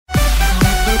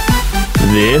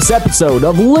This episode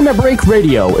of Limit Break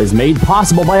Radio is made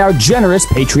possible by our generous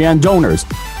Patreon donors,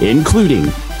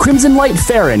 including Crimson Light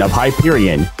Farron of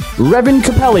Hyperion, Revan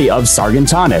Capelli of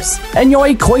Sargentanus, and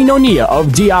Yoi Koinonia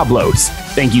of Diablos.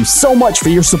 Thank you so much for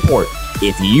your support.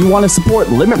 If you want to support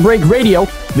Limit Break Radio,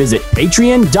 visit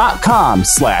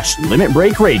patreon.com/Limit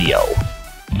Break Radio.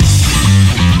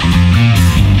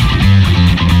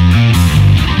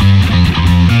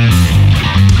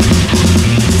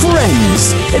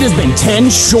 Friends, it has been 10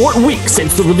 short weeks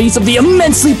since the release of the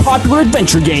immensely popular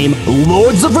adventure game,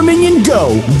 Lords of Verminion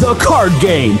Go, the card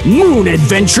game, Moon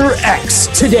Adventure X.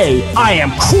 Today, I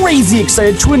am crazy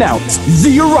excited to announce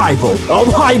the arrival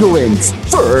of Heidelin's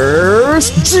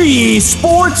first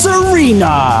G-Sports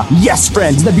Arena. Yes,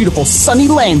 friends, the beautiful sunny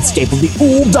landscape of the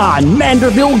Ul'Dan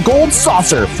Manderville Gold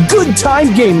Saucer, Good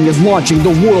Time Gaming is launching the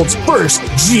world's first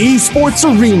G-Sports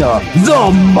Arena,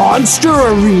 the Monster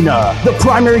Arena. The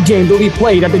primary game that we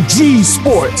played at the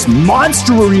G-Sports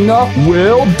Monster Arena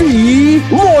will be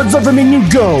Lords of Verminion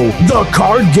Go, the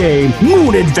card game,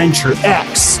 Moon Adventure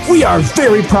X. We are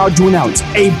very proud to announce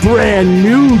a brand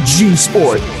new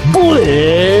G-Sport,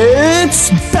 Blitz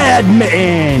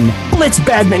Badminton. Blitz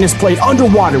Badminton is played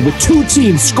underwater with two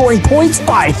teams scoring points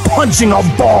by punching a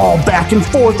ball back and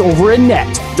forth over a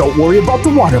net. Don't worry about the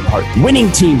water part.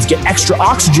 Winning teams get extra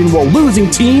oxygen while losing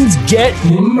teams get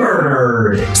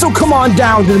murdered. So come on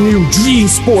down to the new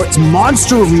G-Sports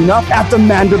Monster Arena at the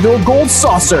Manderville Gold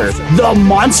Saucer. The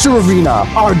Monster Arena.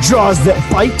 Our jaws that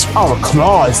bite, our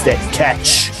claws that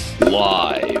catch.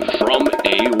 Live from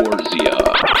Eorzea.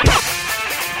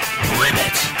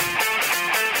 Limit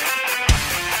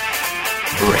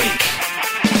Break.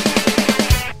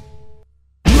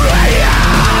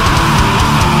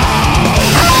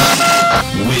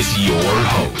 With your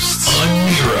hosts,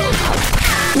 Nero.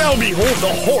 Now behold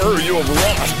the horror you have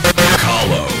wrought.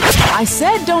 Kahlo. I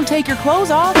said don't take your clothes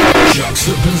off.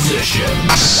 Juxtaposition.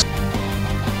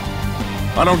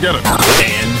 I don't get it.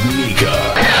 And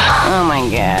Nika. Oh my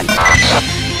god.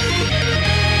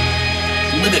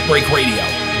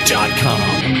 LimitBreakRadio.com.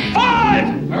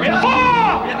 5,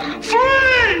 4,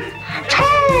 3,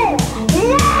 2,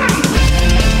 1.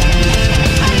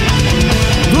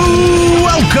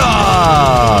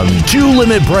 Welcome to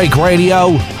Limit Break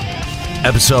Radio,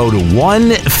 episode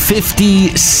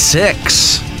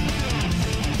 156.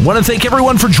 Want to thank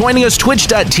everyone for joining us,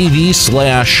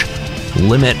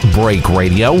 twitch.tv/Limit Break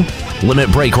Radio,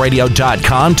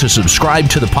 limitbreakradio.com to subscribe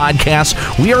to the podcast.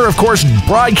 We are, of course,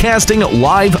 broadcasting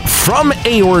live from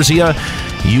Eorzea.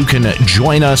 You can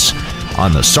join us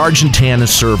on the Sargentanus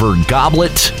server,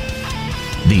 Goblet,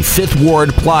 the 5th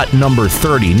Ward, plot number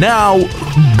 30. Now,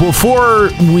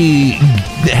 before we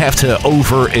have to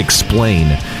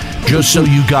over-explain, just so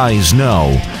you guys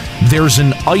know, there's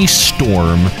an ice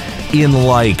storm in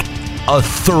like a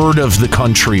third of the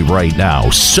country right now.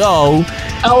 So,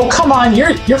 oh come on,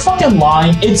 you're fucking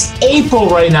lying. It's April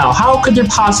right now. How could there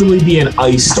possibly be an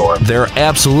ice storm? There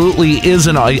absolutely is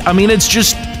an ice. I mean, it's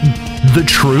just the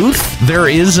truth. There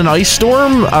is an ice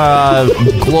storm.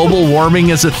 Global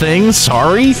warming is a thing.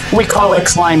 Sorry. We call it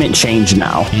climate change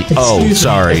now.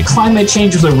 Sorry. If climate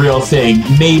change was a real thing,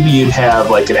 maybe you'd have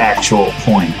like an actual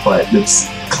point, but it's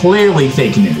clearly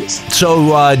fake news.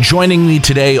 So joining me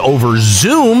today over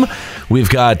Zoom, we've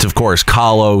got, of course,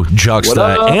 Kahlo,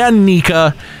 Juxta, and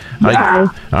Nika. All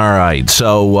right,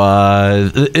 so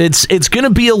it's going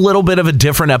to be a little bit of a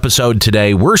different episode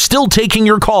today. We're still taking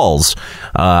your calls.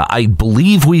 I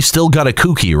believe we still got a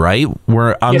kooky, right? We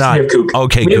have kooky.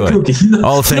 Okay, we good.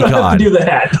 Oh, thank God. Do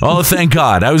that. Oh, thank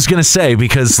God. I was going to say,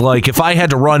 because like if I had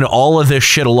to run all of this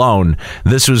shit alone,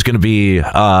 this was going to be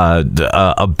a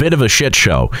bit of a shit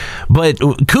show. But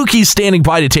Kookie's standing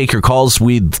by to take your calls.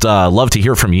 We'd love to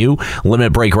hear from you.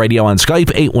 Limit Break Radio on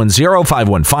Skype,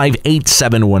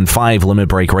 810-515-8715.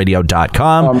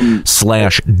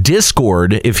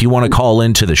 limitbreakradio.com/Discord if you want to call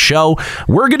into the show.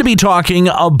 We're going to be talking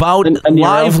about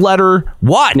live letter.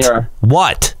 What? Nero.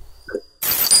 What?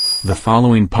 The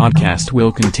following podcast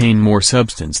will contain more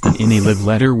substance than any live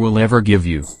letter will ever give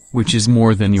you, which is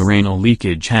more than your anal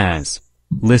leakage has.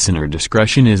 Listener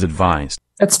discretion is advised.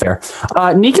 That's fair.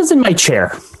 Nika's in my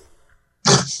chair.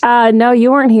 No,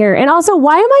 you weren't here. And also,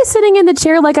 why am I sitting in the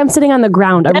chair like I'm sitting on the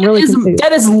ground? I'm really confused.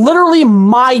 That is literally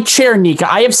my chair, Nika.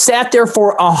 I have sat there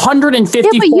for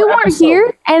 154 Yeah, but you weren't episodes.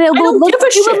 here, and it would look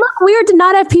weird to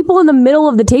not have people in the middle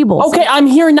of the table. Okay, I'm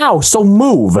here now, so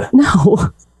move. No.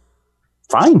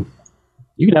 Fine.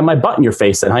 You can have my butt in your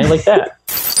face then. How you like that?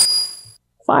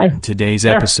 Fine. Today's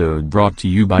episode brought to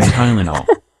you by Tylenol.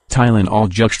 Tylenol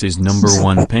Juxta's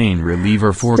 #1 pain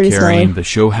reliever for Pretty carrying smelly. the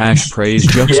show. Praise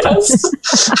Juxta.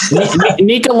 Yes.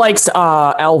 Nika likes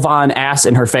Elvon ass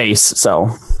in her face,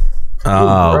 so.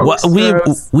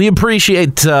 We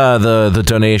appreciate the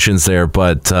donations there,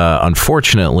 but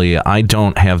unfortunately, I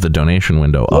don't have the donation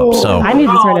window up. So I need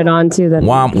to turn it on too. Then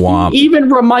womp womp. He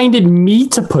even reminded me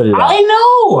to put it up. I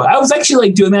know. I was actually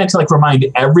doing that to remind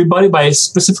everybody, but I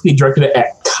specifically directed it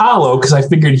at Kahlo because I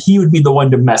figured he would be the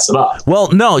one to mess it up. Well,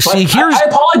 no. See, I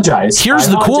apologize. Here's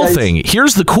the cool thing.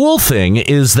 Here's the cool thing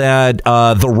is that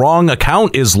the wrong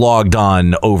account is logged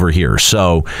on over here.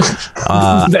 So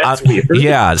That's weird.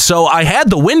 Yeah. So I had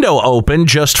the window open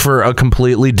just for a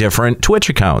completely different Twitch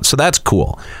account. So that's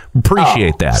cool.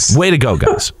 Appreciate that. Way to go,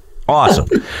 guys. Awesome.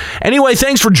 Anyway,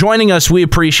 thanks for joining us. We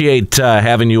appreciate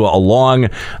having you along.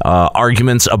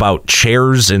 Arguments about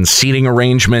chairs and seating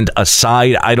arrangement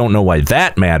aside, I don't know why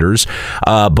that matters,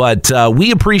 but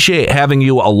we appreciate having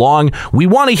you along. We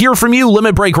want to hear from you.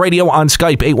 Limit Break Radio on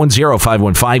Skype,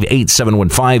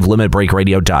 810-515-8715.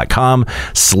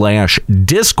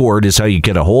 LimitBreakRadio.com/Discord is how you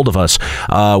get a hold of us.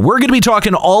 We're going to be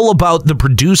talking all about the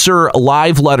producer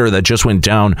live letter that just went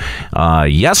down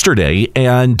yesterday,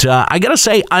 and I got to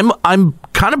say, I'm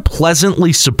kind of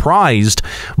pleasantly surprised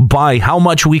by how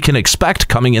much we can expect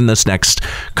coming in this next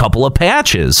couple of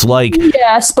patches.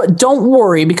 Yes, but don't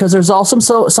worry, because there's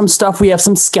also some stuff we have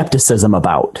some skepticism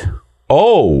about.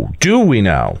 Oh, do we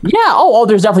now? Yeah. Oh,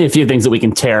 there's definitely a few things that we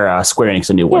can tear Square Enix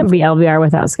a new one. Can't be LVR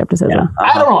without skepticism. Yeah.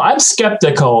 I don't know. I'm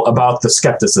skeptical about the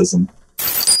skepticism.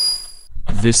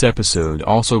 This episode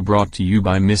also brought to you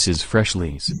by Mrs.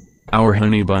 Freshly's. Our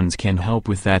honey buns can help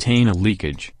with that anal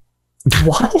leakage.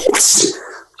 What?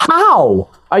 How?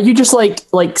 Are you just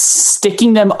like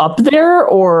sticking them up there,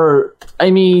 or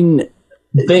I mean,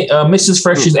 Mrs.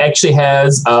 Freshly's actually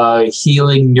has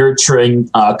healing, nurturing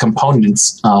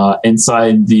components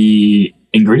inside the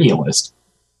ingredient list.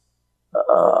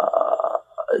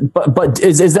 But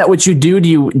is that what you do? Do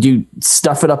you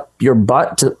stuff it up your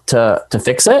butt to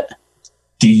fix it?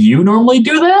 Do you normally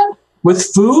do that with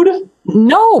food?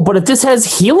 No, but if this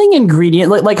has healing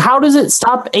ingredient, like how does it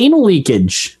stop anal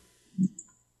leakage?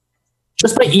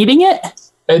 Just by eating it?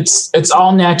 It's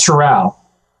all natural.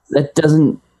 That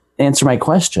doesn't answer my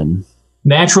question.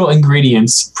 Natural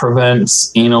ingredients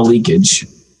prevents anal leakage.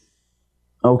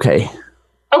 Okay.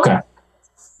 Okay.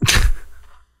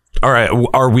 All right.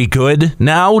 Are we good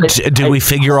now? Did we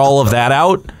figure all of that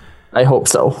out? I hope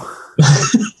so.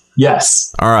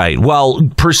 Yes. All right. Well,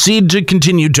 proceed to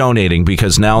continue donating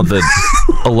because now the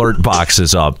alert box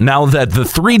is up. Now that the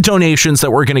 3 donations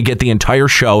that we're going to get the entire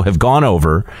show have gone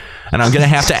over, and I'm going to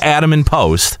have to add them in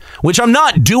post, which I'm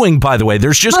not doing, by the way.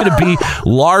 There's just going to be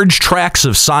large tracks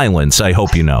of silence, I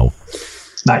hope you know.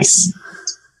 Nice.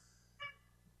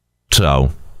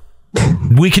 So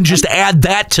we can just add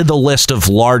that to the list of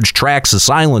large tracks of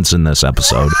silence in this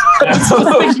episode. I'm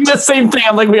thinking the same thing.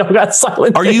 I'm like, we all got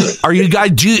silent. Are you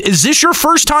guys? Is this your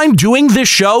first time doing this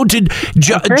show? Did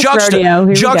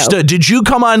Juxta? Did you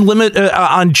come on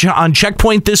on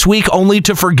Checkpoint this week only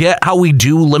to forget how we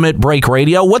do Limit Break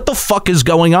Radio? What the fuck is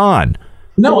going on?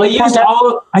 No, I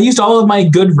used all of my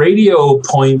good radio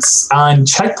points on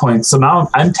Checkpoint, so now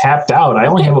I'm tapped out. I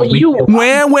only have a week.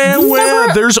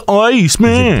 Where? There's ice,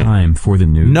 man. Is it time for the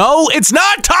news? No, it's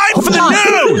not time for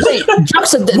the news. Wait,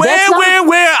 Juxta,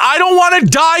 Where? I don't want to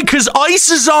die because ice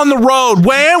is on the road.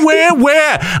 Where?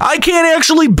 I can't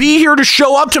actually be here to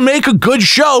show up to make a good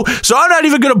show, so I'm not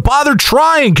even going to bother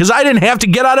trying because I didn't have to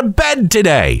get out of bed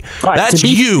today. Right, that's to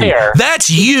be you. fair, That's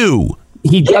you.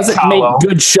 He doesn't make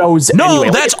good shows. No, anyway.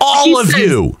 that's all of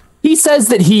you. He says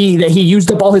that he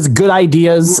used up all his good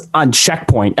ideas on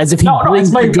Checkpoint, as if he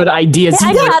brings my good ideas.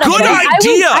 I got out of Good bed.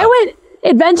 idea. I went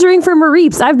adventuring for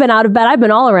Mareeps. I've been out of bed. I've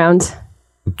been all around.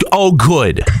 Oh,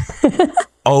 good.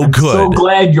 Oh, I'm good. so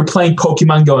glad you're playing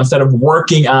Pokemon Go instead of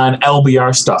working on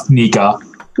LBR stuff, Nika.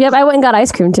 Yep, I went and got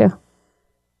ice cream too.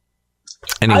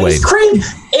 Anyway, Ice cream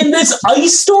in this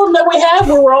ice storm that we have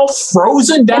where we're all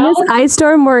frozen down? In this ice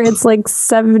storm where it's like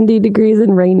 70 degrees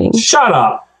and raining. Shut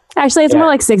up. Actually, it's more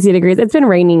like 60 degrees. It's been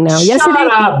raining now.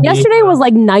 Yesterday was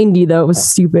like 90 though. It was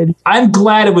stupid. I'm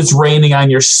glad it was raining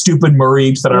on your stupid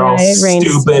Mareeps that are all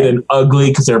stupid and ugly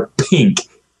because they're pink.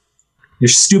 You're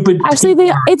stupid.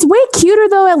 Actually, it's way cuter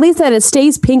though, at least that it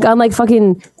stays pink, unlike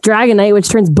fucking Dragonite, which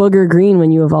turns booger green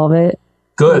when you evolve it.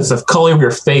 Good. It's the color of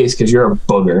your face because you're a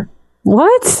booger.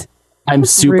 What? I'm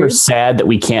super sad that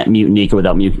we can't mute Nika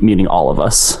without muting all of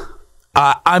us.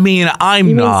 I mean,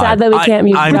 I'm not. Sad that we can't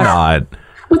mute I'm not.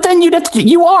 But then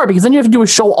you are, because then you have to do a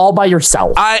show all by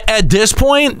yourself. At this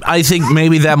point, I think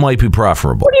maybe that might be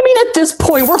preferable. What do you mean at this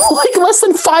point? We're like less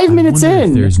than 5 minutes in.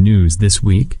 If there's news this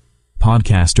week.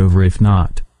 Podcast over if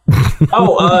not.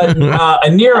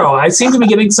 Nero, I seem to be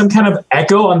getting some kind of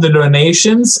echo on the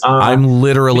donations. I'm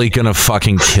literally going to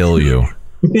fucking kill you.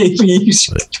 Maybe you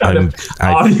should try to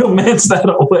audio mance that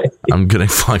away. I'm going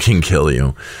to fucking kill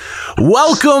you.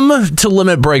 Welcome to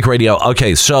Limit Break Radio.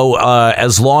 Okay, so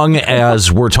as long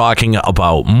as we're talking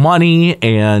about money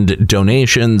and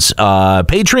donations,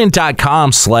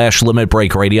 patreon.com/Limit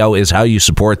Break Radio is how you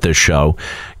support this show.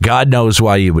 God knows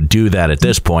why you would do that at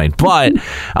this point. But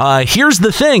here's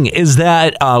the thing is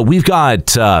that we've got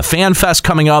FanFest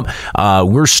coming up.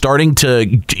 We're starting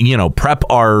to, prep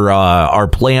our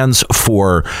plans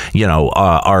for,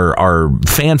 our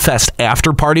FanFest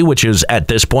after party, which is at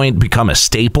this point become a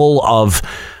staple of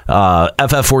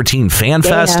FF14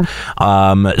 FanFest.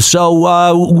 Yeah.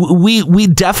 So we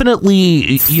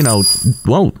definitely,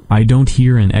 whoa. I don't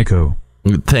hear an echo.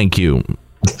 Thank you.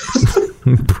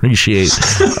 Appreciate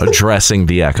addressing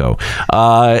the echo.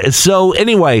 So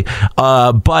anyway,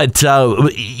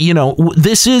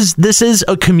 this is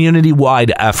a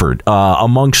community-wide effort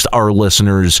amongst our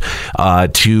listeners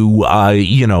to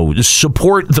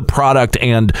support the product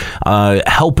and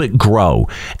help it grow.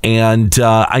 And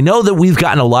I know that we've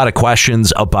gotten a lot of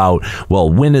questions about,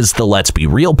 well, when is the Let's Be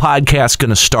Real podcast going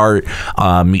to start?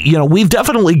 We've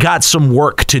definitely got some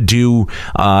work to do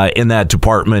in that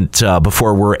department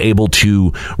before we're able to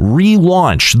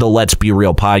relaunch the Let's Be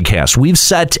Real podcast. We've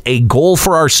set a goal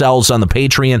for ourselves on the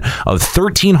Patreon of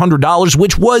 $1,300,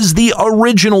 which was the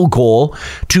original goal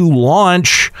to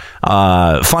launch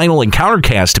Final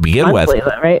Encountercast to begin with.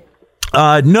 Right?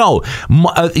 No.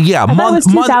 Yeah. It was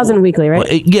 2,000 weekly,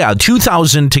 right? Yeah,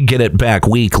 2,000 to get it back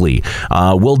weekly.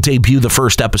 We'll debut the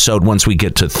first episode once we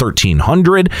get to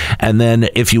 1,300. And then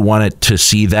if you wanted to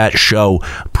see that show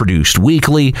produced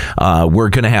weekly, we're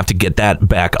going to have to get that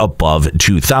back above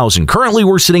 2,000. Currently,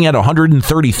 we're sitting at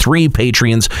 133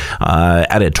 Patreons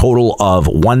at a total of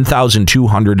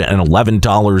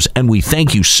 $1,211. And we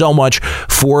thank you so much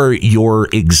for your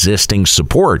existing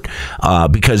support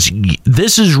because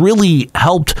this is really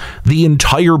helped the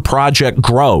entire project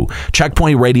grow.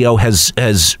 Checkpoint Radio has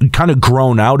kind of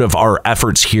grown out of our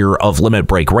efforts here of Limit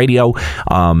Break Radio.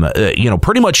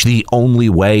 Pretty much the only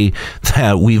way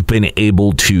that we've been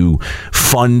able to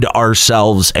fund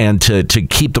ourselves and to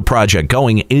keep the project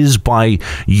going is by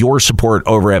your support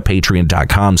over at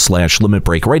patreon.com/Limit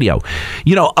Break Radio.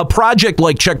 A project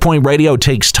like Checkpoint Radio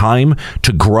takes time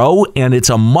to grow, and it's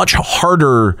a much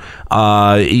harder,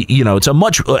 it's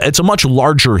a much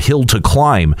larger hill to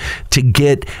climb to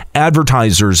get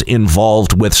advertisers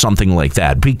involved with something like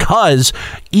that because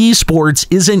esports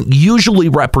isn't usually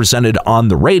represented on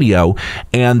the radio,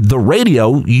 and the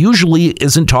radio usually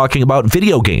isn't talking about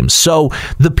video games. So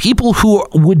the people who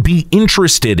would be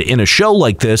interested in a show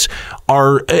like this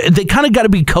they kind of got to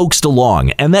be coaxed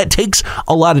along, and that takes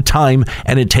a lot of time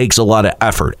and it takes a lot of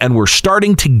effort, and we're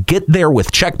starting to get there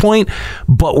with Checkpoint,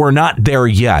 but we're not there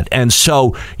yet. And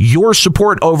so your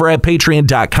support over at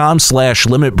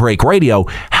patreon.com/Limit Break Radio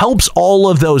helps all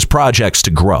of those projects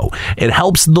to grow. It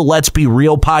helps the Let's Be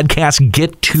Real podcast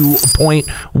get to a point.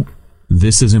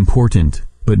 This is important,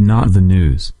 but not the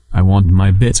news. I want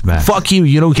my bits back. Fuck you.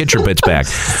 You don't get your bits back.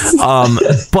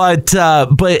 But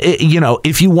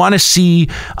if you want to see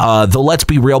the Let's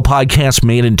Be Real podcast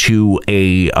made into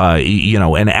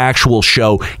an actual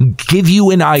show, give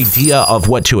you an idea of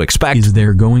what to expect. Is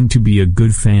there going to be a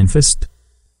good FanFest?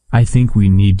 I think we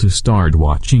need to start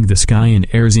watching the Sky and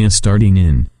Erzia starting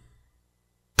in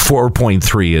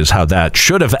 4.3 is how that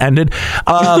should have ended.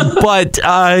 But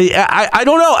I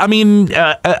don't know. I mean,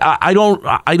 I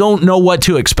don't know what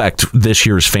to expect this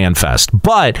year's FanFest,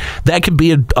 but that could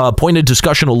be a point of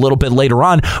discussion a little bit later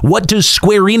on. What does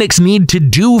Square Enix need to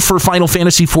do for Final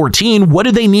Fantasy XIV? What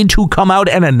do they need to come out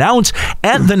and announce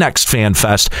at the next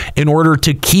FanFest in order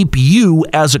to keep you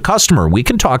as a customer? We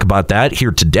can talk about that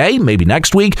here today, maybe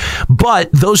next week,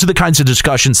 but those are the kinds of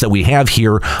discussions that we have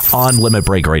here on Limit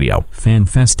Break Radio.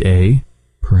 FanFest A,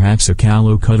 perhaps a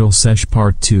Callow Cuddle Sesh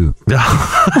Part 2. You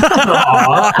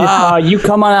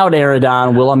come on out,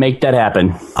 Aerodon. We'll make that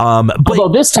happen. Although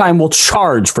this time we'll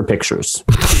charge for pictures.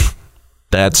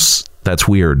 That's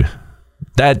weird.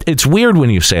 It's weird when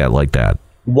you say it like that.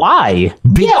 Why?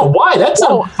 Why? That's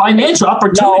a financial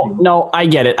opportunity. No, I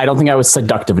get it. I don't think I was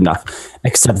seductive enough.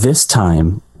 Except this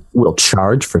time we'll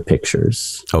charge for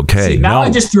pictures. Okay. See, now I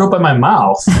just threw up in my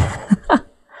mouth.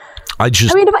 I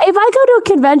mean, if I go to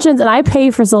conventions and I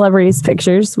pay for celebrities'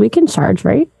 pictures, we can charge,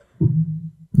 right?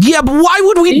 Yeah, but why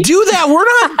would we do that? We're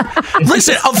not.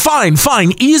 Listen,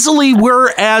 fine. Easily,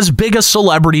 we're as big a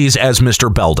celebrities as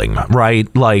Mr. Belding, right?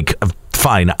 Like,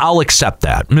 fine. I'll accept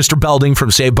that. Mr. Belding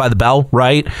from Saved by the Bell,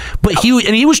 right? But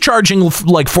he was charging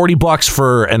like $40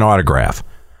 for an autograph.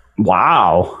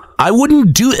 Wow. I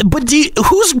wouldn't do it, but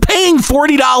who's paying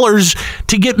 $40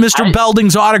 to get Mr.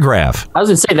 Belding's autograph? I was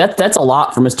gonna say that's a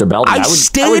lot for Mr. Belding. I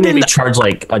would maybe charge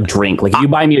like a drink. Like if you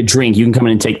buy me a drink, you can come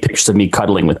in and take pictures of me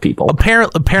cuddling with people.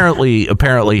 Apparently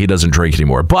he doesn't drink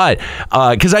anymore. But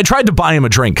because I tried to buy him a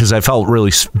drink because I felt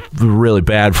really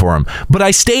bad for him. But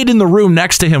I stayed in the room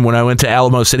next to him when I went to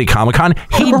Alamo City Comic Con.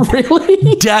 He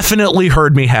really definitely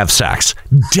heard me have sex.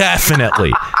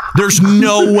 Definitely. There's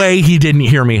no way he didn't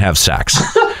hear me have sex.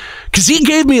 Because he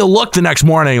gave me a look the next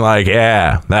morning like,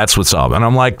 yeah, that's what's up. And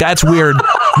I'm like, that's weird,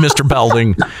 Mr.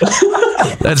 Belding.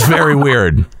 That's very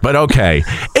weird, but okay.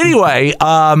 Anyway,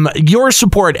 your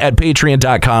support at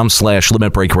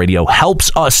patreon.com/Limit Break Radio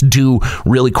helps us do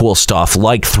really cool stuff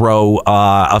like throw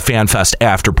a FanFest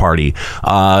after party,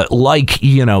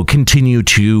 continue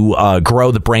to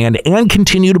grow the brand and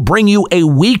continue to bring you a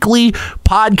weekly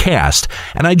podcast.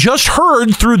 And I just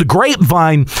heard through the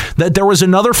grapevine that there was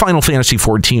another Final Fantasy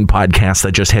 14 podcast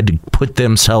that just had to put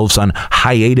themselves on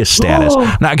hiatus status.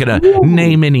 Not going to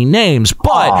name any names,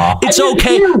 but it's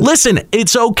okay. Listen,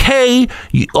 it's okay.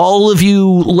 All of you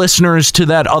listeners to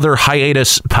that other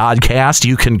hiatus podcast,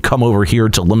 you can come over here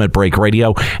to Limit Break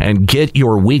Radio and get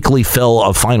your weekly fill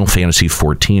of Final Fantasy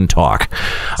 14 talk.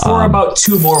 For about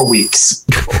 2 more weeks.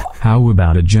 How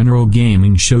about a general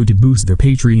gaming show to boost their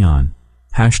Patreon?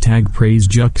 #praise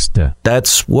Juxta.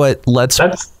 That's what That's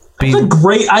a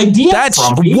great idea. That's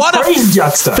what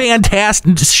a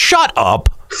fantastic. Shut up.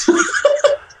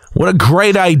 What a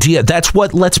great idea. That's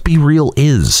what Let's Be Real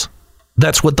is.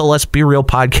 That's what the Let's Be Real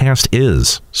podcast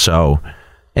is. So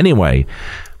anyway,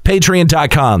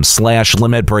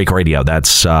 patreon.com/Limit Break Radio.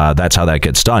 That's how that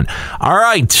gets done. All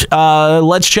right.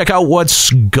 Let's check out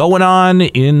what's going on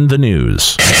in the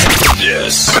news.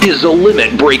 This is a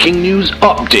Limit Breaking News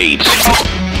Update.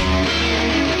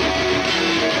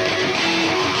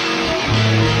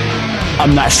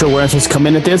 I'm not sure where I'm supposed to come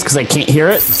in at this because I can't hear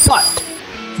it, but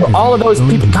for all of those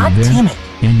people, God damn it.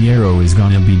 And Yarrow is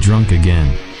gonna be drunk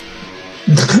again.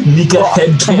 Nika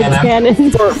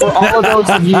headcanon. For all of those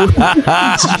of you.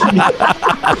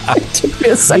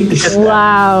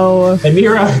 Wow. And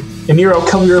Nero,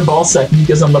 cover your ball sack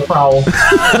because I'm the prowl.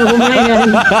 Oh man.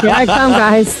 Here I come,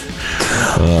 guys.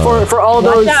 For all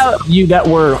those of you that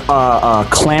were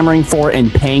clamoring for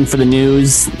and paying for the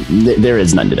news, there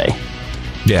is none today.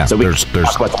 Yeah, so there's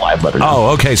talk about the live letter now. Oh,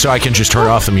 okay, so I can just turn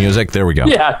off the music. There we go.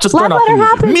 Yeah, just live turn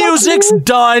off the music. Music's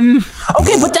done.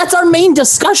 Okay, but that's our main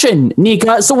discussion,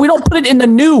 Nika, so we don't put it in the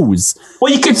news.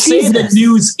 Well, you could say that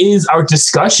news is our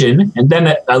discussion, and then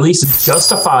at least it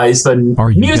justifies the music.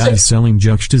 Are you guys selling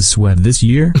Juxta's sweat this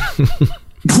year?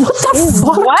 What the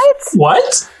fuck?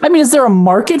 What? I mean, is there a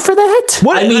market for that?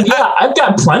 What? I mean, yeah, I've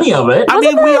got plenty of it.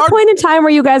 Wasn't there a point in time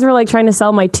where you guys were like trying to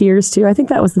sell my tears too? I think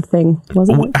that was the thing,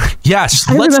 wasn't it? Yes,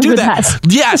 let's do that.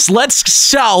 Yes, let's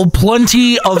sell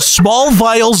plenty of small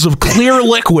vials of clear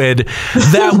liquid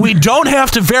that we don't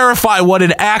have to verify what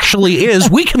it actually is.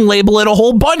 We can label it a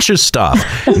whole bunch of stuff.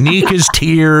 Nika's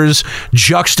tears,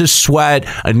 Juxta's sweat,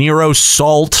 a Nero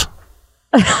salt.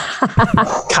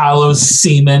 Carlos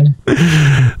semen.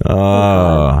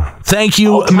 Thank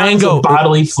you, Mango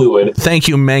bodily fluid. Thank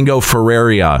you, Mango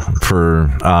Ferreria, for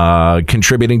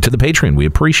contributing to the Patreon. We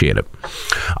appreciate it.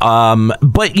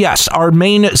 But yes, our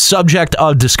main subject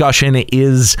of discussion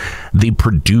is the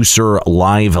producer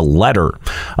live letter.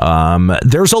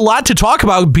 There's a lot to talk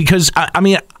about because I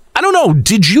mean, I don't know.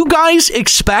 Did you guys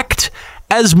expect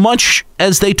as much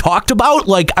as they talked about?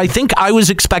 Like, I think I was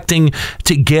expecting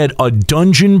to get a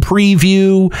dungeon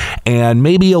preview and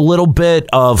maybe a little bit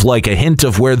of like a hint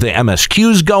of where the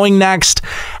MSQ is going next.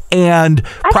 And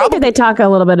I think they talk a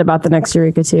little bit about the next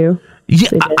Eureka too. Yeah,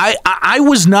 I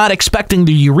was not expecting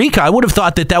the Eureka. I would have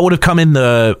thought that would have come in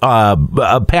the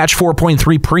patch 4.3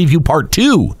 preview part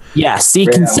 2. Yeah, see,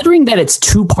 considering that it's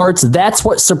 2 parts, that's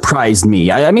what surprised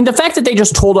me. I mean, the fact that they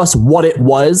just told us what it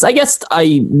was, I guess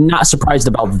I'm not surprised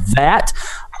about that.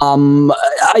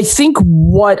 I think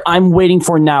what I'm waiting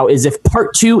for now is if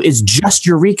part 2 is just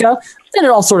Eureka, then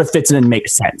it all sort of fits in and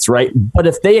makes sense, right? But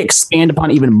if they expand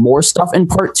upon even more stuff in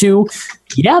part 2,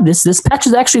 yeah, this patch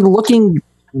is actually looking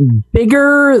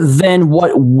bigger than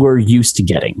what we're used to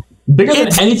getting. Bigger than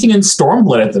anything in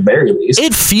Stormblood at the very least.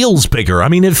 It feels bigger. I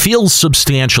mean, it feels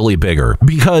substantially bigger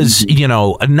because,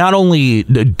 not only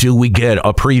do we get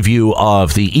a preview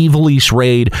of the Ivalice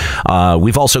Raid,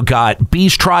 we've also got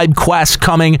Beast Tribe quests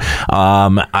coming.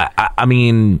 I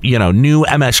mean, new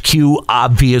MSQ,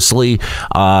 obviously,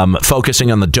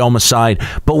 focusing on the Domicide,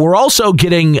 but we're also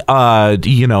getting,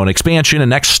 an expansion,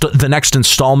 the next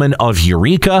installment of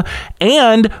Eureka,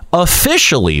 and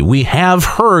officially, we have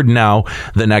heard now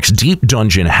the next Deep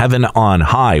Dungeon, Heaven on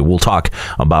High. We'll talk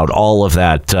about all of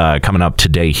that coming up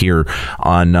today here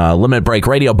on Limit Break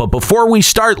Radio. But before we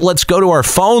start, let's go to our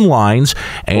phone lines.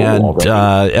 And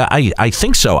I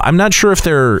think so. I'm not sure if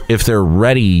they're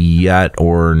ready yet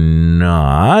or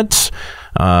not.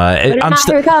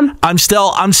 I'm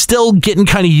still getting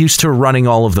kind of used to running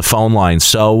all of the phone lines.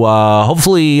 So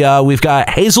hopefully we've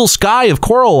got Hazel Sky of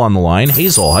Coral on the line.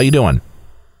 Hazel, how you doing?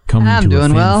 I'm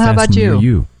doing well. How about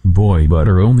you? Boy,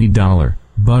 butter only $1.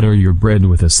 Butter your bread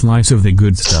with a slice of the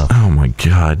good stuff. Oh my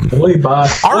God!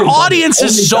 Our audience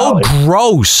is so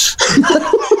gross.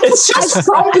 It's just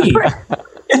frumpy.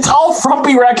 It's all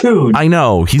frumpy raccoon. I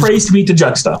know. He's praised to beat the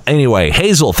Juxta. Anyway,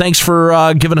 Hazel, thanks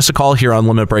for giving us a call here on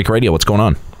Limit Break Radio. What's going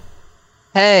on?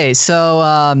 Hey,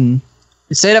 so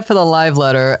you stayed up for the live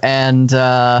letter, and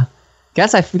I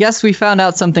guess we found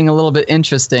out something a little bit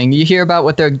interesting. You hear about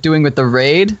what they're doing with the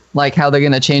raid, like how they're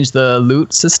going to change the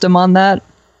loot system on that?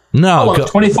 No,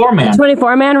 24-man.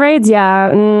 24-man raids,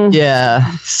 yeah.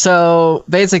 Yeah. So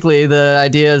basically, the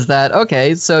idea is that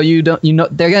so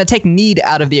they're going to take need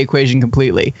out of the equation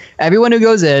completely. Everyone who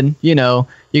goes in, you're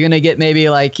going to get maybe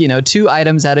 2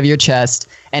 items out of your chest,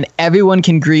 and everyone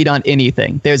can greed on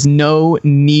anything. There's no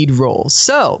need rolls.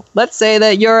 So let's say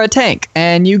that you're a tank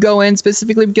and you go in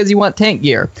specifically because you want tank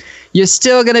gear. You're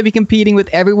still going to be competing with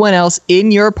everyone else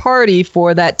in your party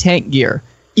for that tank gear,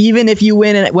 even if you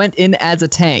went in as a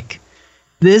tank.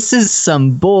 This is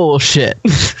some bullshit.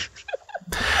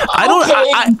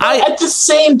 At the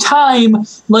same time,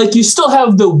 you still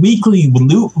have the weekly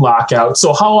loot lockout.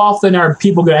 So how often are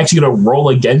people actually going to roll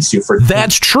against you for?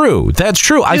 That's true. Dude,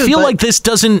 I feel like this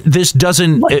doesn't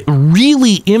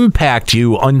really impact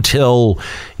you until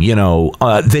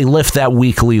they lift that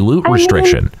weekly loot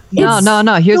restriction. No.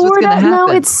 Here's what's going to happen. No,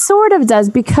 it sort of does,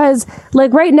 because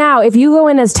right now, if you go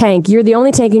in as tank, you're the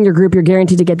only tank in your group. You're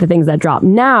guaranteed to get the things that drop.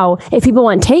 Now, if people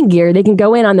want tank gear, they can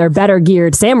go in on their better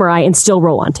geared samurai and still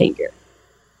roll on tank gear,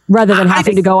 rather than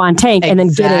having to go on tank and then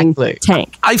getting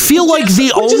tank. I feel like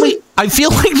the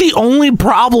only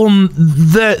problem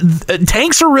that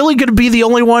tanks are really going to be the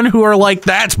only one who are like,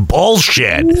 that's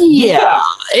bullshit. Yeah.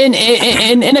 In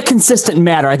a consistent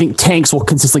manner, I think tanks will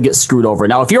consistently get screwed over.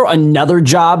 Now, if you're another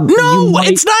job,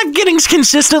 it's not getting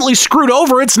consistently screwed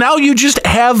over. It's now you just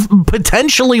have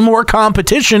potentially more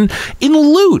competition in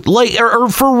loot, or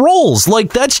for rolls.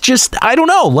 That's just, I don't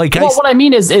know. What I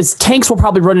mean is tanks will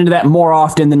probably run into that more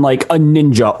often than a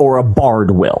ninja or a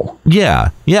bard will.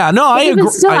 Yeah. No, I agree.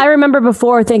 Still, I remember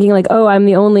before thinking I'm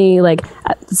the only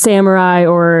samurai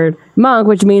or monk,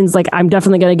 which means I'm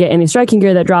definitely going to get any striking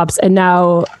gear that drops, and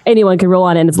now anyone can roll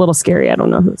on it, and it's a little scary. I don't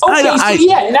know.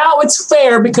 Now it's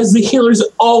fair because the healers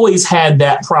always had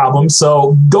that problem.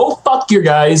 So go fuck your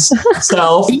guys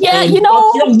self. Yeah, and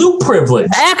fuck your loot privilege.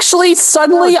 Actually,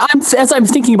 suddenly, as I'm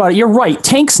thinking about it, you're right.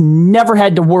 Tanks never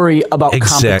had to worry about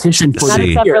competition for not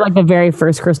except for the very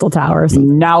first Crystal Tower. Or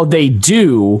something. Now they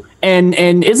do, and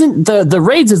isn't the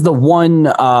raids is the one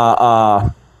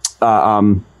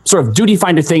sort of duty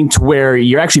finder thing to where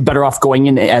you're actually better off going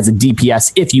in as a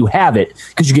DPS if you have it,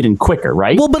 because you get in quicker,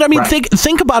 right? Well, but I mean,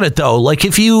 think about it though.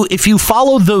 If you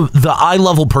follow the eye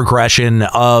level progression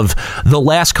of the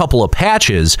last couple of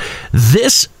patches,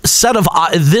 this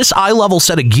eye level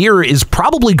set of gear is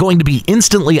probably going to be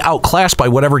instantly outclassed by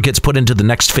whatever gets put into the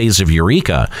next phase of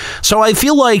Eureka. So I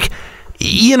feel like,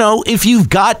 if you've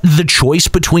got the choice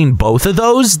between both of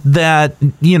those, that,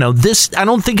 this, I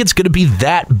don't think it's going to be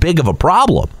that big of a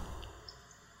problem.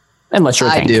 Unless you're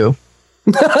a tank. I do.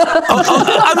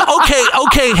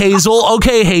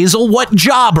 Okay, Hazel. What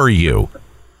job are you?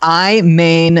 I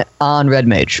main on Red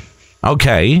Mage.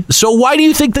 Okay. So why do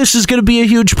you think this is going to be a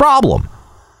huge problem?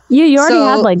 You already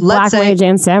had Black Mage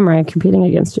and Samurai competing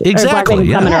against you.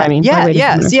 Exactly.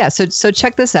 So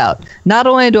check this out. Not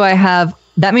only do I have,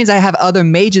 that means I have other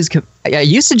mages. I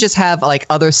used to just have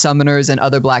other summoners and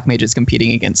other black mages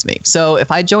competing against me. So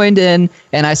if I joined in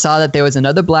and I saw that there was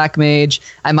another black mage,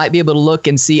 I might be able to look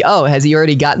and see, has he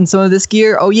already gotten some of this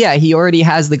gear? Oh yeah, he already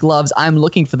has the gloves. I'm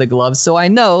looking for the gloves. So I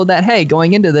know that, hey,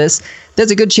 going into this, there's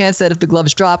a good chance that if the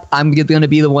gloves drop, I'm going to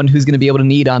be the one who's going to be able to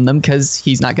need on them because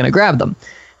he's not going to grab them.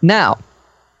 Now,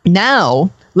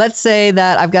 let's say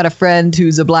that I've got a friend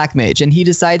who's a black mage and he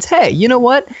decides, hey, you know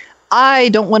what? I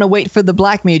don't want to wait for the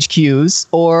black mage queues,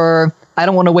 or I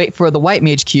don't want to wait for the white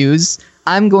mage queues.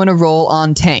 I'm going to roll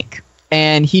on tank.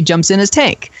 And he jumps in as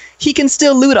tank. He can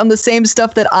still loot on the same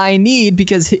stuff that I need,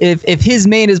 because if his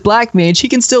main is black mage, he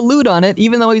can still loot on it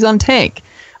even though he's on tank.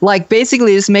 Like,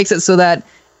 basically this makes it so that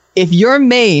if your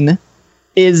main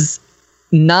is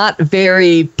not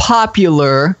very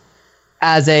popular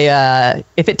as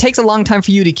if it takes a long time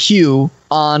for you to queue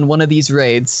on one of these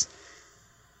raids,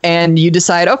 and you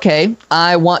decide, okay,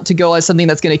 I want to go as something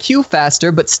that's going to queue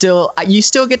faster, but you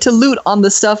still get to loot on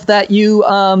the stuff that you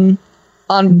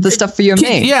on the stuff for your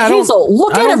main. Yeah, Hazel,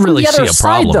 look at it from the other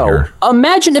side, though. Here.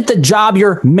 Imagine if the job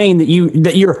your main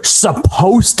that you're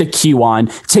supposed to queue on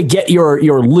to get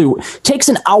your loot takes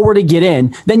an hour to get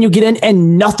in, then you get in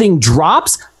and nothing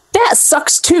drops. That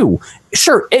sucks too.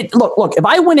 Sure. Look. If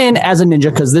I went in as a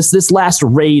ninja, because this last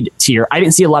raid tier, I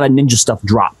didn't see a lot of ninja stuff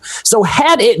drop. So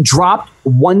had it dropped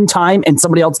one time and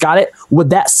somebody else got it, would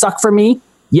that suck for me?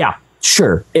 Yeah,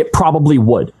 sure. It probably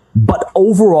would. But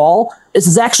overall, this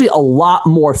is actually a lot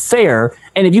more fair.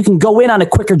 And if you can go in on a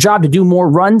quicker job to do more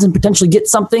runs and potentially get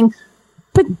something,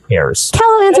 but who cares?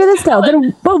 Callow, answer this though.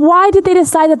 But why did they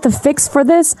decide that the fix for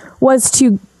this was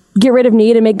to get rid of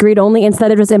need and make greed only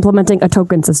instead of just implementing a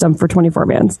token system for 24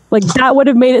 bans? Like, that would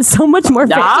have made it so much more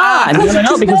fair.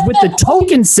 No, because with the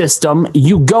token system,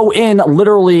 you go in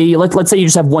literally, let's say you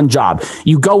just have one job.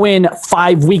 You go in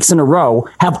 5 weeks in a row,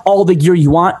 have all the gear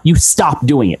you want, you stop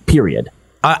doing it, period.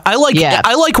 I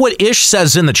like what Ish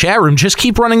says in the chat room. Just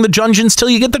keep running the dungeons till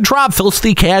you get the drop.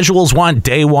 Filthy casuals want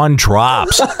day one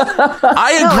drops.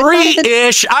 I agree,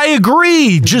 Ish. I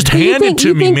agree. Just hand it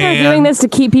to me, man. They're doing this to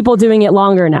keep people doing it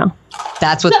longer now?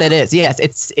 That's what that is. Yes,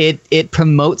 it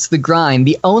promotes the grind.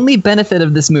 The only benefit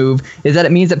of this move is that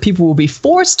it means that people will be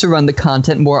forced to run the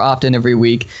content more often every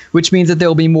week, which means that there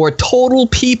will be more total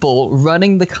people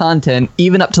running the content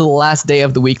even up to the last day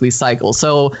of the weekly cycle.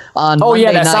 So on Monday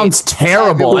that night, sounds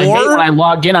terrible. I hate when I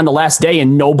log in on the last day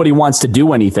and nobody wants to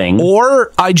do anything.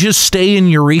 Or I just stay in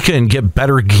Eureka and get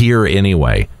better gear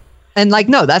anyway. And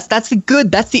no, that's the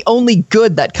good. That's the only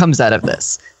good that comes out of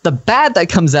this. The bad that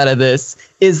comes out of this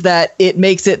is that it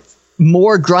makes it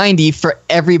more grindy for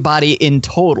everybody in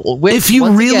total. Which, if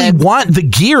you really want the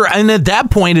gear, and at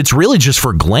that point, it's really just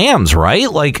for glams,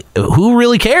 right? Like, who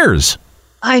really cares?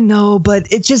 I know, but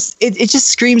it just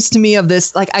screams to me of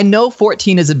this. Like, I know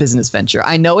 14 is a business venture.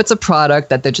 I know it's a product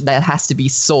that has to be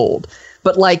sold.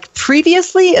 But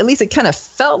previously, at least it kind of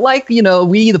felt like, we,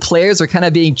 the players, are kind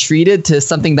of being treated to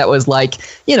something that was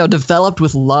developed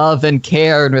with love and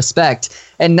care and respect.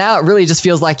 And now it really just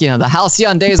feels like, the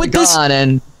halcyon days are gone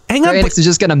and Enix is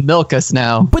just going to milk us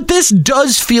now. But this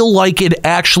does feel like it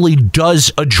actually does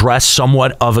address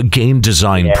somewhat of a game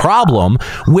design problem,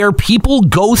 where people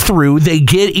go through, they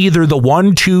get either the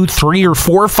 1, 2, 3, or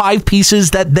 4 or 5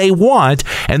 pieces that they want,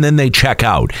 and then they check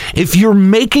out. If you're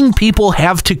making people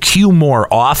have to queue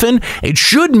more often, it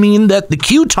should mean that the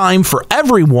queue time for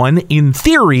everyone, in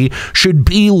theory, should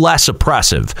be less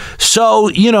oppressive. So,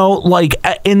 in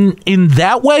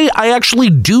that way, I actually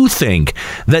do think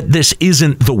that this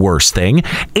isn't the worst thing,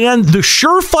 and the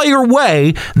surefire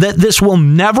way that this will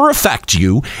never affect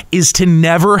you is to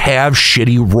never have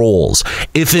shitty rolls.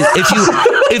 If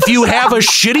you have a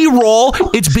shitty roll,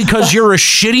 it's because you're a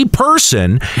shitty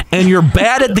person and you're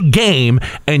bad at the game,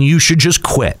 and you should just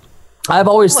quit. I've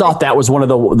always thought that was one of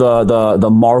the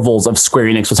marvels of Square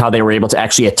Enix, was how they were able to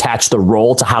actually attach the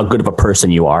role to how good of a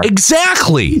person you are.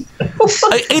 Exactly.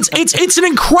 It's an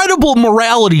incredible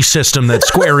morality system that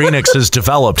Square Enix has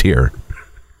developed here.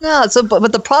 No,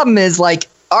 but the problem is,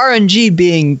 RNG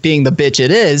being the bitch it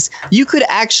is, you could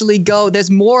actually go, there's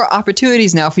more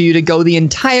opportunities now for you to go the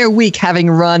entire week having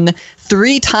run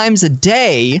 3 times a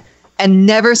day and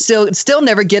still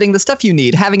never getting the stuff you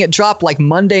need, having it drop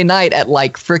Monday night at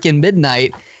frickin'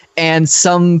 midnight, and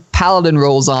some paladin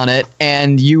rolls on it,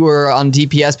 and you were on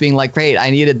DPS being great, I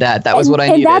needed that. That was what I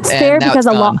needed. And that's fair, because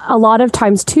a lot of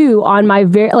times too, on my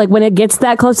when it gets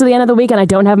that close to the end of the week and I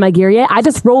don't have my gear yet, I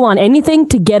just roll on anything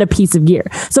to get a piece of gear.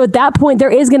 So at that point, there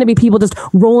is going to be people just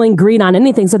rolling green on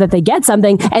anything so that they get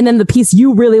something, and then the piece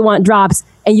you really want drops,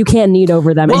 and you can't need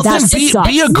over them. Well, and then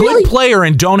be a good player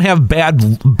and don't have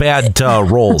bad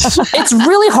rolls. It's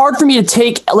really hard for me to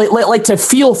take to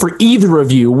feel for either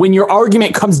of you when your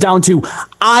argument comes down to,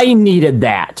 I needed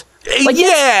that. Like,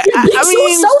 yeah, you're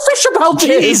being so selfish about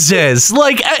this. Jesus,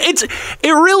 like it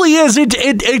really is.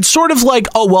 It's sort of like,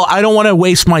 oh well, I don't want to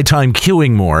waste my time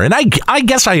queuing more, and I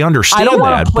guess I understand. I don't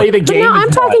want to play the game. No, I'm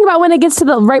talking about when it gets to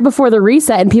the right before the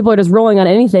reset and people are just rolling on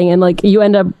anything, and like you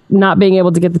end up not being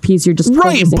able to get the piece you're just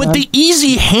right. But on. the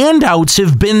easy handouts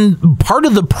have been part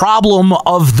of the problem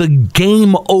of the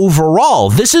game overall.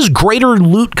 This is greater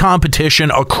loot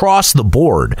competition across the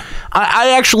board.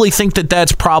 I actually think that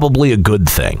that's probably a good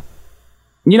thing.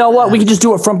 You know what? We could just do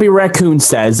what Frumpy Raccoon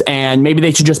says, and maybe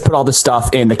they should just put all the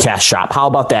stuff in the cash shop. How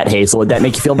about that, Hazel? Would that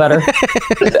make you feel better?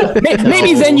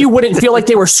 Maybe then you wouldn't feel like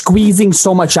they were squeezing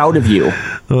so much out of you.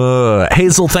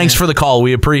 Hazel, thanks for the call.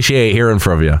 We appreciate hearing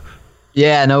from you.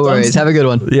 Yeah, no worries. Have a good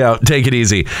one. Yeah, take it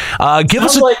easy. Give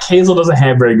us like Hazel doesn't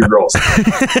have very good rolls.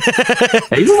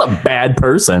 Hazel's a bad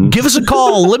person. Give us a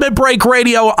call. Limit Break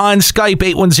Radio on Skype,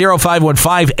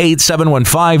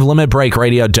 810-515-8715,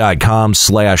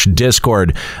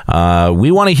 limitbreakradio.com/Discord.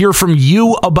 We want to hear from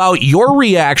you about your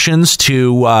reactions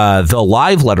to the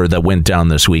live letter that went down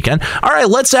this weekend. All right,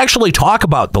 let's actually talk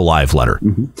about the live letter.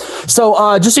 Mm-hmm.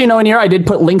 So just so you know, in here, I did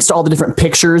put links to all the different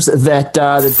pictures that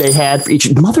they had for each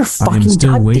motherfucker. I'm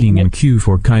still waiting in queue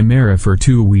for Chimera for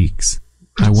 2 weeks.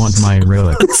 I want my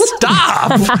relic. Stop!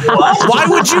 Why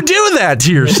would you do that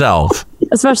to yourself?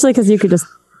 Especially because you could just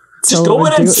go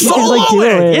in and solo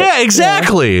it. Yeah,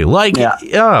 exactly. Yeah. Like,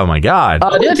 oh my God. The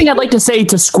other thing I'd like to say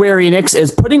to Square Enix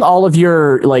is putting all of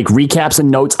your like recaps and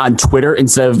notes on Twitter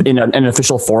instead of in an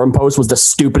official forum post was the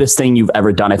stupidest thing you've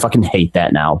ever done. I fucking hate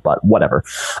that now, but whatever.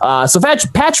 So patch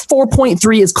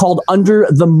 4.3 is called Under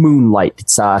the Moonlight.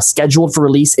 It's scheduled for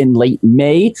release in late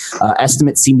May.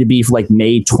 Estimates seem to be for like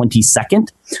May 22nd.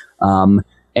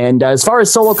 And as far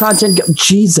as solo content,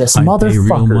 Jesus, I motherfuckers. pay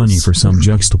real money for some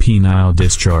juxtapenile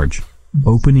discharge.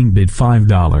 Opening bid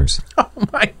 $5. Oh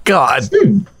my God.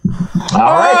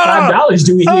 All right, $5.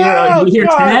 Do we hear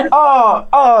 10?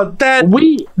 That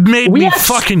made me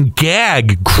fucking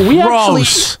gag. Gross. We actually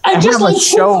I just like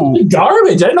show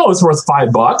garbage. I didn't know it was worth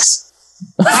 $5.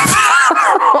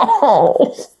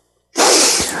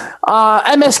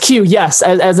 MSQ, yes,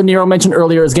 as Nero mentioned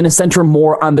earlier, is going to center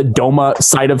more on the Doma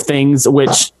side of things,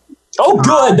 which... Oh,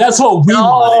 good. That's what we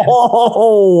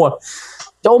wanted.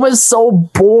 Doma's so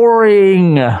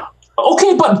boring.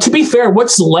 Okay, but to be fair,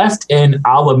 what's left in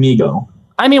Alamigo?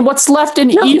 I mean, what's left in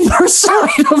either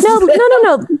side of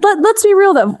No. Let's be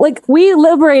real, though. Like, we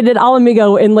liberated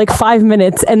Alamigo in like 5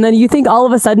 minutes, and then you think all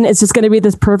of a sudden it's just going to be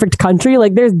this perfect country?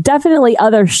 Like, there's definitely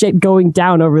other shit going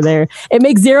down over there. It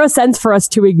makes zero sense for us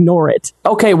to ignore it.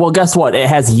 Okay, well, guess what? It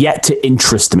has yet to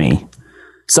interest me.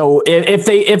 So if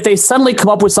they suddenly come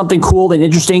up with something cool and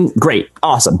interesting, great,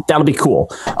 awesome, that'll be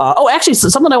cool. Actually,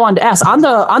 something I wanted to ask on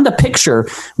the picture,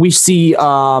 we see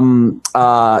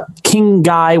King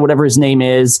Guy, whatever his name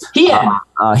is,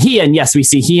 Hien. Yes, we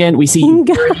see Hien. We see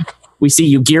we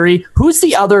see Yugiri. Who's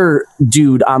the other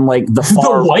dude on like the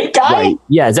far the white guy? Right?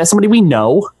 Yeah, is that somebody we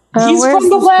know? He's from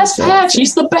the last patch.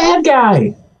 He's the bad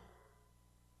guy.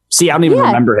 See, I don't even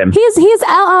remember him. He's what's her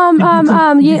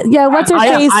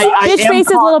face? Bitch Face's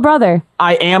little brother.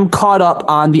 I am caught up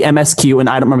on the MSQ, and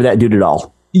I don't remember that dude at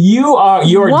all. You are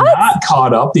not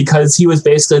caught up because he was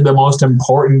basically the most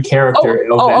important character.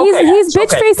 He's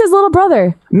Bitch Face's little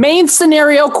brother. Main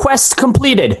scenario quest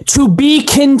completed. To be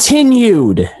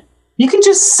continued. You can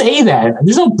just say that.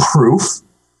 There's no proof.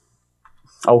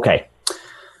 Okay.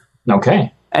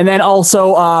 And then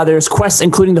also there's quests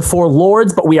including the Four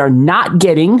Lords, but we are not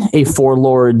getting a Four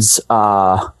Lords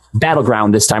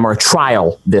battleground this time, or a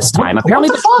trial this time. Apparently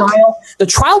the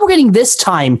trial we're getting this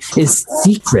time is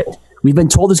secret. We've been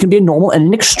told there's going to be a normal and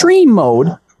an extreme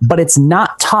mode, but it's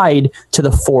not tied to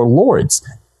the Four Lords.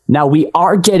 Now we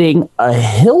are getting a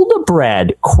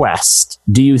Hildebrand quest.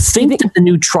 Do you think that the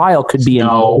new trial could be in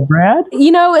Hildebrand?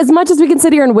 You know, as much as we can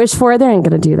sit here and wish for it, they ain't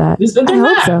going to do that. I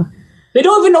hope so. They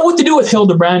don't even know what to do with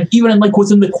Hildebrand, even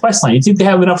within the quest line. You think they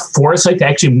have enough foresight to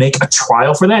actually make a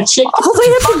trial for that chick? All they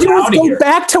have to do is go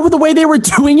back to the way they were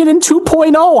doing it in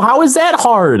 2.0. How is that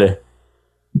hard?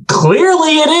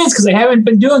 Clearly it is, because they haven't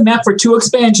been doing that for 2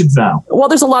 expansions now. Well,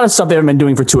 there's a lot of stuff they haven't been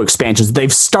doing for 2 expansions.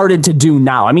 They've started to do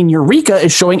now. I mean, Eureka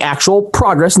is showing actual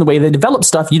progress in the way they develop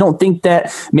stuff. You don't think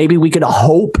that maybe we could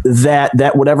hope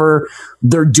that whatever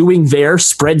they're doing there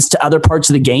spreads to other parts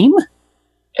of the game?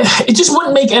 It just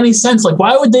wouldn't make any sense. Like,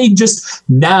 why would they just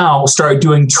now start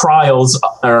doing trials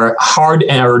or hard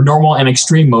or normal and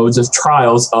extreme modes of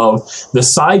trials of the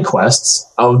side quests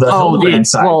of the Hildebrand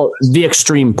side? Well, the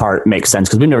extreme part makes sense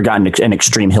because we've never gotten an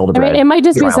extreme Hildebrand. I mean, it might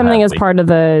just be something as part of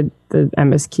the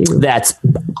MSQ. That's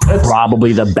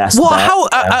probably the best. Well,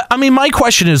 my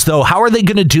question is though, how are they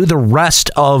going to do the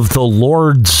rest of the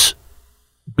Lords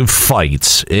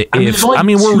fights. I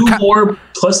mean, we're two more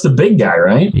plus the big guy,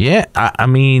 right? Yeah, I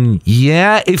mean,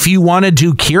 yeah. If you want to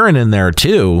do Kieran in there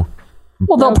too.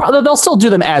 Well, they'll still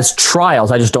do them as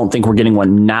trials. I just don't think we're getting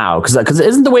one now because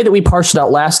isn't the way that we parsed it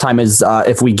out last time is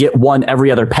if we get one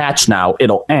every other patch now,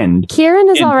 it'll end. Kieran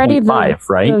is already right?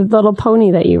 The little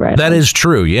pony that you read. That is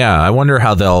true. Yeah, I wonder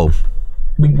how they'll.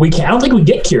 We can't. I don't think we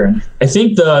get Kieran. I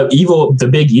think the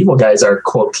big evil guys are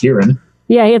quote Kieran.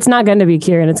 Yeah, it's not going to be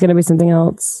Kieran. It's going to be something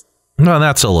else. No,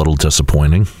 that's a little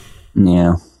disappointing.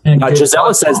 Yeah.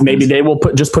 Gisela says maybe they will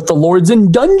put the lords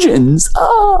in dungeons.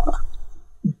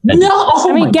 No,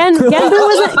 I mean Genbu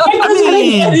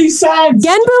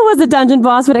was a dungeon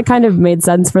boss, but it kind of made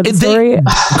sense for the story.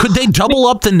 Could they double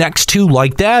up the next two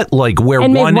like that, like where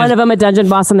and make one of them a dungeon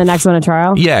boss and the next one a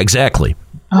trial? Yeah, exactly.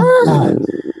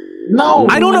 No,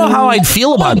 I don't know how I'd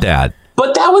feel about that.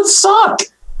 But that would suck.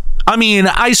 I mean,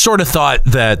 I sort of thought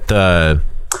that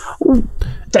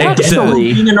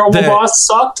being a normal boss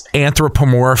sucked.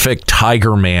 Anthropomorphic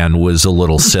Tiger Man was a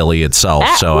little silly itself.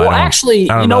 So I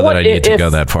don't know that I need to go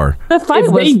that far. If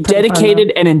they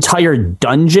dedicated an entire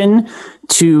dungeon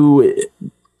to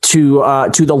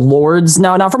the lords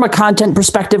now from a content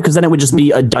perspective, because then it would just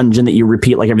be a dungeon that you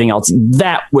repeat like everything else,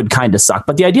 that would kind of suck.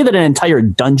 But the idea that an entire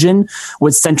dungeon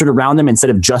was centered around them instead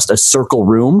of just a circle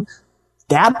room,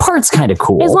 that part's kind of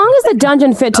cool. As long as the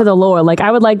dungeon fit to the lore, like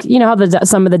I would like, how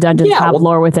some of the dungeons have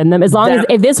lore within them. As long as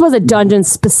if this was a dungeon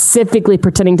specifically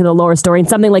pertaining to the lore story and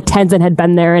something like Tenzin had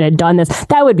been there and had done this,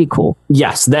 that would be cool.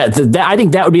 Yes, that I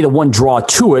think that would be the one draw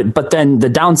to it. But then the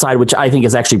downside, which I think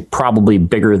is actually probably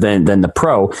bigger than the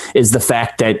pro, is the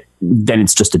fact that then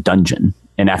it's just a dungeon.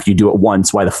 And after you do it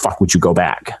once, why the fuck would you go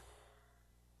back?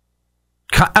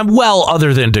 Well,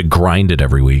 other than to grind it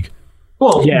every week.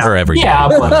 Well, yeah, or every day,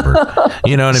 whatever.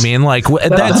 You know what I mean? Like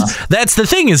that's the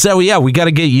thing is that we got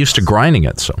to get used to grinding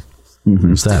it. So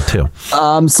there's that too.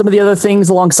 Some of the other things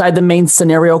alongside the main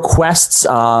scenario quests, they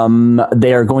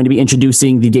are going to be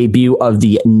introducing the debut of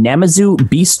the Namazu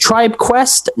Beast Tribe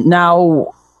quest.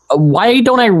 Now, why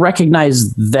don't I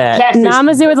recognize that?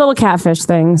 Namazu with little catfish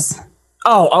things.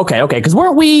 Oh, okay. Because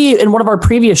weren't we in one of our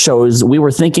previous shows? We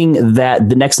were thinking that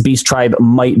the next beast tribe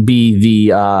might be the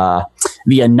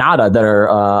Anata that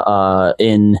are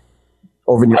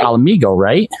over near Alamigo,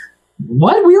 right?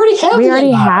 What? We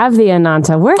already have the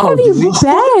Anata. Where have you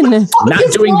been?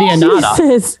 Not doing the Anata.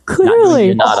 Jesus,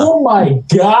 clearly. Oh my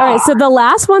god! All right, so the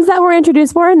last ones that were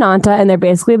introduced were Ananta, and they're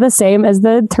basically the same as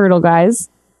the turtle guys.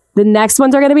 The next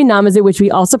ones are going to be Namazu, which we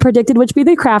also predicted would be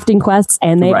the crafting quests,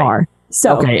 and they are.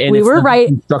 So we were right.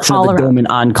 Construction of the Doman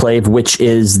Enclave, which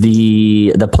is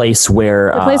the place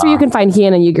where you can find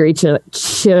Hien and Yugiri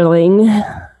chilling,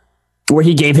 where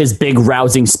he gave his big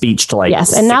rousing speech to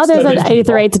yes, and now there's an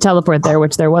Aetherite to teleport there,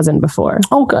 which there wasn't before.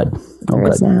 Oh, good.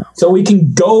 Now. So we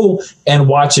can go and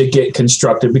watch it get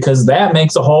constructed because that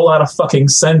makes a whole lot of fucking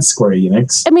sense, Square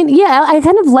Enix. I mean, yeah, I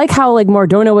kind of like how like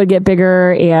Mordona would get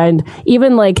bigger, and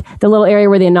even like the little area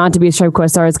where the Ananta Beast Tribe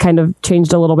quests are has kind of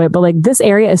changed a little bit. But like this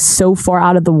area is so far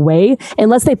out of the way,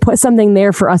 unless they put something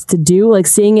there for us to do, like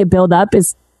seeing it build up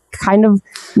is kind of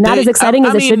not as exciting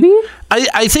as it should be.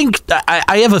 I think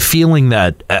I have a feeling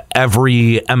that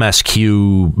every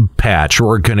MSQ patch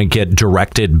we're going to get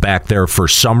directed back there for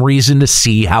some reason to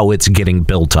see how it's getting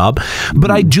built up.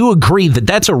 But I do agree that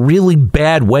that's a really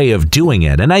bad way of doing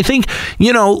it. And I think,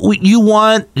 you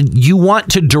want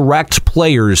to direct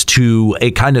players to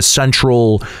a kind of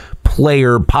central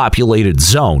player populated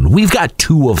zone. We've got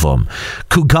two of them,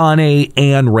 Kugane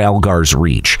and Ralgar's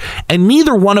Reach, and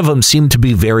neither one of them seemed to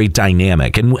be very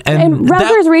dynamic. And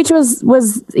Ralgar's Reach was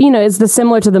is the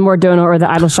similar to the Mordona or the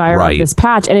Idleshire of this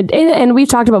patch, and we've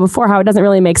talked about before how it doesn't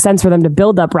really make sense for them to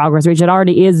build up Ralgar's Reach. It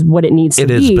already is what it needs to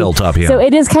be. It is built up, yeah. So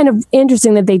it is kind of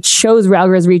interesting that they chose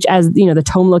Ralgar's Reach as the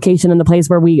tome location and the place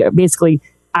where we basically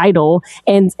idle,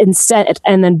 and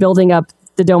then building up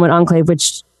the Doman Enclave,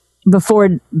 which before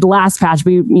the last patch,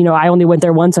 I only went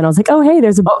there once and I was like, oh, hey,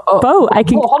 there's a boat. I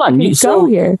can go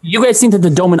here. You guys think that the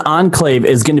Doman Enclave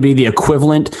is going to be the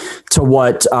equivalent to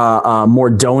what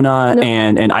Mordona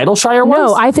and Idleshire was?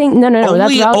 No, I think, no.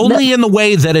 Only in the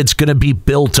way that it's going to be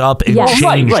built up and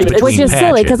changed between which is patches.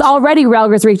 silly, because already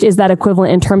Ralgar's Reach is that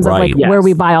equivalent in terms of where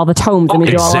we buy all the tomes and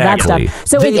we do all of that stuff.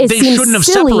 So they seems shouldn't have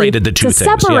silly separated the two to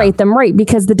things. separate them, right?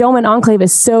 Because the Doman Enclave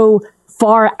is so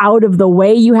far out of the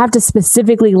way. You have to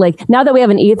specifically now that we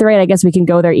have an Aetherite, I guess we can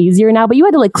go there easier now, but you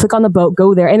had to click on the boat,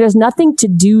 go there, and there's nothing to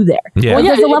do there. Yeah.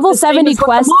 There's a level 70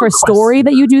 quest for story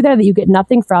that you do there that you get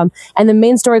nothing from, and the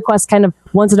main story quest kind of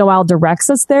once in a while directs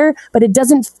us there, but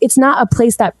it's not a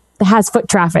place that that has foot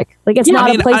traffic. Like it's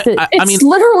not a place that it's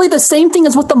literally the same thing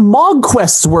as what the Mog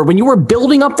quests were when you were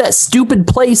building up that stupid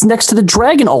place next to the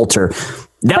Dragon Altar.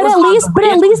 But at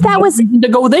least that was to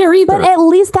go there either. But at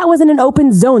least that was in an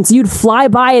open zone, so you'd fly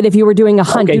by it if you were doing a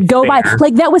hunt. You'd go by,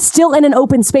 like that was still in an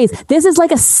open space. This is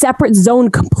like a separate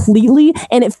zone completely,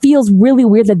 and it feels really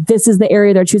weird that this is the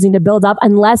area they're choosing to build up,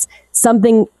 unless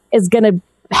something is going to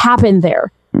happen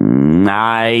there.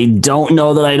 I don't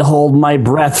know that I'd hold my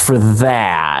breath for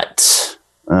that.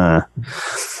 The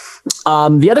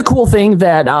other cool thing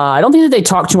that I don't think that they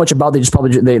talk too much about,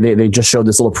 they just showed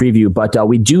this little preview, but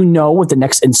we do know what the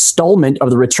next installment of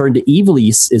the Return to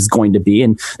Ivalice is going to be,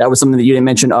 and that was something that you didn't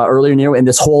mention earlier, Nero. And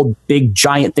this whole big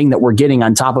giant thing that we're getting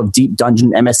on top of Deep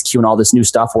Dungeon, MSQ, and all this new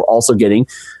stuff, we're also getting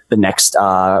the next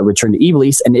Return to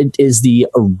Ivalice, and it is the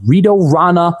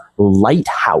Rana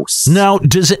Lighthouse. Now,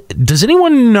 does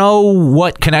anyone know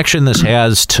what connection this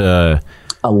has to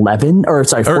 11 or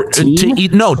sorry 14?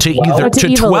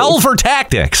 To 12 or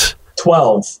Tactics?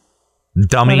 12.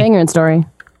 Dummy. Ignorant story.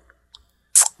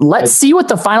 Let's see what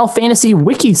the Final Fantasy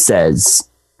wiki says.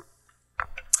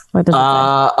 What does it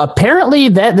say? Apparently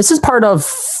that this is part of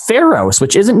Pharos,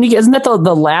 which isn't that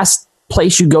the last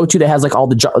place you go to that has like all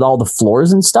the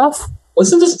floors and stuff?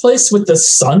 Wasn't this place with the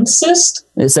sun cyst?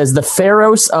 It says the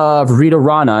Pharos of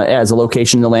Rana as a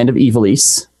location in the land of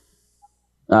Ivalice.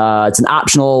 It's an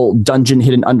optional dungeon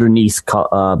hidden underneath.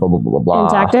 Blah blah blah blah blah.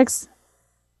 In Tactics?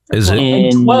 Is it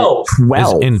in 12?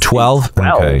 12. In 12?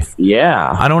 Okay.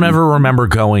 Yeah. I don't ever remember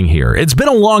going here. It's been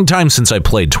a long time since I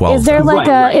played 12. Is there like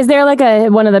a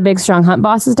one of the big strong hunt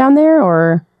bosses down there,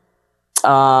 or?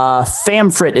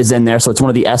 Famfrit is in there, so it's one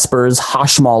of the Espers.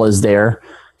 Hashmal is there.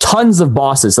 Tons of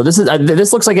bosses. So this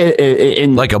looks like a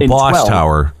boss 12.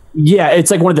 Tower. Yeah,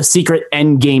 it's like one of the secret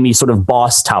end gamey sort of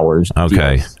boss towers.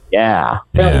 Okay. Deals. Yeah.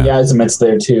 Apparently Azimuth's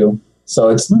there too. So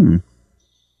it's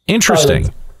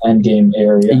interesting. End game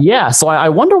area. Yeah. So I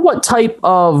wonder what type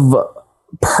of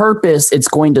purpose it's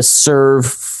going to serve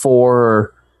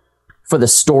for the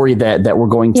story that we're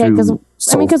going through.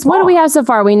 Because what do we have so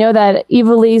far? We know that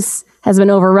Ivalice has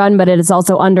been overrun, but it is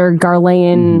also under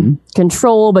Garlean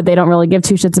control, but they don't really give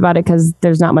two shits about it because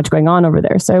there's not much going on over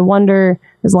there. So I wonder,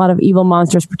 there's a lot of evil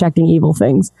monsters protecting evil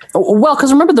things. Well,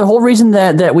 because remember the whole reason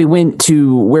that we went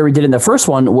to where we did in the first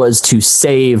one was to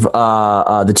save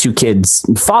the two kids'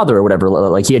 father or whatever.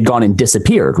 Like he had gone and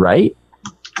disappeared, right?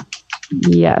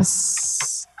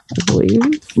 Yes, I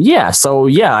believe. Yeah. So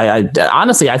yeah, I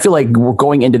honestly, I feel like we're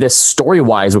going into this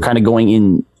story-wise, we're kind of going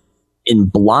in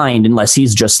blind, unless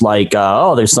he's just like,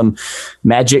 there's some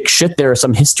magic shit there,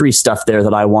 some history stuff there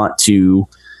that I want to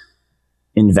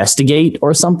investigate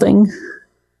or something.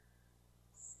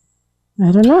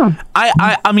 I don't know.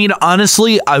 I mean,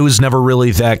 honestly, I was never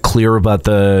really that clear about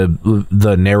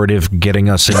the narrative getting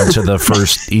us into the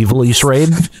first Ivalice raid.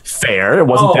 Fair. It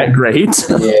wasn't that great.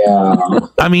 Yeah.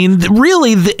 I mean,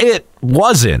 really, it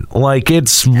wasn't. Like,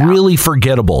 it's really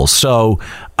forgettable. So,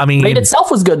 I mean... Raid itself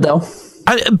was good, though.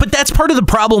 But that's part of the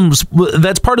problems.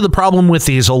 That's part of the problem with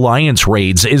these alliance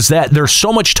raids is that there's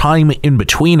so much time in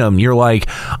between them. You're like,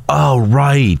 oh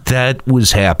right, that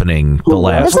was happening the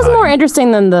last. This is more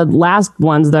interesting than the last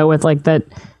ones, though, with like that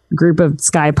group of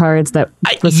sky pirates that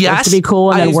was supposed to be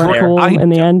cool and then weren't cool in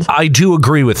the end. I do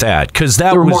agree with that because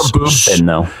that there was more boobs in,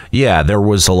 though. Yeah, there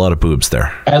was a lot of boobs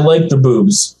there. I like the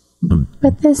boobs,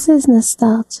 but this is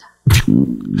nostalgia.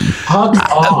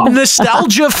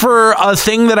 Nostalgia for a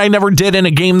thing that I never did in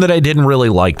a game that I didn't really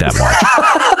like that much.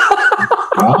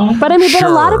 But I mean, but a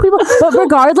lot of people, but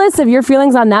regardless of your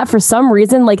feelings on that, for some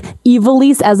reason, like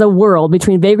Ivalice as a world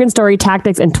between Vagrant Story,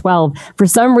 Tactics, and 12, for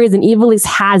some reason, Ivalice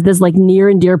has this like near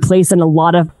and dear place in a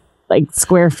lot of like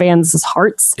Square fans'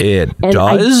 hearts. It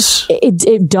does.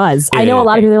 It does. I know a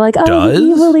lot of people are like,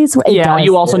 Ivalice. Yeah,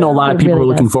 you also know a lot of people are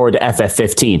looking forward to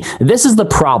FF15. This is the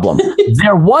problem.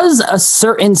 There was a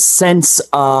certain sense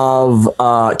of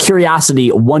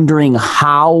curiosity, wondering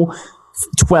how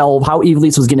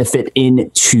Ivalice was going to fit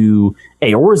into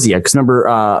Eorzea. Because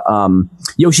remember,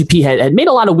 Yoshi P had made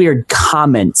a lot of weird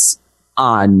comments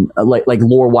on like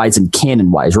lore wise and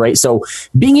canon wise, right? So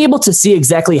being able to see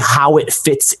exactly how it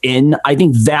fits in, I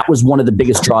think that was one of the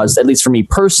biggest draws, at least for me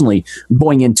personally,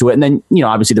 going into it. And then,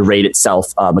 obviously the raid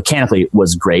itself mechanically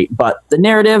was great, but the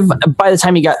narrative, by the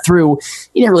time you got through,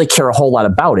 you didn't really care a whole lot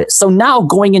about it. So now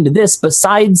going into this,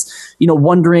 besides,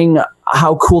 wondering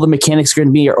how cool the mechanics are going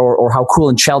to be or how cool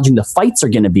and challenging the fights are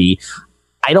going to be,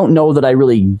 I don't know that I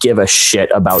really give a shit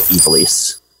about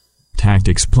Ivalice.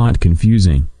 Tactics plot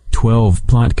confusing. 12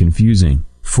 plot confusing.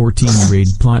 14 raid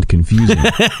plot confusing.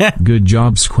 Good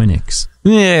job, Squinix.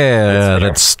 Yeah,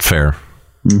 that's fair.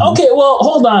 Mm-hmm. Okay, well,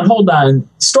 hold on.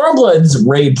 Stormblood's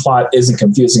raid plot isn't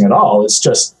confusing at all. It's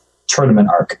just tournament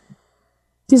arc.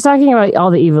 He's talking about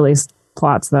all the Ivalice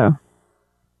plots, though.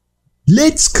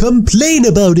 Let's complain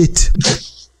about it.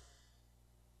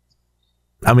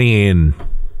 I mean,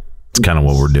 it's kind of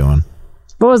what we're doing.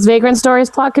 What was Vagrant Story's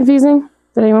plot confusing?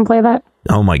 Did anyone play that?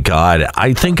 Oh my God.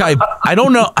 I think I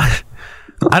don't know.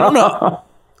 I don't know.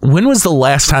 When was the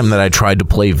last time that I tried to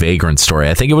play Vagrant Story?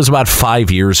 I think it was about 5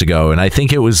 years ago, and I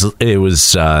think it was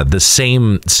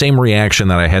the same reaction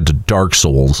that I had to Dark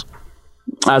Souls.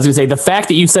 I was going to say, the fact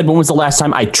that you said when was the last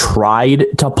time I tried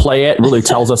to play it really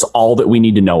tells us all that we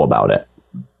need to know about it.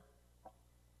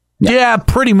 Yeah,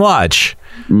 pretty much.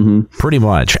 Mm-hmm. Pretty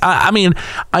much. I mean,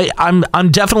 I'm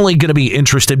definitely going to be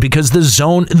interested because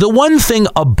the one thing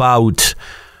about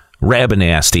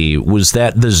Rabinasty was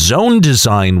that the zone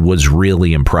design was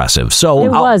really impressive. So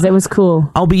it was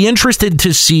cool. I'll be interested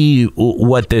to see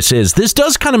what this is. This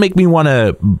does kind of make me want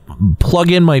to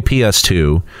plug in my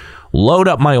PS2, load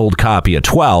up my old copy of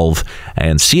 12,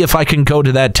 and see if I can go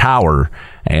to that tower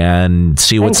and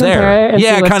see what's there.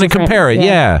 Yeah, kind of compare it.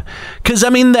 Yeah, because I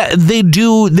mean they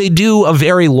do a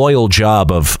very loyal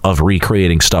job of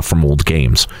recreating stuff from old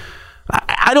games.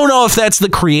 I don't know if that's the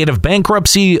creative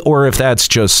bankruptcy or if that's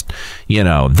just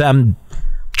them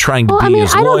trying to be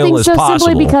as loyal as possible. I don't think so,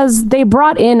 simply because they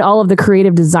brought in all of the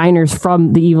creative designers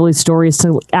from the Ivalice stories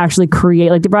to actually create,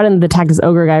 like they brought in the Tactics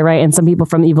Ogre guy, right? And some people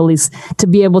from Ivalice to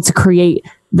be able to create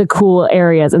the cool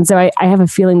areas. And so I have a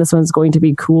feeling this one's going to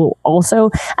be cool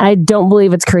also. And I don't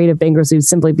believe it's creative bankruptcy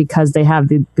simply because they have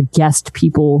the guest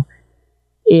people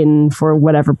in for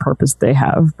whatever purpose they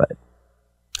have. But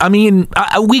I mean,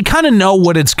 we kind of know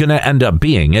what it's going to end up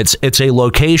being. It's a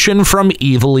location from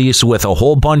Ivalice with a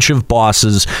whole bunch of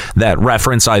bosses that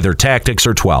reference either Tactics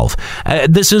or 12.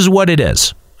 This is what it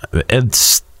is.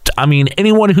 I mean,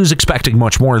 anyone who's expecting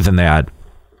much more than that.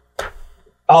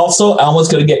 Also, Elma's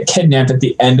going to get kidnapped at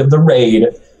the end of the raid,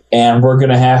 and we're going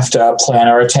to have to plan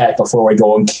our attack before we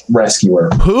go and rescue her.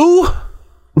 Who?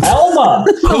 Elma!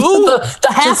 Who? The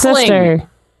halfling.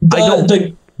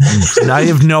 I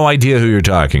have no idea who you're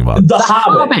talking about. The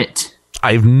Hobbit.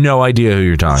 I have no idea who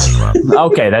you're talking about.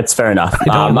 Okay, that's fair enough.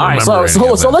 All right,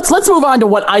 so let's move on to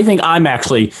what I think I'm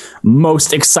actually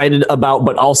most excited about,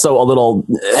 but also a little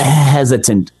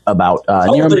hesitant about.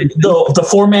 The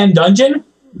 4-man dungeon?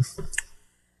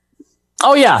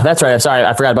 Oh yeah, that's right. Sorry,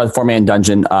 I forgot about the 4-man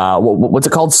dungeon. What's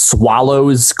it called?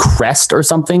 Swallow's Crest or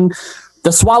something?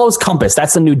 The Swallow's Compass.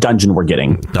 That's the new dungeon we're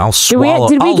getting. Did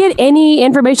we get any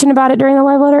information about it during the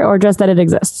live letter, or just that it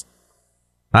exists?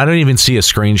 I don't even see a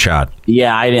screenshot.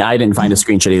 Yeah, I didn't find a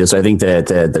screenshot either. So I think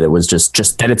that it was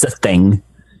just that it's a thing.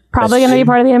 Probably going to be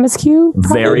part of the MSQ.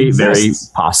 Very, very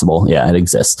possible. Yeah, it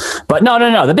exists. But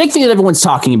no. The big thing that everyone's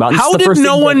talking about. How did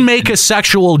no one make a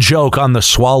sexual joke on the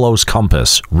Swallow's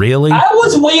Compass? Really? I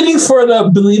was waiting for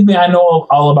believe me, I know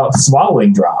all about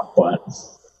swallowing drop, but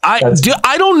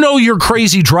I don't know your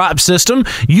crazy drop system.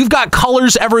 You've got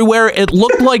colors everywhere. It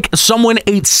looked like someone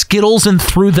ate Skittles and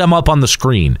threw them up on the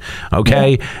screen.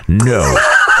 Okay? No.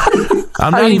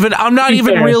 I'm not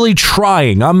even really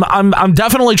trying. I'm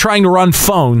definitely trying to run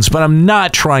phones, but I'm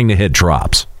not trying to hit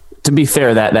drops. To be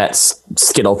fair, that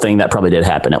Skittle thing that probably did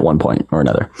happen at one point or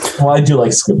another. Well, I do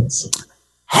like Skittles.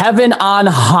 Heaven on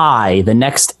High, the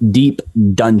next deep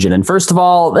dungeon. And first of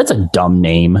all, that's a dumb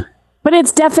name. But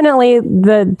it's definitely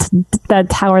the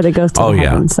tower that goes to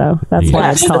heaven. So that's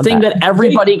why it's called the thing that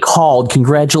everybody called.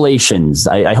 Congratulations.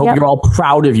 I hope you're all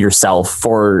proud of yourself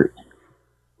for.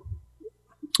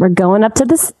 We're going up to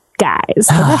the skies,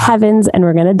 to the heavens, and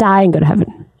we're going to die and go to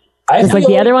heaven. It's like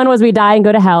the other one was we die and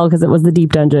go to hell because it was the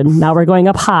deep dungeon. Now we're going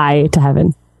up high to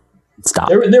heaven. Stop.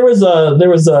 There was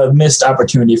a missed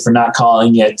opportunity for not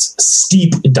calling it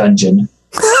Steep Dungeon.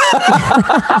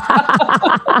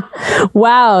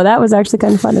 Wow, that was actually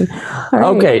kind of funny. All right.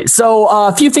 Okay, so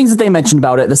a few things that they mentioned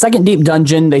about it. The second deep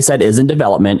dungeon, they said, is in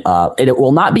development. It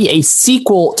will not be a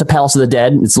sequel to Palace of the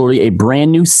Dead. It's literally a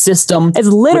brand new system. It's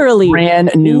literally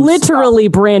brand new,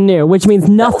 brand new, which means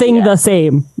nothing the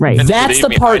same. Right. And that's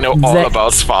the part. I know all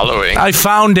about swallowing. I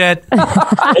found it.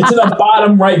 It's in the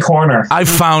bottom right corner. I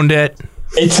found it.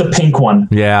 It's the pink one.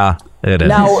 Yeah. It is.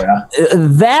 Now,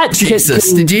 that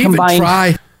Jesus, did you even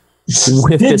try?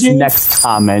 With this next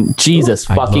comment, Jesus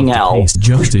fucking hell.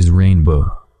 Just as rainbow.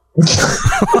 All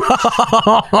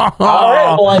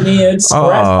right, well, I mean,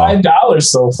 we're at $5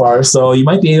 so far, so you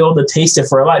might be able to taste it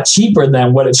for a lot cheaper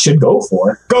than what it should go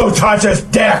for. Go touch his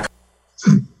dick!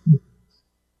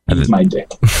 Eat my dick.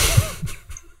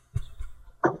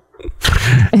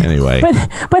 Anyway.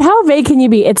 But how vague can you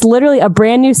be? It's literally a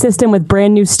brand new system with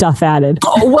brand new stuff added.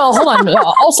 Oh, well, hold on.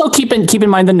 Also, keep in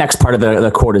mind the next part of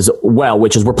the court as well,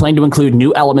 which is we're planning to include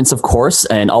new elements, of course,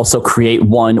 and also create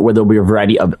one where there'll be a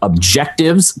variety of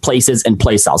objectives, places, and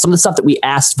playstyles. Some of the stuff that we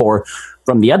asked for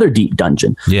from the other deep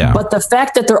dungeon. Yeah. But the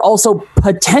fact that they're also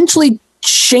potentially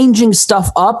changing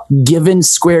stuff up, given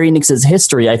Square Enix's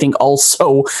history, I think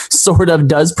also sort of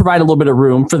does provide a little bit of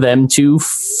room for them to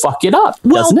fuck it up.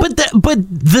 Well, but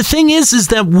the thing is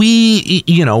that we,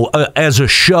 as a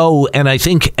show, and I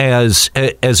think as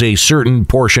a certain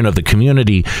portion of the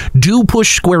community, do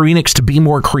push Square Enix to be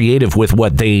more creative with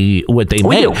what they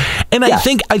make. And I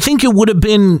think it would have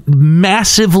been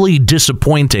massively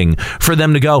disappointing for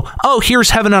them to go, oh, here's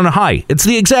Heaven on High. It's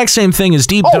the exact same thing as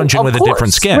Deep Dungeon with a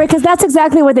different skin. Right, because that's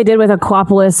exactly what they did with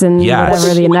Aquapolis and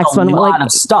whatever the next one, like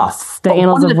of stuff, the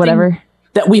Annals of whatever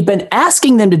that we've been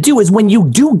asking them to do is when you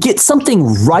do get something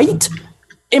right,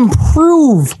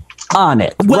 improve on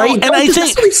it. Well, right? and Don't I just think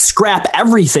necessarily scrap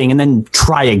everything and then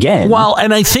try again. Well,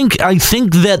 and I think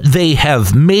that they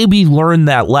have maybe learned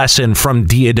that lesson from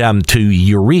Diadem to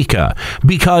Eureka,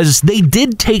 because they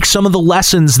did take some of the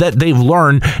lessons that they've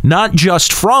learned, not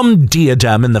just from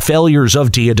Diadem and the failures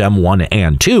of Diadem 1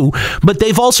 and 2, but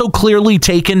they've also clearly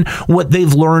taken what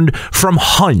they've learned from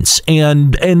Hunts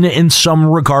and in some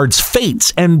regards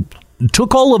Fates, and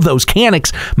took all of those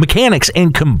mechanics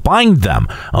and combined them.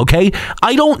 Okay,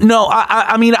 I don't know.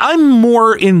 I mean, I'm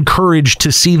more encouraged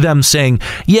to see them saying,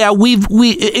 "Yeah,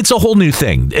 it's a whole new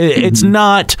thing. It's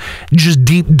not just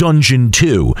Deep Dungeon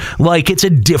 2. Like, it's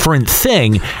a different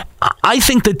thing." I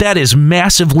think that is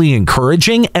massively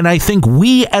encouraging, and I think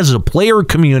we as a player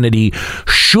community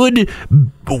should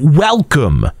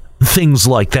welcome things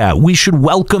like that. We should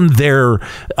welcome their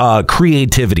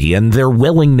creativity and their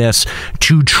willingness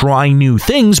to try new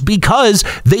things, because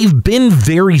they've been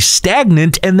very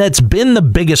stagnant, and that's been the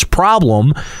biggest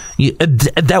problem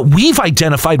that we've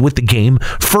identified with the game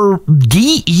for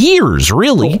years,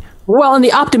 really. Well, and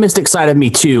the optimistic side of me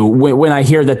too, when I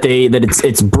hear that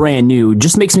it's brand new,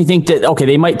 just makes me think that, okay,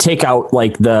 they might take out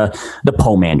like the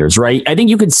Pomanders, right? I think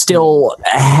you could still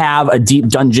have a Deep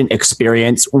Dungeon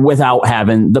experience without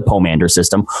having the Pomander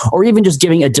system, or even just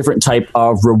giving a different type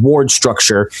of reward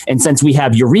structure. And since we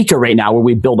have Eureka right now where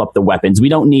we build up the weapons, we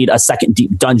don't need a second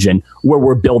Deep Dungeon where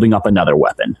we're building up another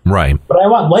weapon. Right. But I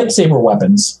want lightsaber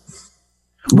weapons.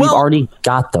 We've already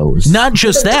got those. Not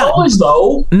just that.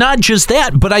 Not just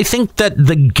that, but I think that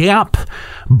the gap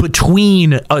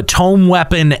between a tome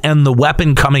weapon and the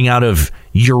weapon coming out of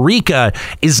Eureka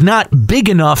is not big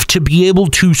enough to be able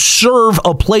to serve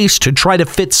a place to try to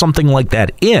fit something like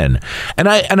that in. And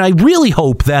I really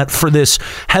hope that for this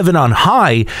Heaven on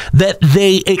High that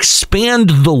they expand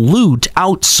the loot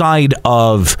outside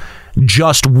of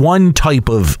just one type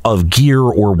of gear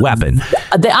or weapon.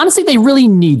 They really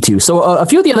need to. So a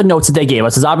few of the other notes that they gave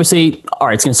us is obviously, all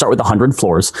right, it's going to start with 100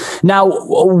 floors. Now,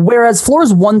 whereas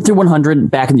floors 1 through 100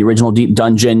 back in the original Deep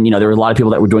Dungeon, there were a lot of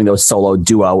people that were doing those solo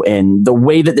duo, and the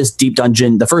way that this Deep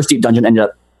Dungeon, the first Deep Dungeon, ended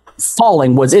up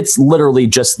falling was it's literally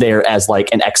just there as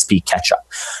like an XP catch up.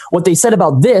 What they said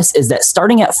about this is that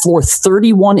starting at floor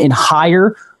 31 and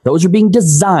higher, those are being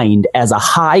designed as a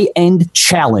high-end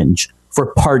challenge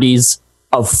for parties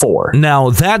of 4.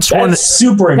 Now that's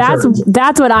super encouraging.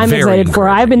 That's what I'm excited for.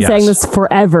 I've been saying this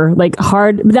forever, like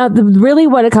hard. Now, really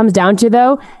what it comes down to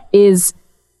though is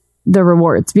the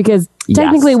rewards, because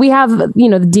technically we have,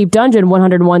 the Deep Dungeon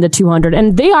 101 to 200,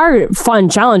 and they are fun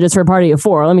challenges for a party of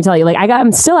 4. Let me tell you,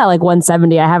 I'm still at like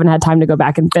 170. I haven't had time to go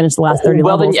back and finish the last 30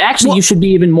 levels. Then actually you should be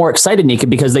even more excited, Nika,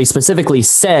 because they specifically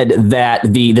said that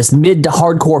this mid to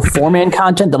hardcore 4-man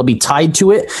content that'll be tied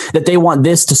to it, that they want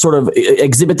this to sort of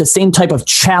exhibit the same type of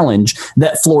challenge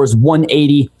that floors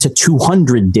 180 to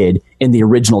 200 did in the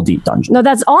original Deep Dungeon. No,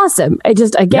 that's awesome. I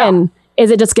just, again... Is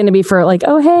it just going to be for like,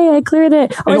 oh, hey, I cleared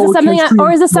it? Or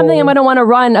is this something I'm going to want to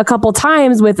run a couple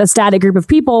times with a static group of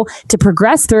people to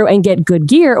progress through and get good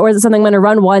gear? Or is it something I'm going to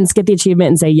run once, get the achievement,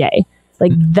 and say, yay?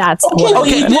 Like, that's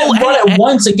okay. You didn't run it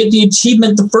once and get the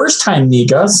achievement the first time,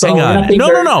 Nika. So hang on.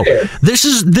 No. This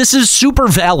is super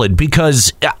valid,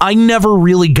 because I never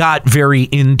really got very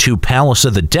into Palace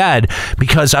of the Dead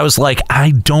because I was like,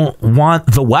 I don't want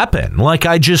the weapon. Like,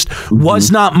 I just was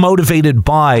not motivated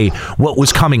by what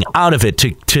was coming out of it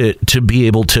to be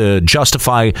able to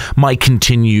justify my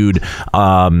continued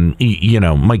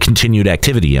my continued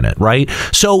activity in it, right?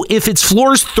 So if it's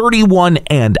floors 31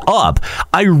 and up,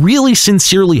 I really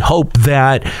sincerely hope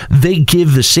that they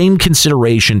give the same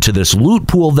consideration to this loot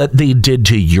pool that they did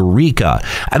to Eureka.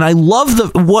 And I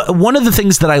love one of the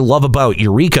things that I love about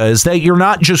Eureka is that you're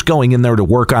not just going in there to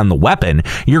work on the weapon,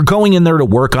 you're going in there to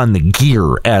work on the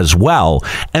gear as well.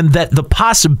 And that the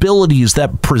possibilities that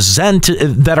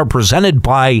are presented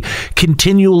by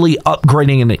continually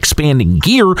upgrading and expanding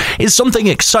gear is something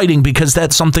exciting, because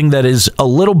that's something that is a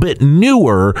little bit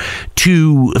newer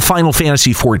to Final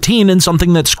Fantasy XIV and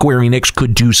something that Square Enix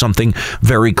could do something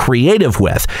very creative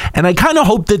with. And I kind of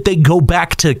hope that they go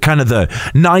back to kind of the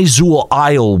Nizul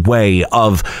Isle way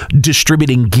of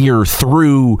distributing gear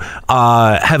through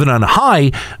Heaven on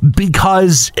High,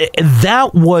 because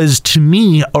that was, to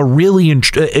me, a really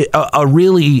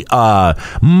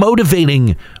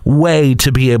motivating way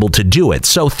to be able to do it.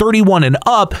 So 31 and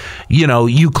up,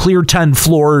 you clear 10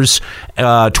 floors,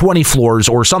 20 floors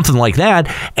or something like that,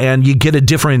 and you get a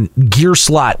different gear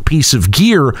slot piece of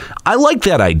gear. I like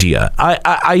that idea.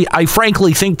 I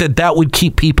frankly think that would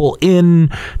keep people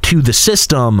into the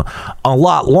system a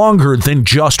lot longer than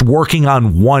just working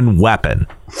on one weapon.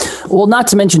 Well, not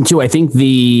to mention, too, I think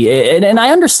and I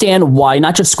understand why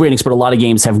not just Square Enix, but a lot of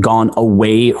games have gone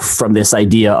away from this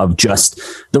idea of just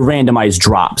the randomized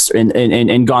drops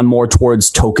and gone more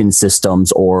towards token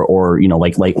systems or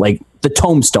like the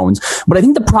tombstones. But I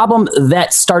think the problem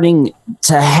that's starting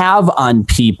to have on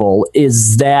people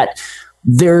is that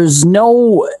there's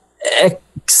no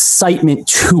excitement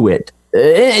to it.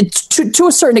 To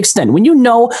a certain extent, when you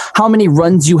know how many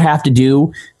runs you have to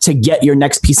do to get your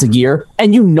next piece of gear,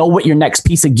 and you know what your next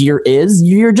piece of gear is,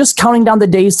 you're just counting down the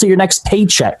days to your next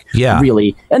paycheck. Yeah,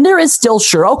 really. And there is still,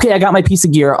 sure, okay, I got my piece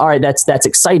of gear. All right, that's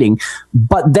exciting,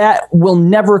 but that will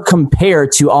never compare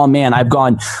to, oh man, I've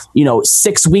gone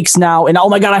 6 weeks now, and oh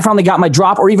my god, I finally got my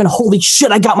drop, or even holy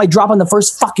shit, I got my drop on the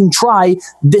first fucking try.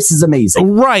 This is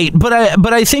amazing. Right, but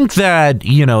I think that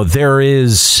there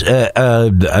is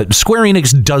Square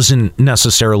Enix doesn't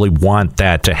necessarily want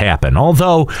that to happen.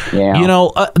 Although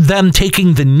them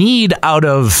taking the need out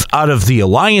of the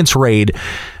Alliance raid,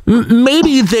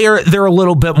 maybe they're a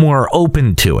little bit more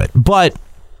open to it. But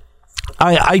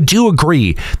I do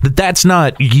agree that that's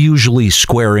not usually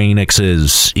Square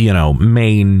Enix's,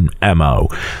 main MO.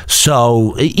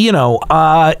 So,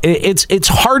 it's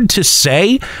hard to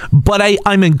say, but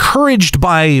I'm encouraged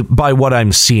by what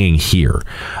I'm seeing here.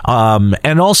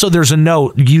 And also there's a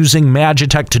note using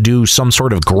Magitech to do some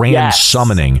sort of grand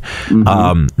summoning.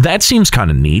 Mm-hmm. That seems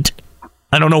kind of neat.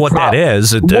 I don't know what that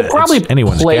is. We'll probably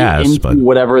anyone's play guess, into but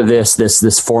whatever this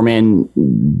 4-man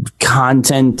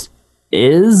content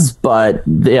is, but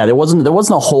yeah, there wasn't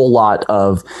a whole lot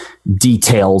of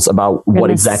details about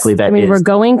what exactly that is. We're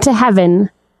going to heaven,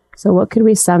 so what could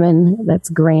we summon that's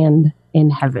grand in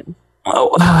heaven?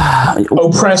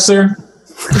 Oppressor.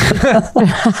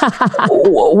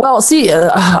 Well, see, all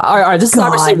right, this is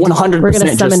obviously 100%. We're going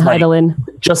to summon Heidelin.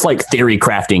 Just like theory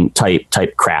crafting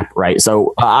type crap, right?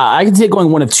 So I can see it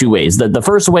going one of two ways. The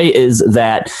first way is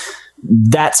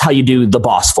that's how you do the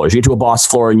boss floors. You get to a boss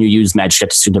floor and you use magic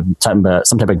to do some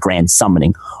type of grand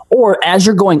summoning. Or as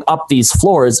you're going up these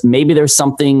floors, maybe there's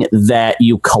something that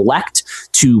you collect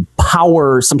to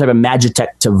power some type of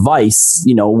Magitech device,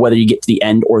 whether you get to the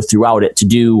end or throughout it, to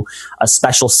do a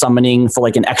special summoning for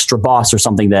like an extra boss or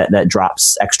something that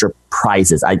drops extra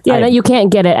prizes. That you can't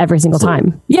get it every single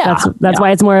time. Yeah. That's why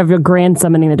it's more of a grand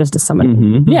summoning than just a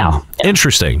summoning. Mm-hmm. Yeah.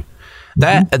 Interesting.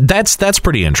 That's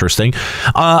pretty interesting.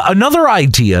 Another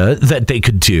idea that they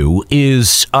could do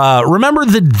is remember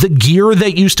the gear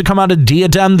that used to come out of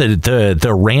Diadem, the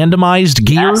randomized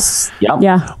gear. Yes. Yep.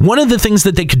 Yeah. One of the things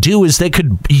that they could do is they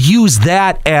could use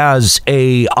that as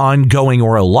a ongoing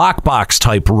or a lockbox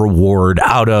type reward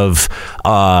out of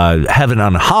Heaven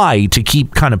on High to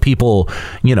keep kind of people,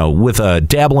 with a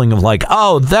dabbling of like,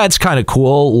 oh, that's kind of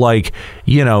cool. Like,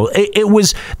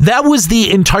 that was the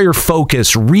entire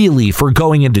focus really for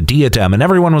going into Diadem, and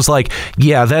everyone was like,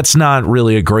 yeah, that's not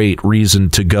really a great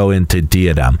reason to go into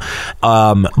Diadem.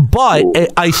 But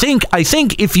I think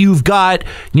if you've got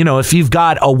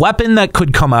a weapon that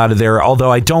could come out of there,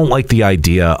 although I don't like the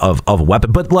idea of a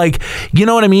weapon, but like, you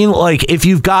know what I mean? Like if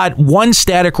you've got one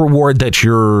static reward that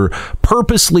you're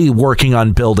purposely working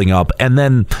on building up, and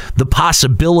then the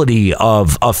possibility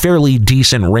of a fairly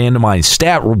decent randomized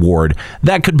stat reward,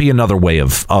 that could be another way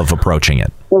of approaching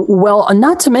it. Well,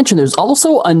 not to mention, there's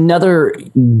also another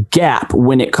gap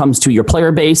when it comes to your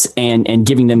player base and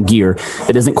giving them gear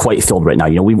that isn't quite filled right now.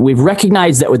 We've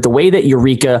recognized that with the way that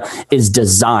Eureka is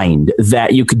designed,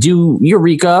 that you could do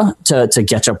Eureka to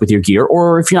catch up with your gear,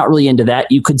 or if you're not really into that,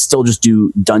 you could still just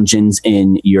do dungeons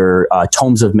in your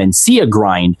Tomes of Mencia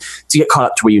grind to get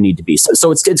caught up to where you need to be. So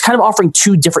it's kind of offering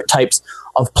two different types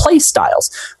of play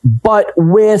styles, but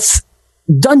with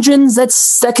dungeons,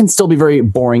 that can still be very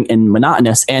boring and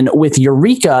monotonous. And with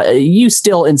Eureka, you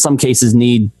still, in some cases,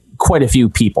 need quite a few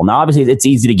people. Now, obviously, it's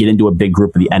easy to get into a big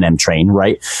group of the NM train,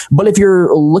 right? But if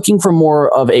you're looking for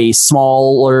more of a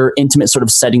smaller, intimate sort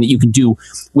of setting that you can do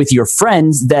with your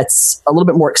friends, that's a little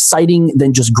bit more exciting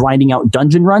than just grinding out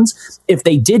dungeon runs. If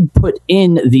they did put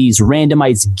in these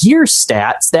randomized gear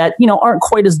stats that, aren't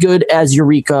quite as good as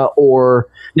Eureka or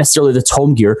necessarily the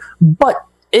Tome gear, but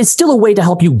it's still a way to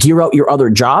help you gear out your other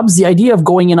jobs. The idea of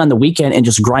going in on the weekend and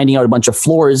just grinding out a bunch of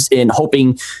floors and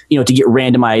hoping, to get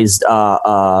randomized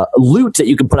loot that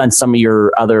you can put on some of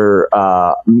your other,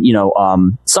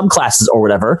 subclasses or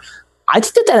whatever. I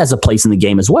think that has a place in the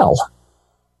game as well.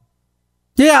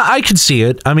 Yeah, I could see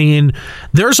it. I mean,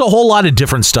 there's a whole lot of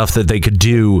different stuff that they could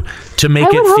do to make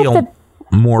it feel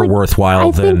more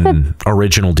worthwhile than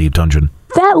original Deep Dungeon.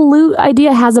 That loot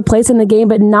idea has a place in the game,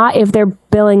 but not if they're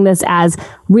billing this as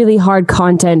really hard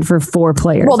content for 4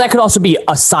 players. Well, that could also be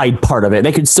a side part of it.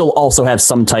 They could still also have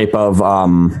some type of...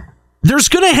 There's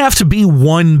going to have to be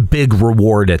one big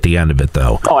reward at the end of it,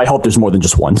 though. Oh, I hope there's more than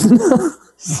just one.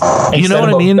 You know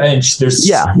what I mean? Bench, there's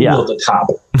yeah. at the top.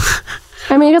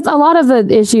 I mean, it's a lot of the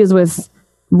issues with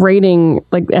rating,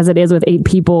 like as it is with 8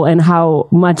 people and how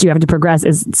much you have to progress,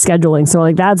 is scheduling. So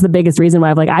like that's the biggest reason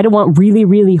why I don't want really,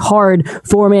 really hard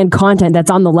 4-man content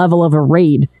that's on the level of a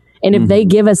raid. And if they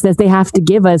give us this, they have to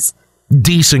give us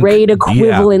decent raid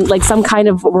equivalent, like some kind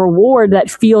of reward that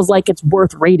feels like it's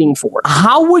worth raiding for.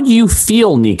 How would you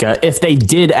feel, Nika, if they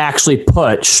did actually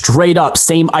put straight up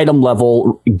same item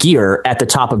level gear at the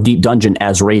top of Deep Dungeon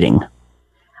as raiding?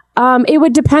 It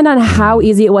would depend on how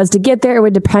easy it was to get there. It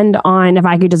would depend on if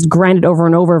I could just grind it over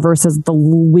and over versus the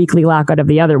weekly lockout of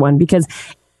the other one, because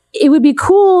it would be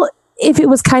cool if it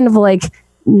was kind of like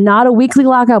not a weekly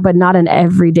lockout, but not an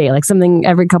every day, like something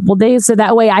every couple of days. So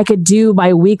that way I could do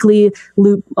my weekly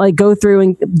loot, like go through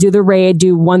and do the raid,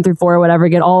 do 1 through 4 or whatever,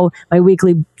 get all my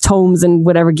weekly tomes and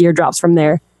whatever gear drops from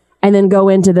there. And then go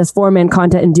into this 4-man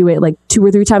content and do it like 2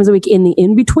 or 3 times a week in the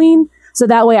in-between. So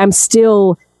that way I'm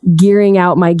still gearing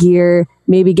out my gear,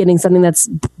 maybe getting something that's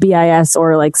BIS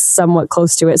or like somewhat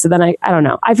close to it. So then I don't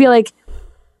know. I feel like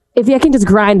if I can just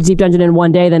grind Deep Dungeon in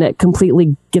one day, then it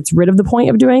completely gets rid of the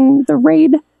point of doing the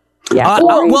raid. Yeah.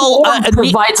 It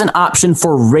provides an option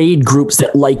for raid groups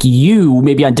that like you,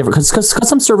 maybe on different, because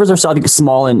some servers are so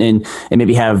small and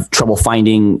maybe have trouble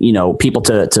finding, people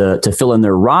to fill in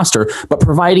their roster, but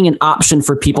providing an option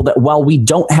for people that while we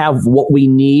don't have what we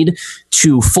need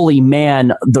to fully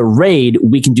man the raid,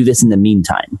 we can do this in the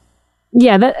meantime.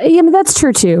 Yeah, that's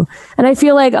true too. And I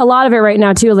feel like a lot of it right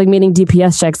now too is like meeting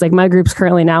DPS checks. Like my group's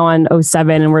currently now on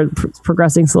 07 and we're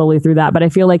progressing slowly through that. But I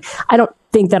feel like I don't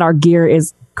think that our gear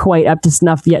is quite up to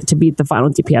snuff yet to beat the final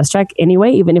DPS check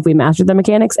anyway, even if we mastered the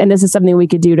mechanics. And this is something we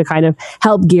could do to kind of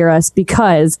help gear us,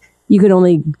 because you could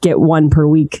only get 1 per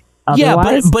week.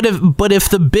 Otherwise. Yeah, but if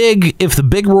the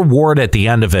big reward at the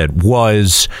end of it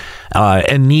was,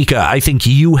 and Nika, I think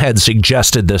you had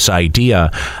suggested this idea,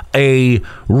 a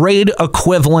raid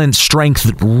equivalent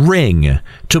strength ring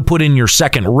to put in your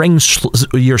second ring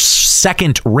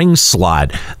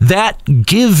slot, that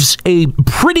gives a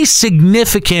pretty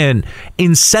significant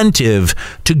incentive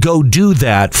to go do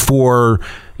that for,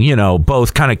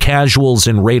 both kind of casuals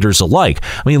and raiders alike.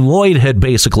 I mean, Lloyd had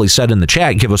basically said in the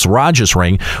chat, give us Raj's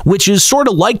ring, which is sort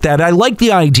of like that. I like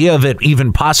the idea of it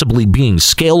even possibly being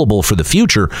scalable for the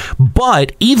future,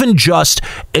 but even just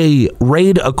a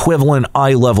raid equivalent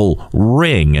eye level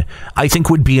ring, I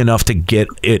think would be enough to get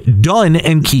it done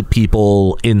and keep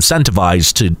people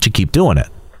incentivized to keep doing it.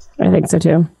 I think so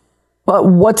too. But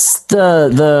what's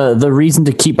the reason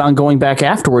to keep on going back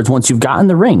afterwards once you've gotten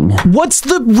the ring? What's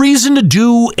the reason to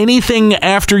do anything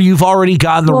after you've already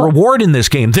gotten the reward in this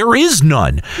game? There is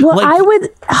none. Well, I would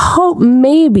hope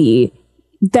maybe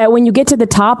that when you get to the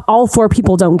top, all 4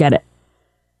 people don't get it.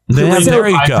 There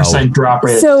you go. 5% drop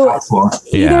rate. So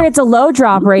either it's a low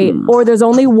drop rate or there's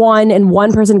only 1 and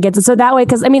 1 person gets it. So that way,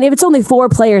 because I mean, if it's only 4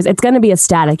 players, it's going to be a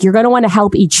static. You're going to want to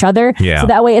help each other. Yeah. So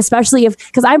that way, especially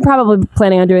because I'm probably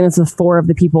planning on doing this with 4 of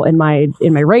the people in my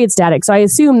raid static. So I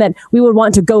assume that we would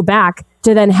want to go back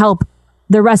to then help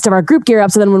the rest of our group gear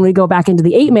up. So then when we go back into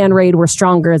the 8-man raid, we're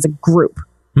stronger as a group.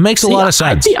 Makes a lot of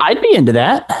sense. I'd be into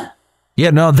that. Yeah,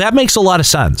 no, that makes a lot of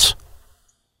sense.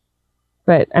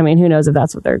 But I mean, who knows if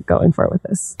that's what they're going for with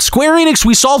this? Square Enix,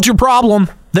 we solved your problem.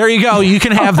 There you go. You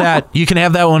can have that. You can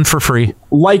have that one for free.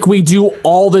 Like we do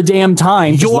all the damn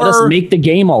time. Just let us make the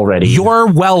game already. You're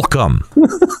welcome.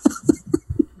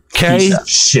 Okay.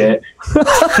 Shit.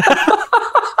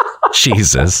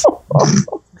 Jesus.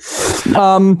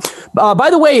 By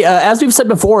the way, as we've said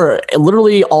before,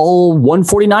 literally all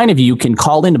 149 of you can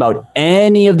call in about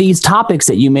any of these topics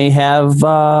that you may have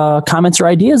comments or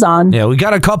ideas on. Yeah, we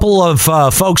got a couple of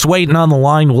folks waiting on the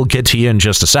line. We'll get to you in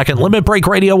just a second. Limit Break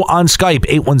Radio on Skype,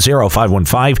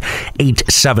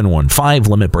 810-515-8715,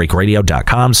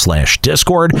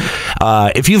 limitbreakradio.com/Discord.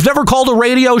 If you've never called a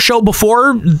radio show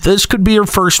before, this could be your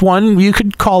first one. You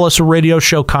could call us a radio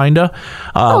show, kinda.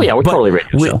 We're totally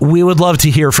radio show. We would love to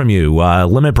hear from you.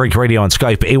 Limit Break Radio on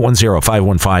Skype,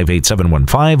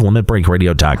 810-515-8715,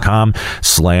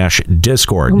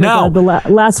 limitbreakradio.com/Discord. Oh my Now, God, the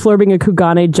last floor being a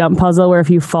Kugane jump puzzle where if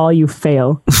you fall, you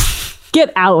fail.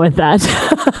 Get out with that.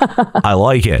 I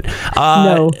like it.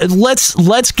 No.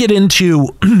 Let's get into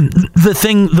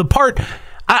the part.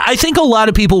 I think a lot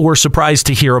of people were surprised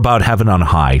to hear about Heaven on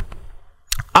High.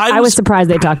 I was surprised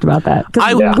they talked about that.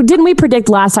 Didn't we predict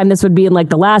last time this would be in like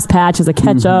the last patch as a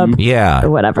catch up? Yeah. Or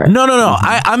whatever. No.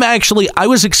 I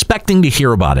was expecting to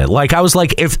hear about it. Like, I was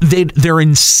like, if they're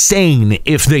insane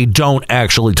if they don't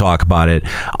actually talk about it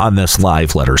on this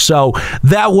live letter. So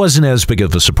that wasn't as big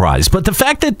of a surprise. But the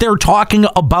fact that they're talking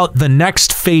about the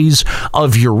next phase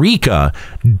of Eureka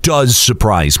does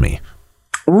surprise me.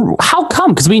 How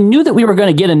come? Because we knew that we were going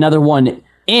to get another one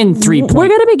in 3.5. We're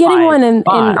going to be getting one in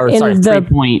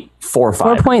 3.45.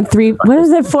 4.3. What is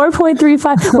it?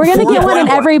 4.35. We're going to get one in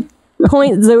every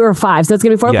 0.05. So it's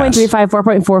going to be 4.35,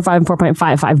 4.45, and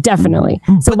 4.55. Definitely.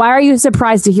 So why are you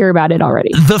surprised to hear about it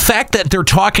already? The fact that they're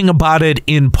talking about it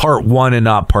in part 1 and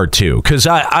not part 2. Because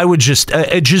I would just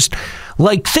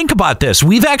like, think about this.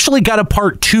 We've actually got a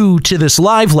part 2 to this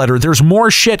live letter. There's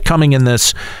more shit coming in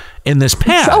this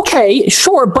patch. Okay,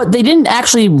 sure, but they didn't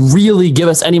actually really give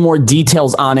us any more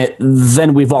details on it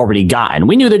than we've already gotten.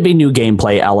 We knew there'd be new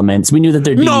gameplay elements. We knew that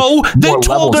there'd be they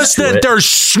told us that there's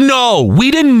snow.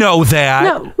 We didn't know that.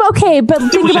 No, okay, but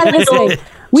think about it this way.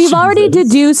 We've already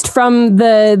deduced from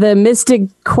the Mystic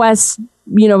Quest,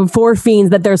 4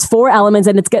 fiends, that there's 4 elements,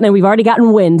 and we've already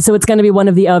gotten wind, so it's going to be one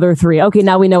of the other 3. Okay,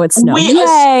 now we know it's snow. We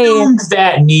assumed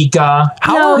that, Nika.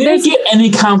 We didn't get any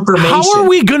confirmation. How are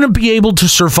we going to be able to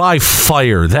survive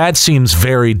fire? That seems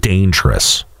very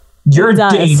dangerous. You're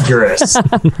dangerous.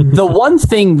 The one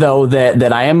thing, though,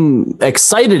 that I am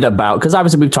excited about, because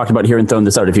obviously we've talked about it here and thrown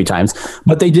this out a few times,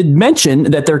 but they did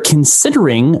mention that they're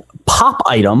considering pop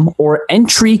item or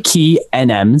entry key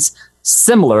NMs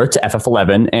similar to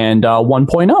FF11 and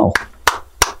 1.0.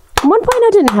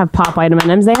 1.0 didn't have pop item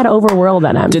NMs. They had overworld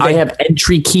NMs. Did they have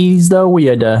entry keys, though? We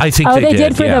had I think they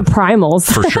did for the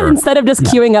primals. For sure. Instead of just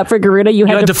queuing up for Garuda, you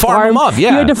had to farm them up.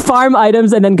 Yeah. You had to farm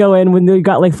items and then go in when you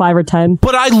got like 5 or 10.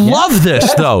 But I love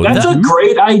this, though. That's a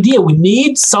great idea. We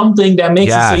need something that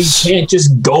makes it so you can't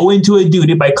just go into a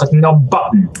duty by clicking a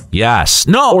button. Yes.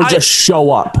 No. Or just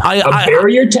show up. A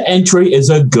barrier to entry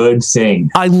is a good thing.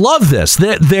 I love this.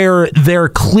 They're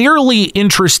clearly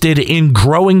interested in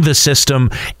growing the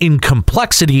system in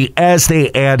complexity as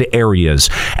they add areas.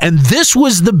 And this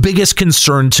was the biggest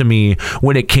concern to me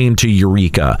when it came to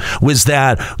Eureka, was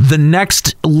that the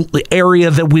next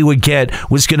area that we would get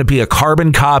was going to be a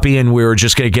carbon copy and we were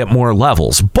just going to get more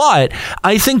levels. But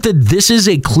I think that this is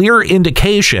a clear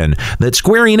indication that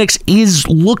Square Enix is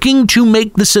looking to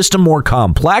make the system more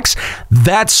complex.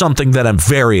 That's something that I'm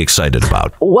very excited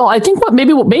about. Well, I think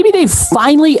maybe they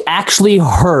finally actually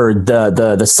heard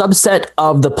the subset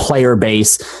of the player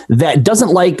base that doesn't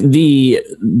like the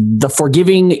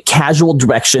forgiving casual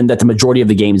direction that the majority of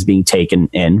the game is being taken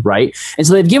in, right? And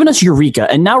so they've given us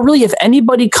Eureka. And now really, if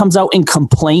anybody comes out and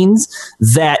complains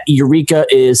that Eureka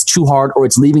is too hard or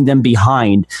it's leaving them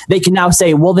behind, they can now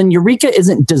say, well, then Eureka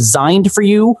isn't designed for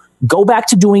you. Go back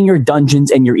to doing your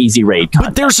dungeons and your easy raid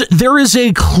content. But there is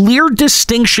a clear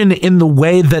distinction in the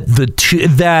way that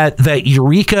that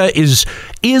Eureka is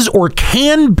or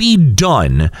can be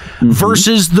done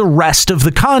versus the rest of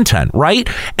the content, right?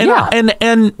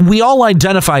 And we all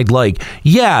identified, like,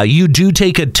 yeah, you do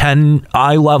take a 10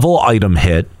 eye level item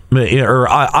hit, or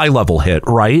eye level hit,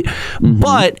 right?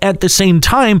 But at the same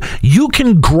time, you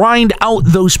can grind out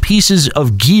those pieces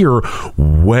of gear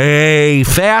way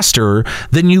faster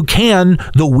than you can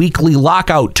the weekly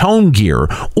lockout tone gear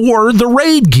or the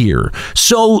raid gear.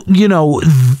 So,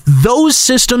 those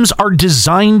systems are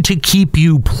designed to keep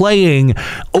you playing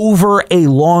over a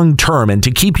long term and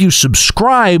to keep you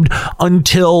subscribed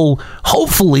until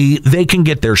hopefully they can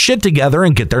get their shit together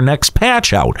and get their next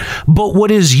patch out. But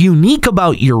what is unique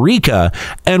about Eureka,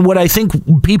 and what I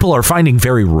think people are finding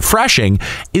very refreshing,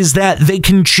 is that they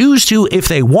can choose to, if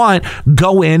they want,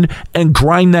 go in and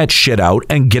grind that shit out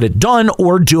and get it done,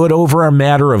 or do it over a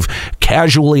matter of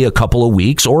casually a couple of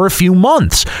weeks or a few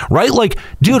months, right? Like,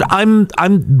 dude, I'm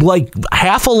like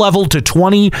half a level to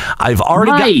 20. I've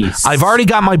already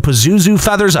got my Pazuzu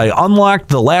feathers. I unlocked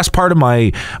the last part of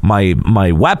my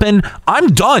weapon. I'm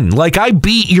done. Like, I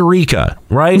beat Eureka,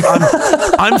 right?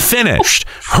 I'm finished.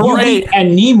 Hooray!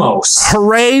 And Nemos.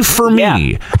 Hooray for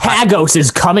me. Pagos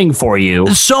is coming for you.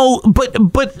 So,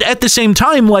 but at the same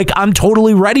time, like, I'm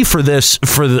totally ready for this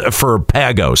for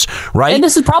Pagos, right? And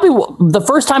this is probably the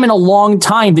first time in a long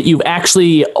time that you've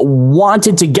actually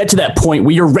wanted to get to that point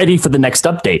where you're ready for the next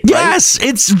update. Right? Yes,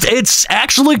 it's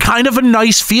actually kind of a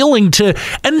nice feeling to,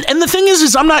 and the thing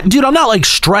is I'm not like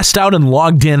stressed out and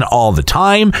logged in all the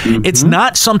time. It's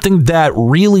not something that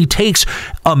really takes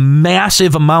a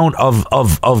massive amount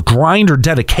of grind or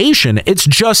dedication. It's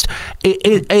just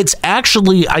it's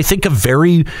actually, I think, a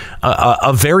very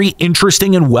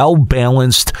interesting and well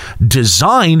balanced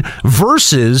design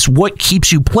versus what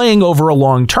keeps you playing over a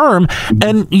long term.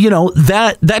 And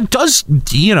that does,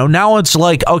 now it's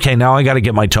like, okay, now I got to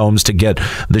get my tomes to get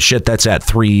the shit that's at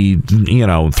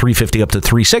 350 up to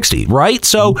 360, right?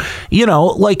 So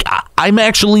like, I'm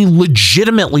actually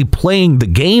legitimately playing the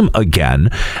game again,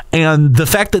 and the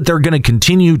fact that they're going to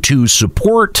continue to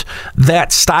support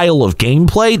that style of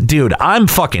gameplay, dude, I'm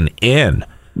fucking in.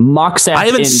 Moxath, I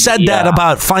haven't said that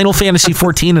about Final Fantasy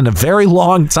 14 in a very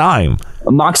long time.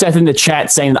 Moxath in the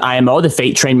chat saying the IMO, the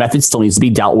Fate Train method, still needs to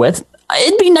be dealt with.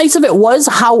 It'd be nice if it was.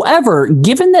 However,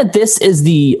 given that this is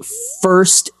the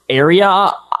first area,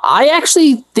 I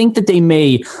actually think that they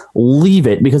may leave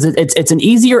it because it's an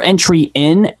easier entry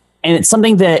in, and it's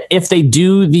something that if they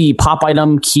do the pop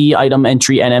item, key item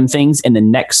entry, NM things in the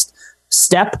next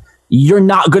step, you're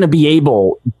not going to be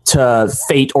able to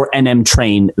Fate or NM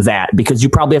train that because you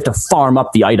probably have to farm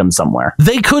up the item somewhere.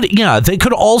 They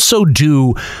could also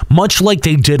do, much like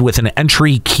they did with an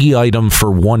entry key item for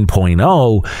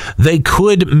 1.0, they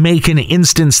could make an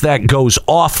instance that goes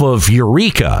off of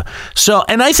Eureka. So,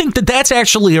 and I think that that's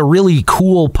actually a really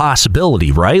cool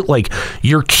possibility, right? Like,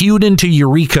 you're queued into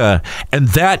Eureka, and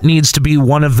that needs to be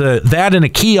one of that and a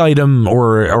key item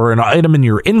or an item in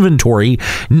your inventory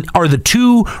are the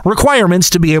two requirements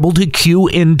to be able to queue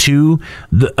into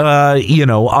the,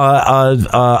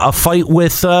 a fight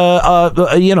with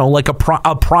like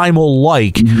a primal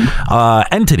like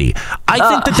entity.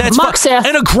 I think that's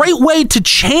and a great way to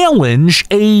challenge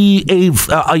a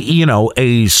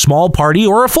small party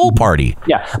or a full party.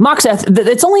 Yeah, Moxath,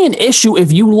 it's only an issue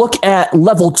if you look at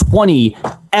level 20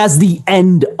 as the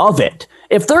end of it.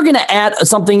 If they're going to add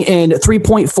something in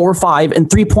 3.45 and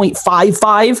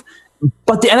 3.55,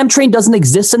 but the NM train doesn't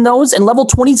exist in those, and level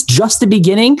 20 is just the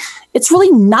beginning, it's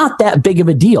really not that big of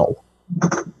a deal.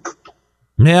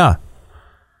 Yeah.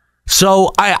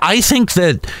 So I think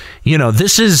that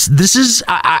this is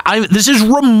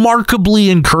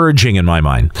remarkably encouraging in my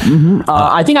mind.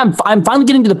 I think I'm finally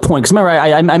getting to the point, because remember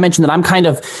I mentioned that I'm kind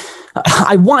of,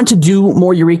 I want to do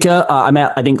more Eureka. I'm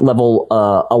at, I think, level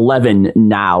 11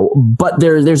 now, but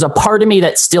there's a part of me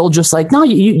that's still just like, no,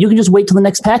 you can just wait till the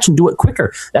next patch and do it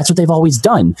quicker. That's what they've always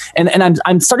done. And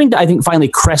I'm starting to, I think, finally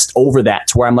crest over that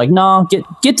to where I'm like, no,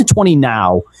 get to 20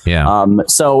 now. Yeah.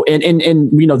 So, and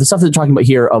the stuff that they're talking about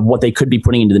here of what they could be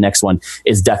putting into the next one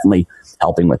is definitely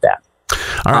helping with that.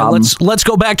 All right, let's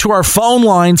go back to our phone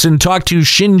lines and talk to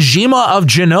Shinjima of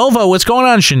Genova. What's going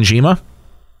on, Shinjima?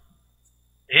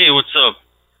 Hey, what's up?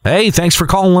 Hey, thanks for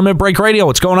calling Limit Break Radio.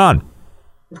 What's going on?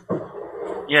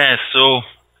 Yeah, so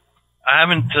I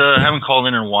haven't called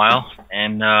in a while,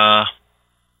 and I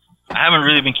haven't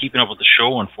really been keeping up with the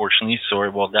show, unfortunately. Sorry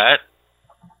about that.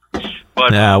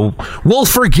 But we'll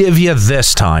forgive you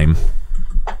this time.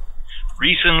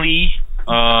 Recently,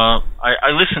 I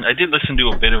did listen to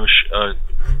a bit of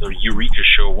the Eureka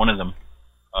show, one of them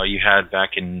you had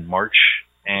back in March,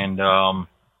 and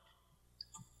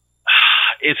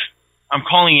I'm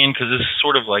calling in because this is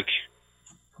sort of like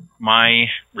my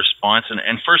response.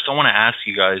 And first, I want to ask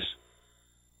you guys,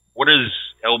 what does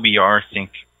LBR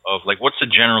think of, like, what's the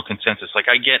general consensus? Like,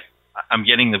 I'm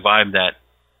getting the vibe that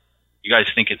you guys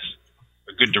think it's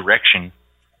a good direction.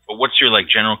 But what's your like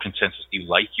general consensus? Do you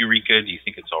like Eureka? Do you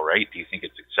think it's all right? Do you think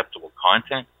it's acceptable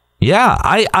content? Yeah,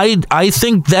 I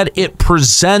think that it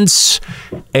presents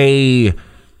a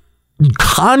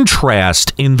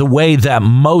contrast in the way that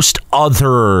most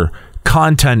other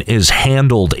content is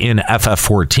handled in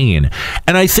FF14,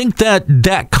 and I think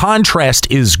that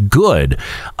contrast is good.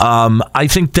 I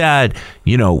think that,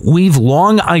 you know, we've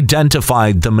long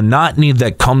identified the monotony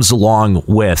that comes along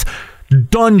with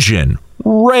dungeon,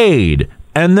 raid,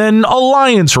 and then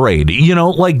Alliance Raid. You know,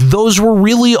 like, those were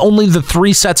really only the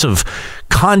 3 sets of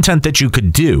content that you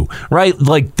could do, right?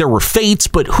 Like, there were fates,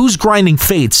 but who's grinding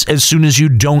fates as soon as you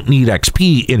don't need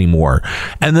XP anymore?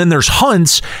 And then there's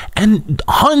hunts, and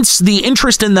hunts, the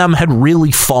interest in them had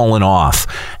really fallen off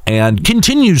and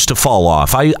continues to fall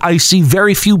off. I see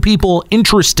very few people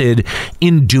interested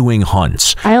in doing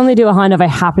hunts. I only do a hunt if I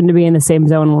happen to be in the same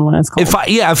zone when it's cold.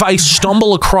 If I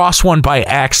stumble across one by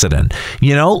accident,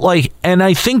 you know, like, and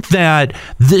I think that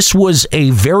this was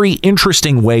a very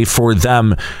interesting way for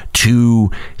them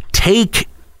to take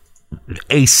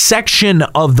a section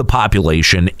of the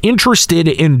population interested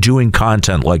in doing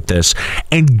content like this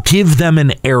and give them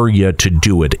an area to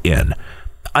do it in.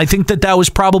 I think that was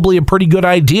probably a pretty good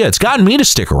idea. It's gotten me to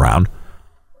stick around.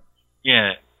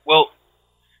 Yeah. Well,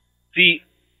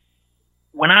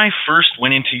 when I first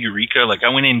went into Eureka, like, I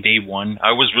went in day 1,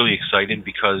 I was really excited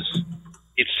because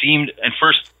it seemed, and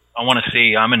first I want to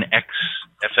say I'm an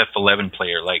ex-FF11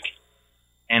 player, like,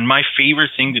 and my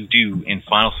favorite thing to do in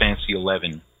Final Fantasy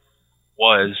XI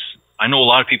was, I know a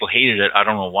lot of people hated it, I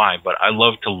don't know why, but I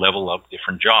love to level up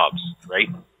different jobs, right?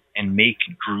 And make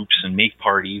groups and make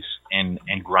parties and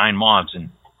grind mobs and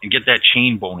get that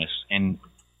chain bonus. And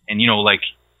you know, like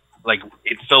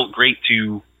it felt great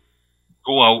to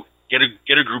go out, get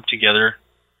a group together,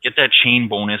 get that chain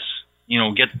bonus, you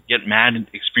know, get mad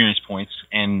experience points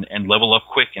and level up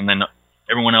quick, and then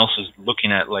everyone else is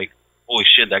looking at like, holy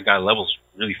shit, that guy levels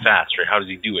really fast, right? How does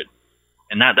he do it?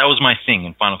 And that was my thing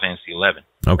in Final Fantasy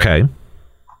XI. Okay.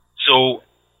 So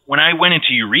when I went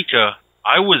into Eureka,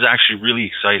 I was actually really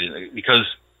excited because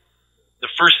the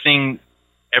first thing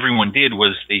everyone did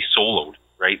was they soloed,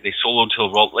 right? They soloed till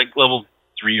like level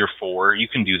 3 or 4. You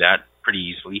can do that pretty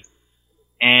easily.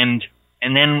 And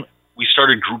then we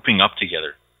started grouping up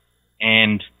together.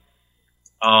 And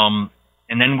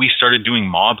then we started doing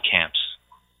mob camps.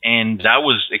 And that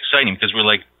was exciting because we're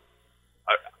like,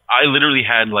 I literally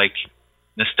had like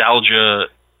nostalgia,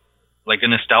 like a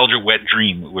nostalgia wet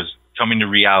dream. It was coming to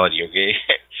reality, okay?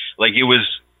 Like, it was,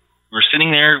 we're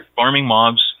sitting there farming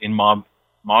mobs in mob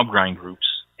grind groups,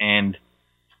 and,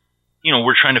 you know,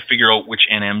 we're trying to figure out which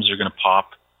NMs are going to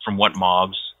pop from what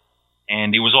mobs,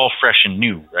 and it was all fresh and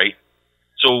new, right?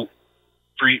 So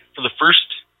for the first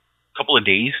couple of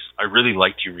days, I really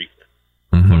liked Eureka.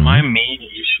 Mm-hmm. But my main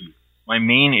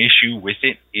issue with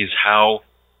it is how,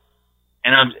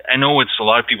 and I know it's a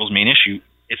lot of people's main issue,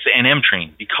 it's the NM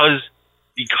train, because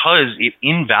it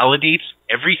invalidates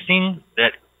everything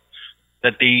that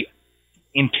they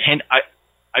intend.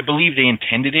 I believe they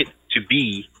intended it to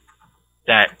be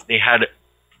that they had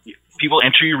people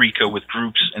enter Eureka with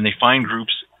groups, and they find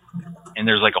groups, and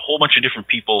there's like a whole bunch of different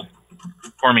people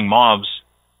farming mobs,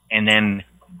 and then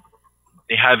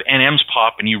they have NMs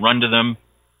pop, and you run to them,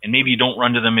 and maybe you don't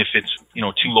run to them if it's, you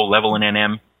know, too low level in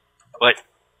NM, but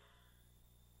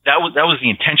that was the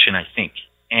intention, I think.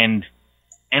 And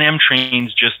NM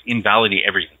trains just invalidate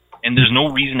everything, and there's no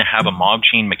reason to have a mob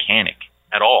chain mechanic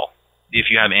at all if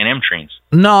you have NM trains.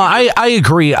 No, I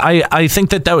agree. I think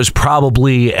that was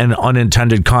probably an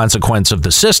unintended consequence of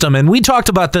the system, and we talked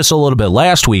about this a little bit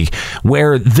last week,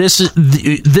 where this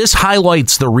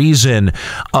highlights the reason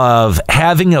of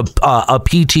having a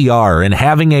PTR and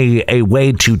having a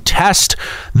way to test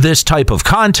this type of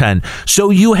content, so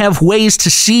you have ways to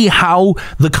see how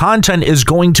the content is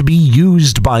going to be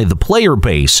used by the player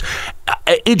base.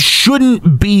 It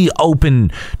shouldn't be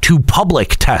open to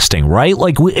public testing, right?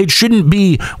 Like, it shouldn't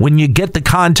be when you get the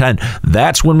content,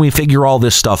 that's when we figure all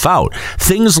this stuff out.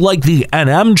 Things like the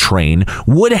NM train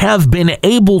would have been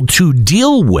able to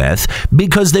deal with,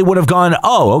 because they would have gone,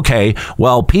 oh, okay,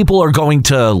 well, people are going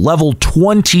to level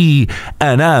 20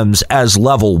 NMs as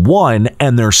level 1,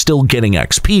 and they're still getting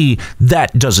XP.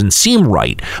 That doesn't seem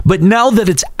right. But now that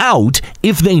it's out,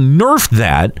 if they nerf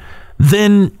that,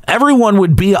 then everyone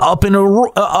would be up in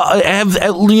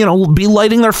be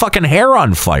lighting their fucking hair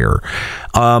on fire.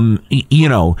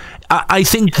 I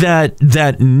think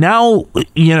that now,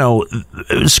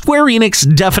 Square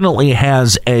Enix definitely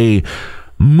has a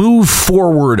move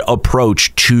forward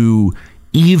approach to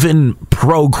even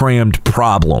programmed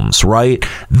problems, right?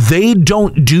 They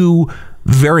don't do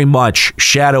very much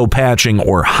shadow patching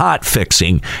or hot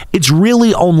fixing. It's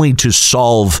really only to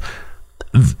solve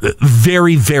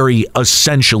very, very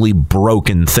essentially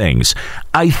broken things.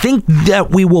 I think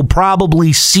that we will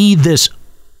probably see this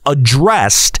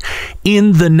addressed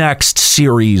in the next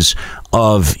series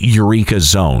of Eureka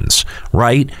zones,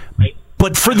 right?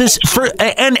 But for this,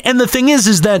 and the thing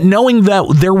is that knowing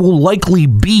that there will likely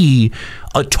be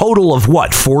a total of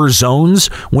 4 zones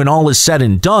when all is said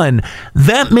and done,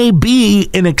 that may be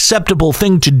an acceptable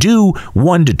thing to do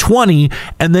 1 to 20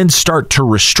 and then start to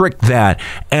restrict that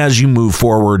as you move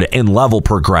forward in level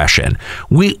progression.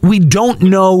 We don't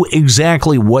know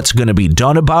exactly what's going to be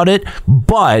done about it,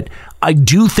 but I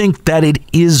do think that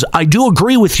I do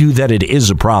agree with you that it is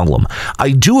a problem.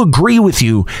 I do agree with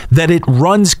you that it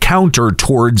runs counter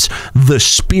towards the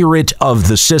spirit of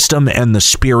the system and the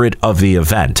spirit of the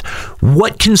event.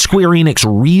 What can Square Enix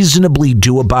reasonably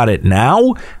do about it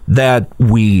now that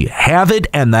we have it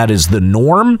and that is the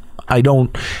norm? I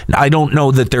don't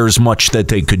know that there's much that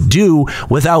they could do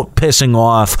without pissing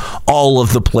off all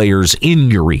of the players in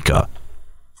Eureka.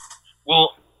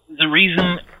 Well, the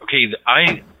reason,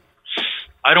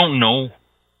 I don't know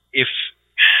if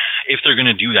they're going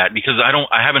to do that, because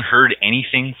I haven't heard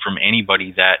anything from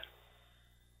anybody that,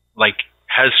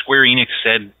 has Square Enix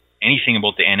said anything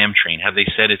about the NM train? Have they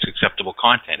said it's acceptable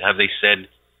content? Have they said,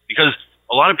 because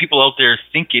a lot of people out there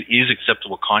think it is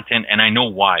acceptable content, and I know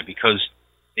why, because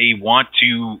they want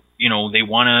to, they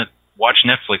want to watch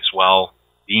Netflix while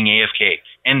being AFK.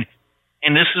 And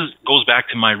this goes back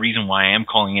to my reason why I am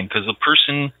calling in, because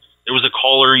there was a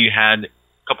caller you had a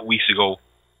couple weeks ago.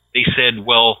 They said,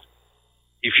 well,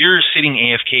 if you're sitting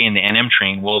AFK in the NM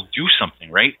train, well, do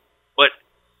something, right? But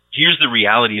here's the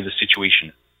reality of the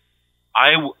situation.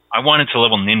 I wanted to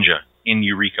level Ninja in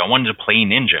Eureka. I wanted to play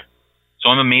Ninja. So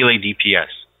I'm a melee DPS.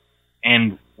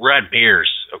 And we're at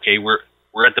Bears, okay? We're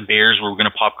at the Bears where we're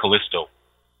going to pop Callisto.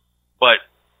 But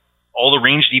all the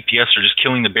ranged DPS are just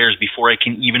killing the Bears before I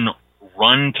can even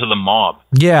run to the mob.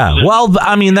 Yeah, well,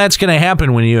 I mean, that's going to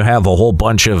happen when you have a whole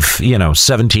bunch of,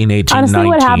 17, 18, honestly, 19.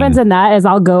 what happens in that is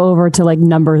I'll go over to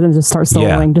numbers and just start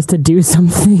soloing just to do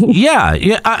something.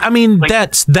 Yeah. I mean,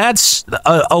 that's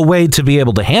a way to be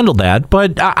able to handle that.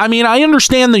 But I mean, I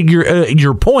understand that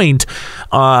your point.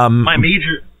 My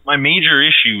major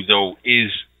issue though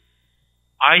is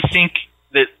I think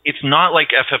that it's not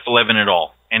like FF11 at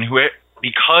all, and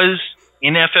because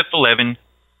in FF11.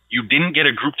 You didn't get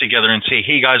a group together and say,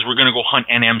 hey guys, we're going to go hunt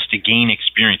NMs to gain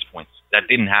experience points. That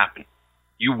didn't happen.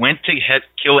 You went to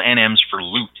kill NMs for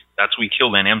loot. That's what we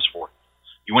killed NMs for.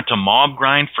 You went to mob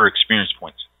grind for experience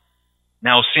points.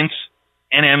 Now, since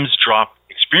NMs drop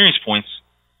experience points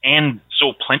and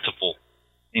so plentiful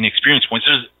in experience points,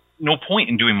 there's no point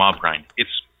in doing mob grind.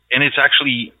 It's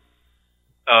actually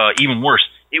even worse.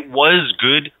 It was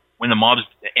good when the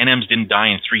NMs didn't die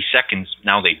in 3 seconds.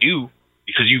 Now they do,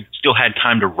 because you still had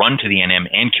time to run to the NM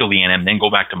and kill the NM, then go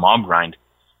back to mob grind.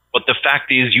 But the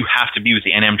fact is, you have to be with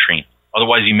the NM train.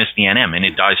 Otherwise, you miss the NM, and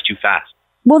it dies too fast.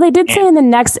 Well, they did say in the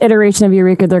next iteration of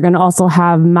Eureka, they're going to also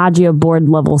have Magia board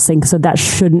level sync, so that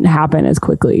shouldn't happen as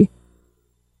quickly.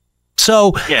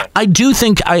 So I do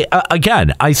think, I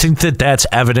think that that's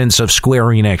evidence of Square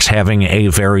Enix having a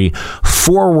very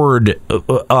forward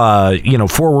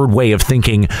way of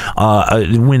thinking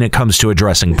when it comes to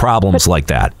addressing problems like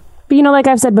that. But, like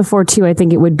I've said before, too, I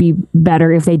think it would be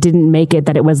better if they didn't make it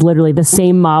that it was literally the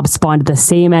same mob spawned at the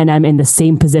same NM in the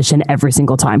same position every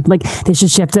single time. They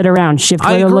should shift it around, shift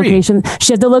the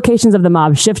locations of the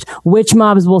mob, shift which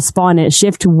mobs will spawn it,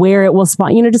 shift where it will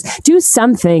spawn, just do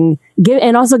something,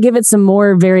 and also give it some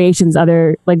more variations.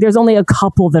 There's only a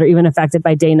couple that are even affected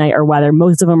by day, night, or weather.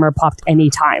 Most of them are popped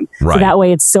anytime. Right. So that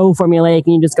way it's so formulaic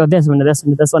and you just go this one to this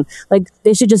one to this one.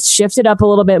 They should just shift it up a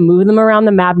little bit, move them around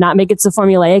the map, not make it so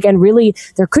formulaic, and really,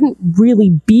 there couldn't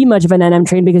really be much of an NM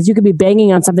train because you could be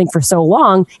banging on something for so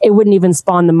long, it wouldn't even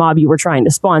spawn the mob you were trying to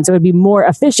spawn. So it would be more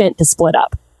efficient to split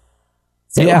up.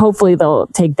 So hopefully they'll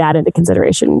take that into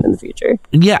consideration in the future.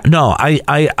 Yeah, no,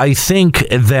 I think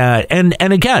that, and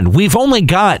again, we've only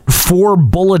got 4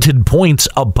 bulleted points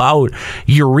about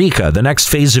Eureka, the next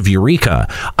phase of Eureka.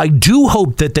 I do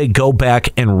hope that they go back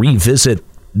and revisit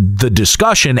the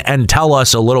discussion and tell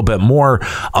us a little bit more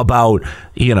about,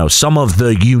 some of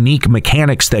the unique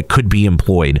mechanics that could be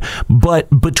employed. But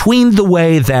between the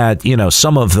way that,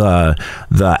 some of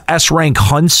the S rank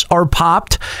hunts are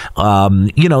popped,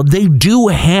 they do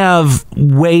have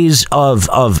ways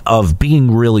of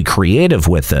being really creative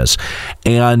with this.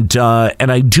 And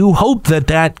I do hope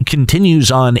that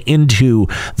continues on into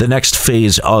the next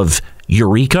phase of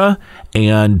Eureka,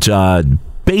 and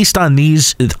based on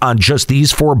just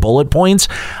these 4 bullet points,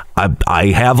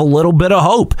 I have a little bit of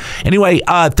hope. Anyway,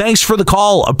 thanks for the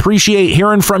call. Appreciate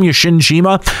hearing from you,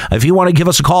 Shinjima. If you want to give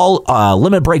us a call,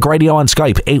 Limit Break Radio on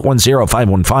Skype,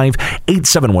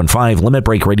 810-515-8715,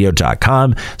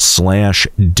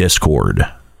 limitbreakradio.com/Discord.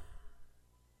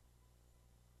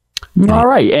 All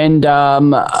right. And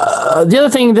the other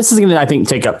thing, this is going to, I think,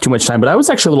 take up too much time, but I was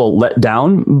actually a little let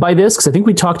down by this because I think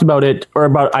we talked about it, or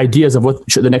about ideas of what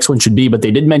the next one should be, but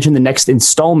they did mention the next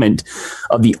installment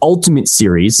of the Ultimate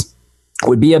series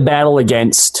would be a battle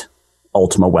against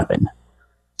Ultima Weapon.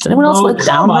 Is anyone else let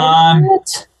down by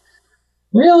that?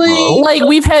 Really? Like,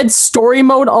 we've had story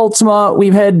mode Ultima,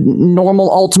 we've had normal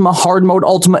Ultima, hard mode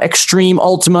Ultima, extreme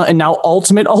Ultima, and now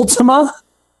Ultimate Ultima.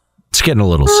 It's getting a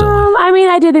little silly. I mean,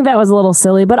 I did think that was a little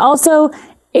silly, but also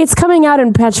it's coming out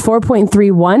in patch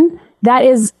 4.31. That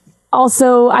is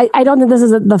also, I don't think this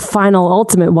is the final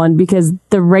Ultimate one because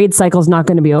the raid cycle is not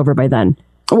going to be over by then.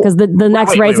 Because the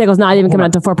next raid cycle is not even coming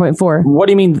out to 4.4. What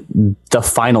do you mean the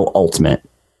final Ultimate?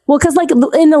 Well, because like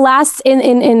in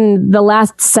the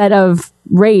last set of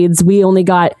raids, we only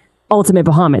got Ultimate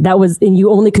Bahamut. That was, and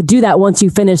you only could do that once you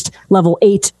finished level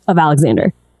 8 of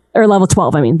Alexander. Or level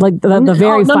 12, I mean, like the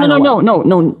very final.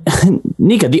 No.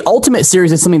 Nika, the Ultimate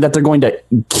series is something that they're going to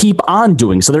keep on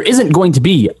doing. So there isn't going to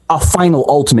be a final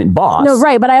Ultimate boss. No,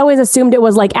 right. But I always assumed it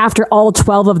was like after all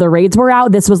 12 of the raids were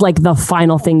out, this was like the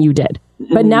final thing you did.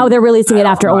 But now they're releasing it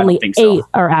after only 8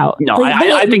 are out. No, like,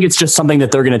 I think it's just something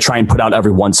that they're going to try and put out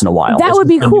every once in a while. That would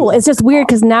be cool. It's just weird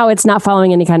because now it's not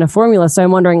following any kind of formula. So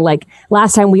I'm wondering, like,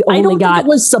 last time we only got it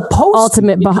was supposed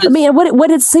Ultimate. I mean, what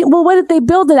did they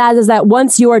build it as is that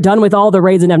once you are done with all the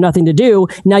raids and have nothing to do,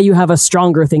 now you have a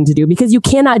stronger thing to do because you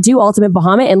cannot do Ultimate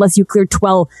Bahamut unless you clear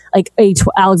 12, like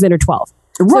Alexander 12.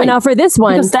 Right. So now for this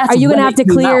one, are you going to have to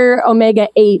clear Omega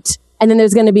 8 and then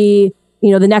there's going to be,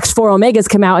 you know, the next 4 Omegas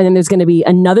come out and then there's going to be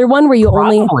another one where you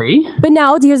only... But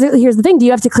now, here's the thing. Do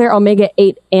you have to clear Omega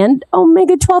 8 and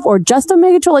Omega 12 or just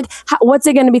Omega 12? Like, what's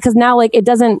it going to be? Because now, like, it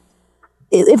doesn't...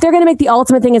 If they're going to make the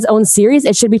Ultimate thing its own series,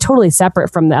 it should be totally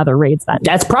separate from the other raids then.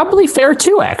 That's probably fair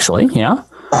too, actually. Yeah.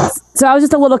 So I was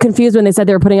just a little confused when they said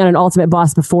they were putting out an Ultimate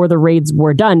boss before the raids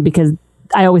were done because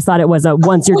I always thought it was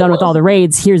once you're done with all the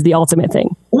raids, here's the Ultimate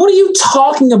thing. What are you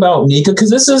talking about, Nika? Because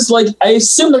this is like, I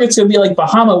assume that it's going to be like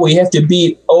Bahamut where you have to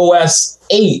beat OS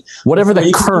 8. Whatever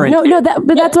the current...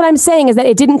 That's what I'm saying is that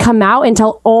it didn't come out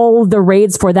until all the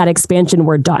raids for that expansion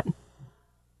were done.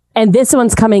 And this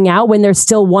one's coming out when there's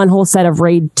still one whole set of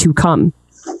raid to come.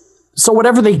 So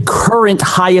whatever the current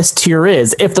highest tier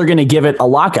is, if they're going to give it a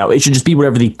lockout, it should just be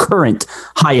whatever the current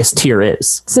highest tier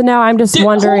is. So now I'm just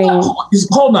wondering.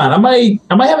 Hold on. Am I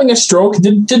having a stroke?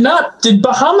 Did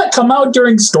Bahamut come out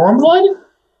during Stormblood?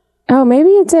 Oh, maybe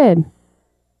it did.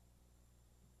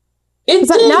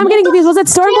 Now I'm getting confused. Was it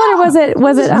Stormblood or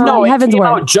was it no, Heaven's came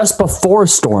Ward? Out just before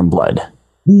Stormblood.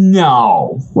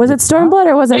 No. Was it Stormblood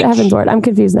or was it Heaven's Ward? I'm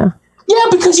confused now.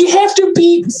 Yeah, because you have to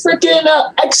beat freaking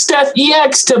X-Death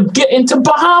EX to get into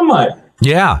Bahamut.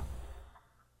 Yeah.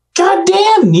 God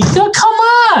damn, Nika, come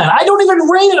on. I don't even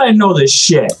rate it. I know this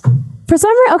shit. For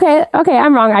some reason, okay,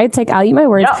 I'm wrong. I'll eat my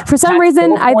words. Yeah, for some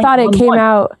reason, I thought it came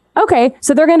out. Okay,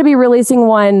 so they're going to be releasing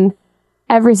one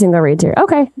every single raid tier.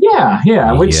 Okay. Yeah.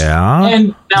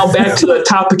 And now back to the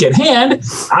topic at hand.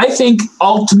 I think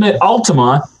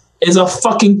Ultima is a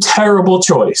fucking terrible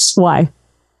choice. Why?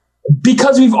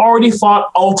 Because we've already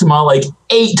fought Ultima like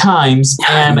 8 times,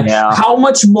 and how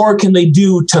much more can they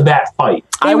do to that fight?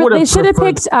 They should have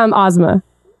picked Ozma.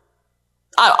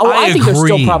 I think they're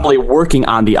still probably working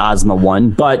on the Ozma one,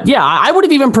 but yeah, I would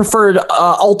have even preferred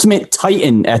Ultimate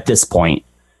Titan at this point,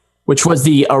 which was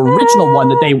the original one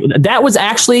that was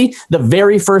actually the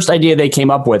very first idea they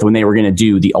came up with when they were going to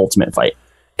do the Ultimate fight.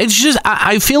 It's just,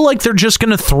 I feel like they're just going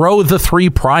to throw the 3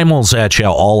 primals at you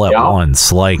all at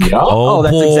once. Like, oh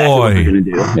that's boy. Exactly what they're going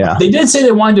to do. Yeah. They did say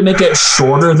they wanted to make it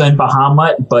shorter than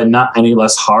Bahamut, but not any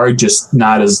less hard, just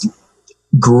not as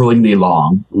gruelingly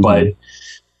long. Mm-hmm. But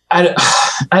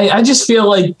I just feel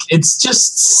like it's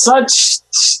just such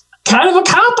kind of a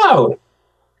cop-out.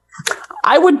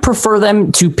 I would prefer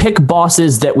them to pick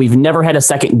bosses that we've never had a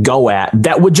second go at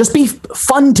that would just be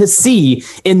fun to see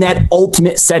in that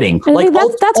Ultimate setting. I think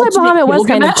that's why Bahamut was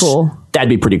kind of cool. That'd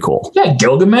be pretty cool. Yeah,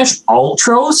 Gilgamesh,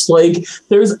 Ultros, like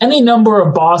there's any number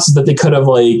of bosses that they could have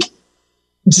like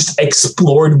just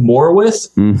explored more with,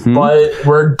 but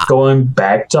we're going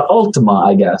back to Ultima,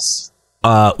 I guess.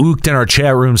 Ookt in our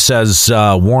chat room says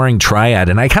Warring Triad,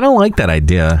 and I kind of like that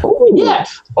idea. Oh, yeah.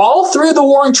 All 3 of the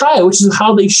Warring Triad, which is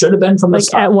how they should have been from the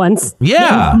start. At once.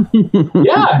 Yeah.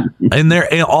 Yeah. And they're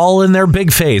all in their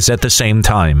big phase at the same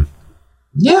time.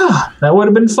 Yeah, that would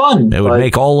have been fun. It would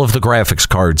make all of the graphics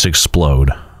cards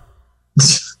explode.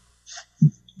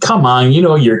 Come on,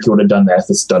 Eureka would have done that if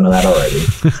it's done that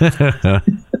already.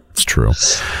 It's true.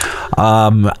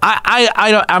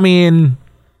 I mean,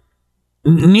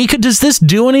 Nika, does this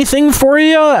do anything for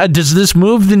you? Does this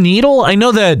move the needle? I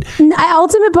know that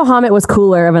Ultimate Bahamut was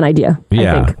cooler of an idea.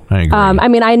 Yeah, I think. I agree. I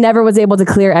mean, I never was able to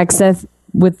clear Exeth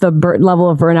with the level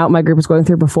of burnout my group was going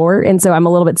through before, and so I'm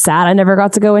a little bit sad I never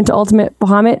got to go into Ultimate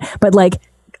Bahamut. But like,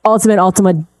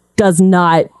 Ultima does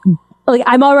not. Like,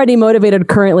 I'm already motivated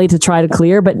currently to try to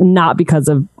clear, but not because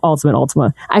of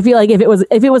Ultima. I feel like if it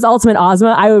was Ultimate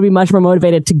Ozma, I would be much more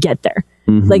motivated to get there.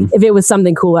 Mm-hmm. Like, if it was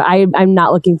something cooler, I'm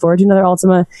not looking forward to another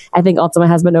Ultima. I think Ultima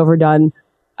has been overdone.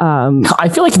 I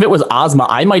feel like if it was Ozma,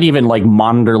 I might even like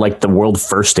monitor like the world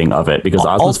firsting of it because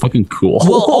Ozma's fucking cool.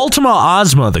 Well, Ultima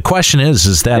Ozma, the question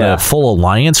is that a full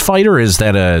alliance fight or is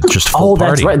that a just full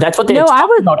party? That's right. That's what they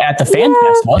talked about at the fan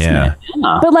fest, wasn't it?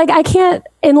 Yeah. But like, I can't,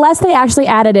 unless they actually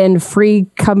added in free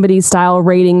company style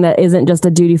rating that isn't just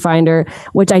a duty finder,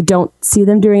 which I don't see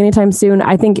them doing anytime soon.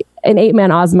 I think an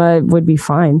 8-man Ozma would be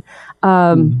fine.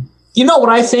 You know what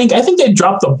I think? I think they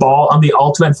dropped the ball on the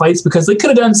Ultimate fights because they could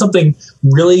have done something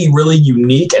really, really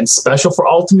unique and special for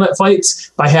Ultimate fights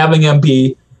by having them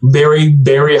be very,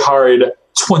 very hard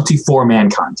 24-man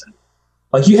content.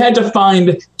 Like, you had to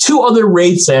find 2 other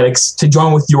raid statics to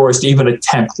join with yours to even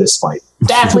attempt this fight.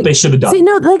 That's what they should have done. See,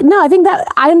 no, I think that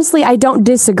honestly, I don't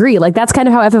disagree. Like, that's kind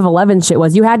of how FF11 shit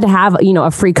was. You had to have,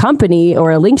 a free company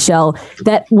or a link shell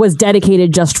that was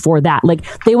dedicated just for that. Like,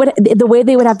 the way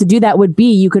they would have to do that would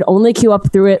be you could only queue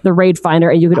up through the raid finder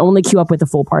and you could only queue up with the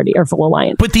full party or full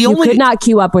alliance. But you could not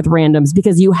queue up with randoms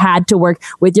because you had to work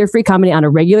with your free company on a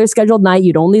regular scheduled night.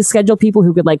 You'd only schedule people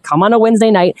who could like come on a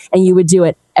Wednesday night and you would do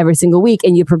it every single week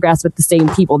and you progress with the same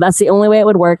people. That's the only way it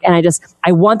would work. And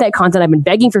I want that content. I've been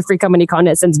begging for free company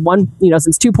content since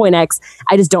 2.x.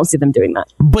 I just don't see them doing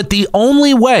that. But the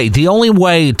only way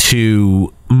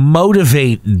to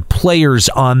motivate players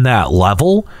on that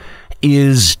level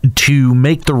is to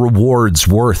make the rewards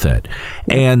worth it.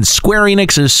 And Square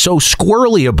Enix is so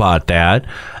squirrely about that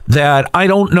I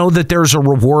don't know that there's a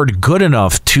reward good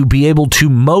enough to be able to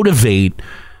motivate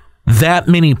that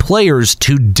many players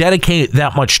to dedicate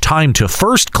that much time to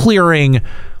first clearing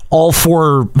all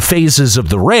 4 phases of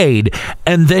the raid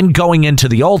and then going into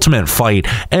the ultimate fight.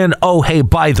 And oh, hey,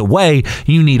 by the way,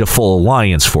 you need a full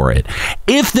alliance for it.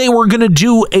 If they were going to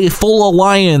do a full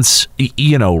alliance,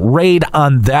 raid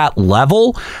on that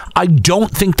level, I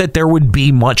don't think that there would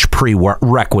be much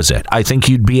prerequisite. I think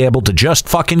you'd be able to just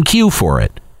fucking queue for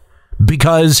it.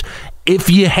 Because if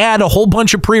you had a whole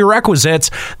bunch of prerequisites,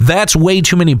 that's way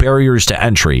too many barriers to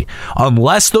entry.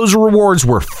 Unless those rewards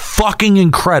were fucking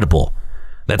incredible.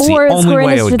 That's the only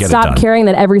way I would get it done. Stop caring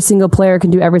that every single player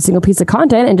can do every single piece of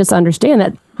content and just understand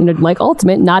that, like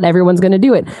Ultimate, not everyone's going to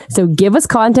do it. So give us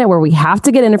content where we have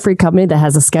to get in a free company that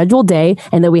has a scheduled day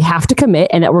and that we have to commit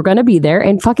and that we're going to be there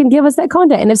and fucking give us that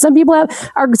content. And if some people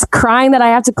are crying that I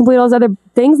have to complete all those other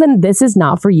things, then this is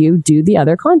not for you. Do the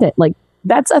other content. Like,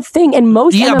 that's a thing. And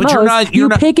most MMOs, you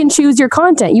pick and choose your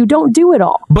content. You don't do it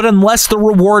all. But unless the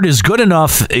reward is good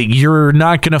enough, you're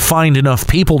not going to find enough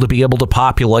people to be able to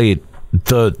populate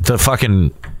the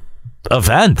fucking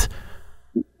event.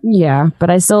 Yeah, but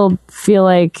I still feel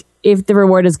like if the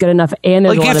reward is good enough and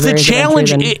there's a lot of the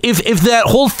challenge, if that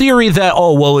whole theory that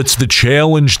it's the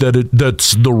challenge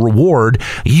that's the reward,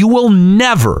 you will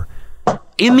never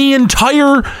in the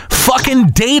entire fucking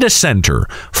data center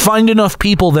find enough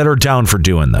people that are down for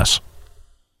doing this.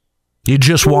 You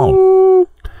just won't.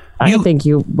 I think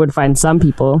you would find some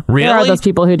people. Really? There are those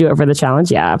people who do it for the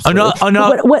challenge. Yeah, absolutely.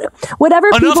 Enough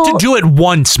Enough to do it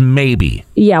once, maybe.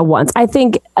 Yeah, once. I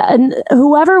think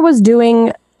whoever was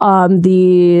doing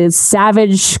the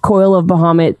Savage Coil of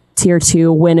Bahamut Tier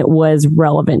 2 when it was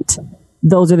relevant,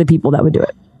 those are the people that would do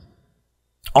it.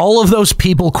 All of those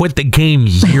people quit the game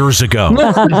years ago.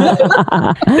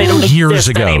 They don't exist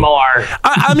anymore.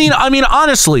 I mean,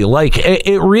 honestly, like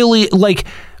it really, like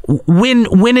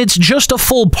when it's just a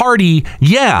full party,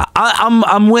 yeah,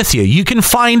 I'm with you. You can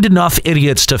find enough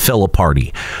idiots to fill a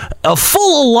party. A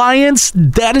full alliance,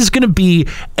 that is going to be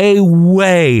a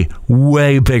way,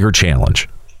 way bigger challenge.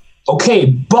 Okay,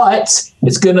 but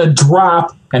it's going to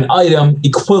drop an item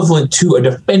equivalent to a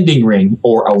defending ring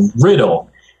or a riddle.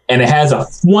 And it has a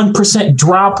 1%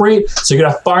 drop rate, so you're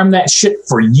going to farm that shit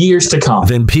for years to come.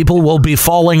 Then people will be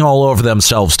falling all over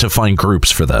themselves to find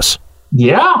groups for this.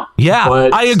 Yeah. Yeah,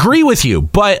 I agree with you.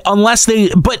 But unless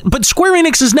but Square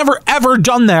Enix has never, ever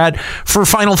done that for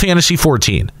Final Fantasy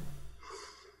XIV.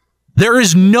 There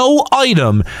is no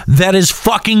item that is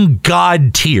fucking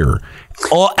God tier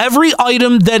Every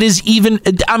item that is even,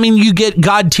 I mean, you get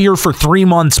God tier for 3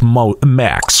 months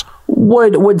max.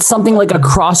 Would something like a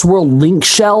cross-world link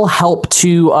shell help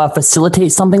to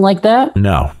facilitate something like that?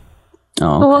 No.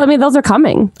 Oh, okay. Well, I mean, those are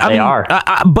coming. They are.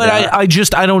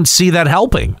 I don't see that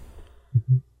helping.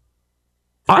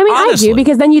 I mean, honestly. I do,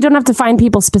 because then you don't have to find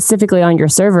people specifically on your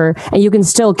server, and you can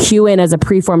still queue in as a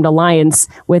preformed alliance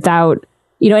without,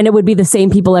 and it would be the same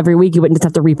people every week. You wouldn't just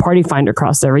have to re-party find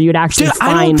across server. You'd actually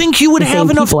find I don't think you would have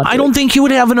enough. I don't think you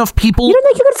would have enough people. You don't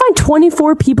think you could find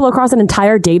 24 people across an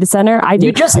entire data center? I do.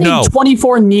 You just need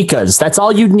 24 Nikas. That's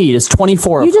all you'd need is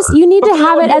 24. You need to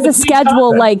have it as a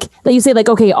schedule, like that. You say, like,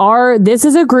 okay, this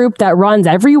is a group that runs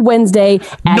every Wednesday.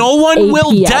 No one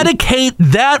will dedicate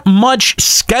that much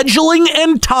scheduling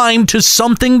and time to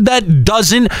something that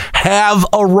doesn't have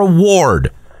a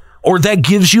reward or that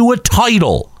gives you a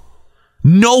title.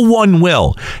 No one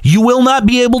will. You will not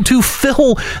be able to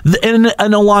fill an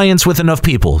alliance with enough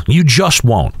people. You just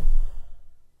won't.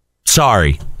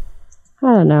 Sorry.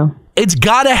 I don't know. It's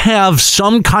got to have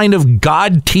some kind of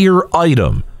God tier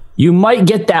item. You might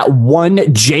get that one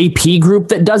JP group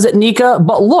that does it, Nika,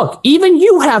 but look, even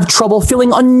you have trouble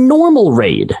filling a normal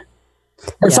raid.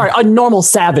 Sorry, a normal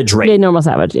savage raid. Yeah, normal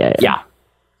savage, yeah.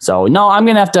 So, no, I'm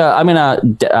going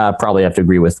to probably have to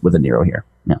agree with a Nero here.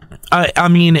 Yeah. I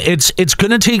mean, it's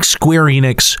going to take Square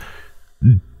Enix,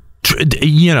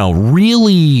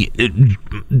 really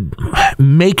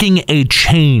making a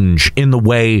change in the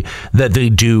way that they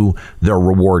do their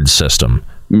reward system.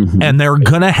 Mm-hmm. And they're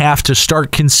going to have to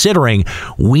start considering,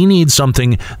 we need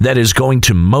something that is going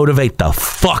to motivate the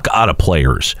fuck out of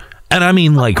players. And I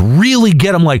mean, like, really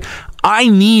get them like, I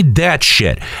need that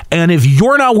shit. And if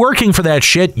you're not working for that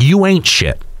shit, you ain't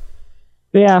shit.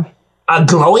 Yeah. A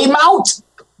glowy mount?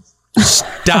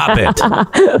 Stop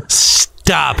it.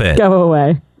 Stop it. Go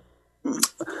away.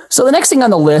 So the next thing on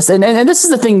the list, and this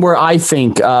is the thing where I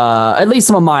think at least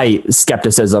some of my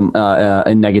skepticism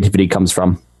and negativity comes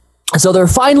from. So they're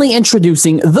finally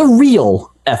introducing the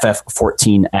real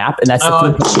FF14 app, and that's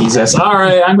Jesus. All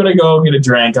right, I'm gonna go get a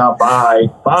drink. Bye.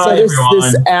 So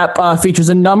this app features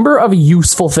a number of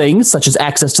useful things, such as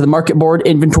access to the market board,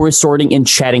 inventory sorting, and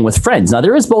chatting with friends. Now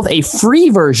there is both a free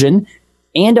version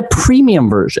and a premium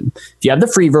version. If you have the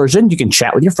free version, you can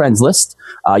chat with your friends list.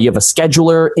 You have a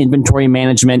scheduler, inventory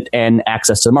management, and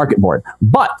access to the market board.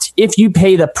 But if you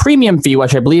pay the premium fee,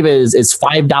 which I believe is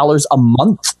 $5 a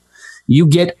month, you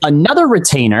get another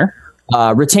retainer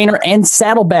and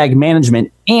saddlebag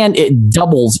management, and it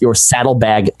doubles your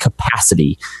saddlebag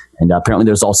capacity. And apparently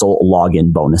there's also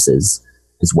login bonuses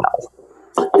as well.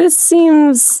 This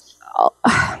seems...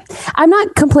 I'm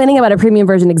not complaining about a premium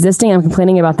version existing. I'm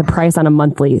complaining about the price on a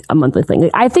monthly thing.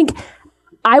 I think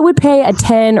I would pay a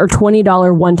 $10 or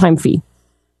 $20 one-time fee.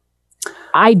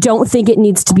 I don't think it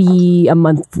needs to be a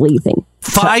monthly thing.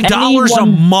 $5 a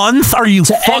month? Are you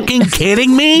fucking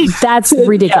kidding me? That's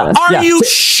ridiculous. Are you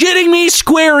shitting me,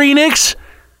 Square Enix?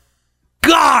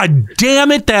 God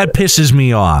damn it, that pisses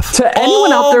me off. To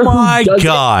anyone out there who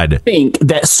doesn't think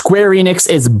that Square Enix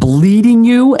is bleeding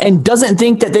you and doesn't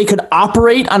think that they could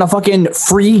operate on a fucking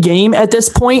free game at this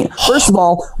point, first of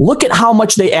all, look at how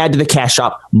much they add to the cash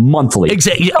shop monthly.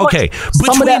 Exactly. Okay.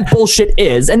 Some of that bullshit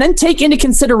is, and then take into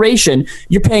consideration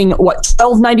you're paying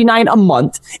 $12.99 a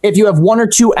month. If you have one or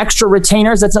two extra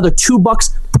retainers, that's another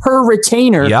 $2 per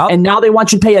retainer. Yep. And now they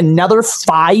want you to pay another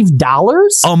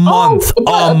 $5 a month.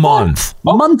 A month.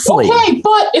 Monthly. Okay,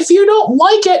 but if you don't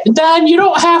like it, then you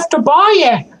don't have to buy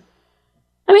it.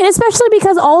 I mean, especially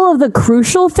because all of the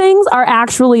crucial things are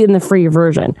actually in the free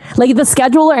version. Like the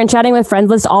scheduler and chatting with friends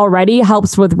list already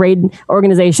helps with raid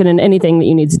organization and anything that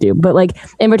you need to do. But like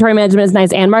inventory management is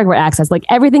nice and market access. Like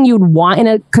everything you'd want in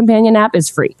a companion app is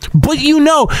free. But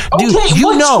Square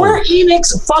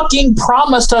Enix fucking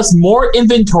promised us more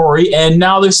inventory, and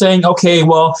now they're saying, okay,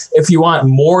 well, if you want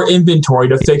more inventory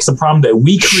to fix the problem that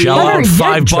we created, shell out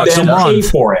 $5 a month. pay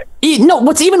for it. No,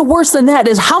 what's even worse than that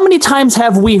is how many times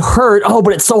have we heard,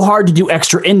 but it's so hard to do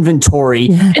extra inventory.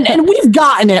 And we've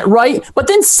gotten it, right? But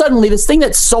then suddenly this thing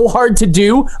that's so hard to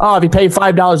do, if you pay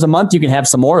 $5 a month, you can have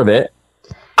some more of it.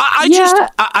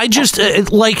 I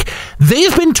just like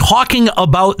they've been talking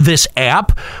about this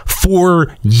app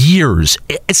for years.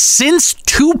 Since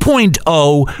 2.0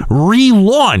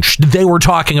 relaunched, they were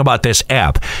talking about this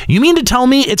app. You mean to tell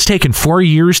me it's taken 4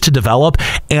 years to develop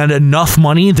and enough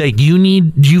money that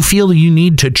you feel you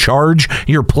need to charge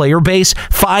your player base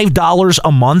 $5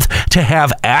 a month to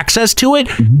have access to it?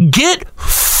 Get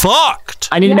fucked.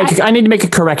 I need to make a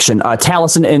correction.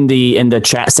 Taliesin in the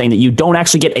chat saying that you don't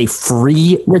actually get a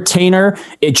free retainer.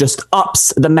 It just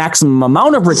ups the maximum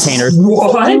amount of retainers.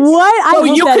 What? I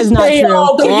hope that is not true.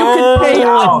 You can pay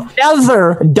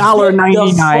another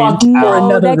 $1.99 for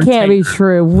another that can't be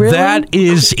true. Really? That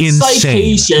is insane.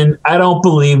 Citation. I don't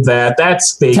believe that.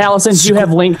 That's fake. Taliesin, do you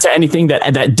have link to anything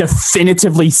that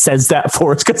definitively says that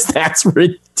for us? Because that's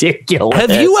ridiculous.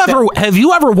 Have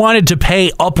you ever wanted to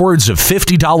pay upwards of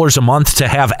 $50 a month to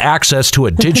have access to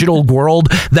a digital world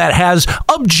that has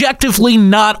objectively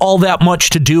not all that much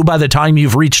to do by the time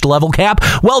you've reached level cap?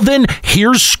 Well, then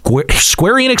here's Square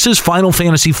Enix's Final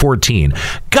Fantasy XIV.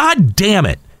 God damn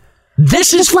it.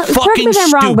 This is fucking correct me if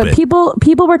I'm wrong, stupid. but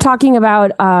people were talking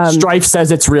about Strife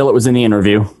says it's real. It was in the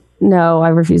interview. No, I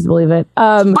refuse to believe it.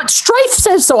 But Strife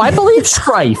says so. I believe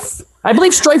Strife. I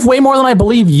believe Strife way more than I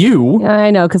believe you.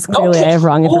 I know, because clearly I have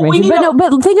wrong information.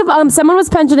 But think of someone was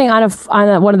pensioning on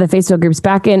one of the Facebook groups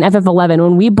back in FF11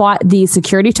 when we bought the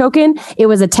security token. It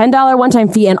was a $10 one-time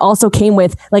fee and also came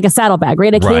with like a saddlebag,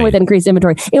 right? It came with increased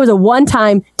inventory. It was a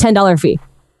one-time $10 fee.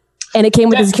 And it came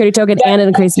with the security token and an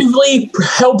increase. It really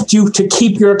helped you to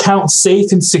keep your account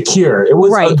safe and secure. It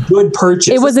was a good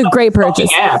purchase. It was a great purchase.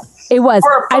 App. It was.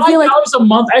 For $5 I feel like a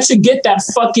month, I should get that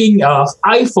fucking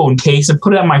iPhone case and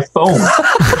put it on my phone.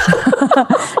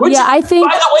 Which, I think,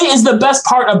 by the way, is the best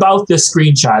part about this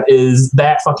screenshot is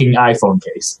that fucking iPhone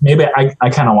case. Maybe I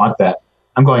kind of want that.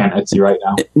 I'm going on Etsy right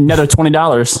now. Another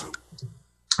 $20.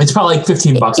 It's probably like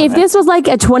 $15. If this was like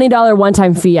a $20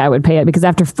 one-time fee, I would pay it because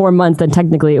after 4 months, then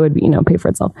technically it would be, pay for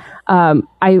itself.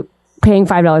 Paying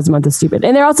 $5 a month is stupid.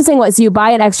 And they're also saying, so you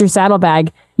buy an extra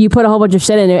saddlebag, you put a whole bunch of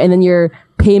shit in it, and then your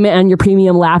payment on your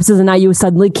premium lapses, and now you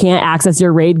suddenly can't access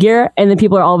your raid gear, and then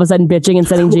people are all of a sudden bitching and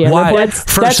sending GM reports.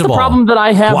 That's the problem that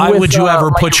I have. Why would you ever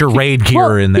put your raid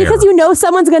gear in there? Because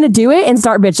someone's going to do it and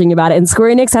start bitching about it, and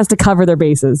Square Enix has to cover their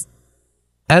bases.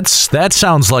 That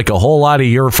sounds like a whole lot of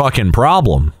your fucking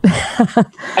problem.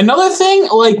 Another thing,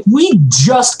 we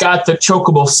just got the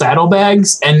chocobo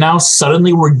saddlebags, and now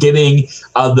suddenly we're getting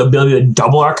the ability to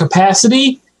double our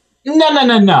capacity.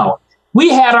 No. We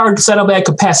had our saddlebag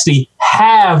capacity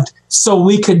halved so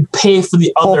we could pay for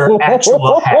the other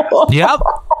actual half. Yep.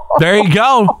 There you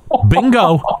go.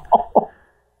 Bingo.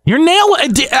 You're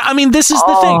this is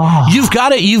the thing. You've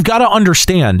got to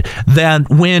understand that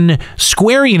when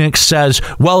Square Enix says,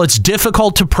 well, it's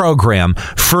difficult to program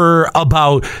for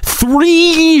about 3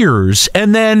 years,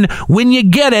 and then when you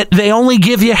get it, they only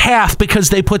give you half because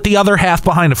they put the other half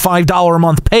behind a $5 a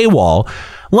month paywall.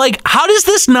 How does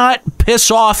this not piss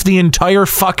off the entire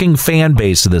fucking fan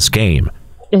base of this game?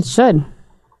 It should.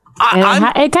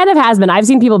 It kind of has been. I've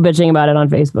seen people bitching about it on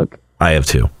Facebook. I have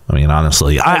too.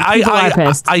 Honestly,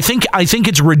 I think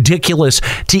it's ridiculous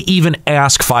to even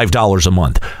ask $5 a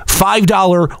month.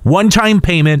 $5 one-time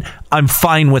payment. I'm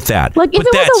fine with that. If it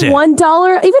was a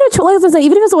 $1, even if it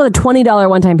was a $20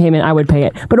 one-time payment, I would pay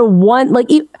it. But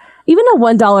even a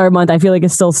 $1 a month, I feel like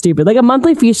is still stupid. A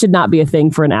monthly fee should not be a thing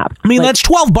for an app. That's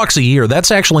 $12 a year. That's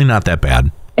actually not that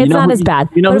bad. It's not as bad.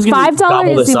 But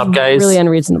 $5 is really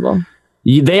unreasonable.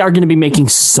 They are going to be making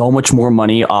so much more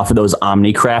money off of those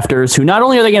Omni crafters who not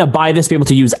only are they going to buy this, be able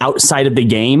to use outside of the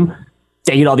game,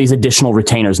 they get all these additional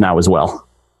retainers now as well.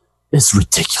 This is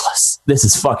ridiculous. This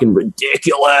is fucking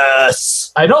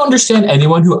ridiculous. I don't understand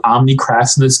anyone who Omni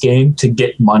crafts in this game to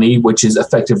get money, which is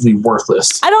effectively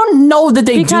worthless. I don't know that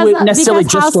they do it necessarily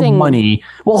just for money.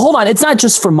 Well, hold on. It's not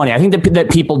just for money. I think that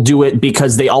people do it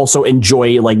because they also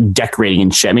enjoy decorating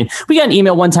and shit. We got an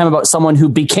email one time about someone who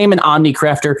became an Omni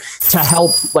crafter to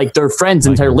help their friends'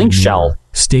 entire link shell.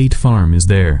 State Farm is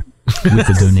there with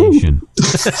a donation.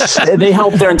 They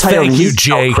help their entire Thank you,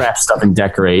 Jake. Craft stuff and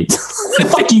decorate.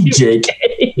 Fuck you, Jake.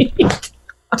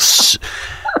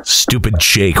 Stupid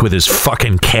Jake with his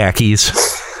fucking khakis.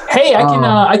 Hey,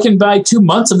 I can buy 2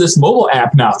 months of this mobile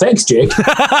app now. Thanks, Jake.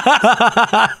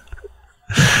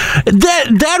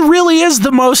 That really is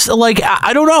the most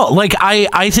I don't know.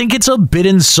 I think it's a bit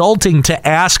insulting to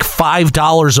ask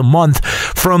 $5 a month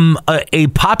from a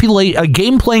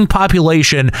game playing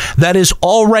population that is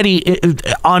already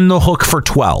on the hook for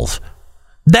 12.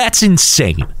 That's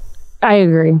insane. I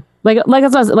agree. A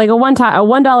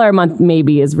 $1 a month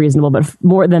maybe is reasonable, but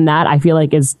more than that, I feel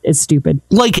like is stupid.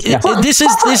 This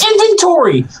is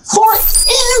inventory. For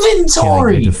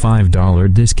inventory. Can I get a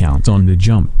 $5 discount on the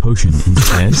jump potion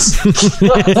instead?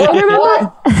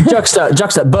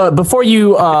 Juxta. But before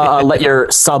you let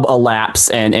your sub elapse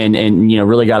and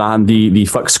really got on the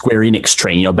fuck Square Enix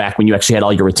train, back when you actually had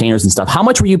all your retainers and stuff, how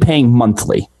much were you paying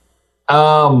monthly?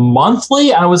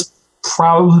 Monthly, I was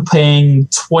probably paying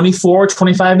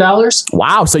 $24-$25.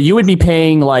 Wow, so you would be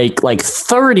paying like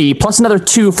 30 plus another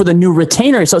 2 for the new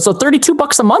retainer. So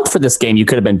 $32 a month for this game you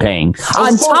could have been paying.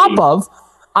 On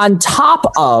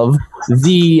top of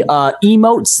the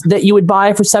emotes that you would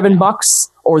buy for $7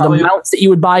 or the mounts that you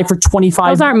would buy for $25.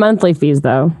 Those aren't monthly fees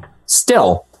though.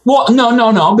 Still. Well,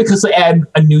 no, because they add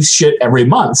a new shit every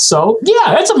month. So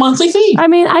yeah, that's a monthly fee. I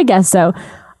mean, I guess so.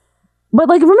 But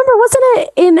like, remember, wasn't it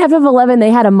in FF11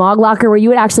 they had a Mog Locker where you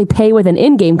would actually pay with an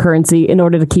in-game currency in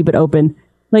order to keep it open?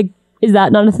 Like, is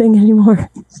that not a thing anymore?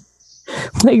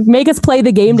 Like, make us play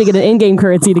the game to get an in-game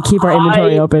currency to keep our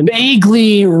inventory open.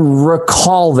 Vaguely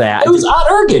recall that. It was Odd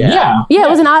Ergen, yeah. Yeah, it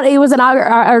was an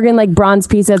Ergen like bronze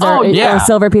pieces or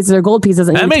silver pieces or gold pieces,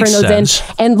 and that you makes turn those sense.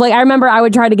 in. And like, I remember I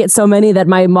would try to get so many that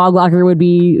my Mog Locker would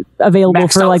be available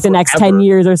Maxed for like the next 10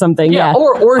 years or something. Yeah.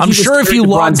 Or I'm sure if you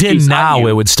logged in now,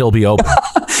 it would still be open.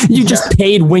 You just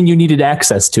paid when you needed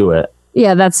access to it.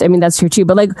 Yeah, that's true too.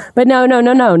 But no.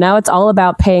 Now it's all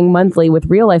about paying monthly with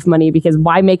real life money, because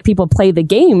why make people play the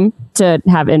game to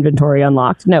have inventory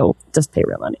unlocked? No, just pay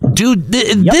real money. Dude,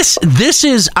 this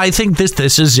is, I think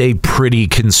this is a pretty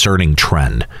concerning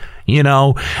trend. You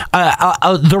know,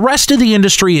 the rest of the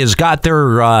industry has got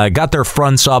their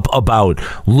fronts up about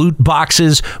loot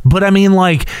boxes, but I mean,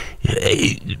 like,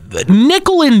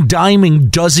 nickel and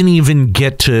diming doesn't even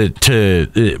get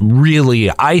to really,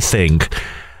 I think,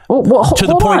 to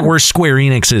the point where Square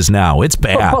Enix is now. It's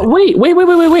bad. But wait.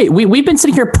 We've been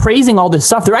sitting here praising all this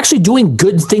stuff. They're actually doing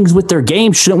good things with their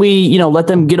game. Shouldn't we, let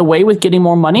them get away with getting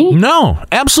more money? No,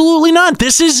 absolutely not.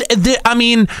 This is, I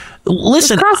mean,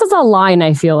 listen. It crosses a line,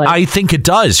 I feel like. I think it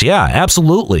does. Yeah,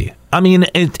 absolutely. I mean,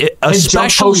 especially.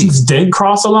 Jump potions didn't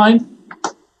cross a line?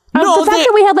 No, the fact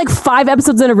that we had like 5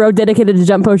 episodes in a row dedicated to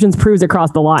jump potions proves it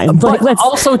crossed the line. But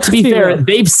also, to be fair,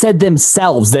 they've said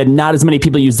themselves that not as many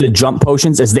people use the jump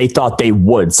potions as they thought they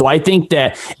would. So I think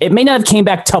that it may not have came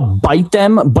back to bite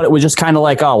them, but it was just kind of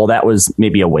like, oh, well, that was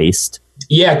maybe a waste.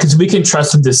 Yeah, because we can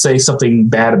trust them to say something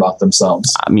bad about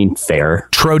themselves. I mean, fair.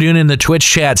 Trodun in the Twitch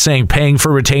chat saying paying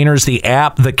for retainers, the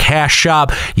app, the cash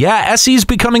shop. Yeah, SE's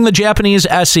becoming the Japanese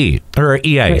SE. Or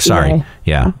EA, sorry. EA.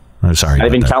 Yeah. I'm sorry. I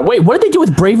didn't count. Wait, what did they do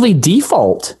with Bravely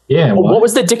Default? Yeah. What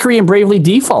was the Dickory and Bravely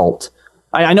Default?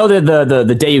 I know that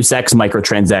the Deus Ex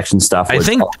microtransaction stuff. I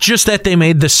think just that they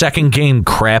made the second game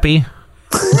crappy.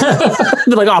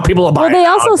 They're like, oh, people are buying. Well, they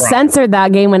also censored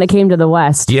that game when it came to the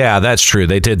West. Yeah, that's true.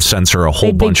 They did censor a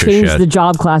whole bunch of shit. They shit. changed the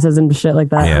job classes and shit like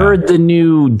that. I heard the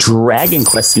new Dragon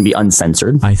Quest can be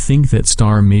uncensored. I think that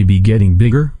Star may be getting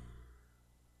bigger.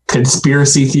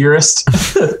 Conspiracy theorist.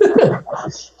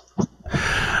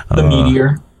 The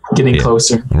meteor getting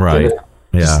closer. Right.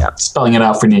 Yeah. Spelling it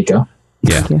out for Nico.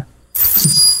 Yeah.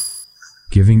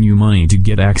 Giving you money to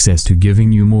get access to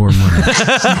giving you more money.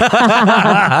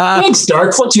 Thanks,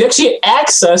 Darkfoot. You actually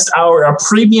accessed our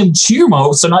premium tier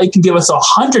mode, so now you can give us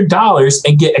 $100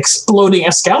 and get exploding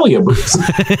Excaliburs.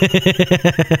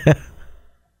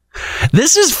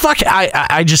 This is fucking.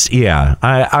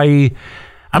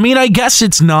 I mean, I guess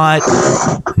it's not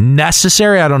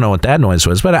necessary. I don't know what that noise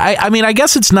was, but I mean, I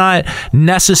guess it's not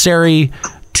necessary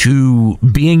to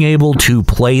being able to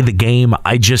play the game.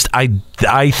 I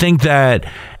think that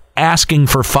asking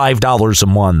for $5 a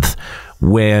month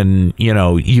when,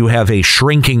 you have a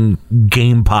shrinking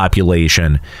game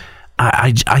population,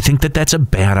 I think that that's a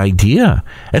bad idea.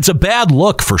 It's a bad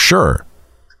look for sure.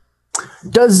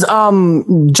 Does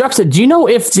Juxta, do you know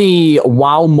if the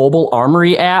WoW Mobile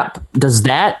Armory app, does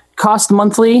that cost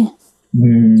monthly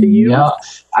to you? Yeah,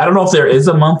 I don't know if there is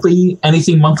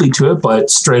anything monthly to it, but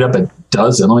straight up it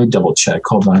doesn't. Let me double check.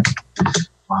 Hold on.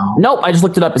 Wow. Nope, I just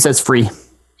looked it up. It says free.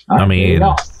 I mean,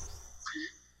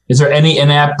 is there any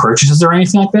in-app purchases or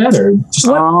anything like that, or just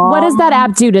what does that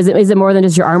app do? Is it more than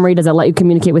just your armory? Does it let you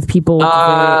communicate with people?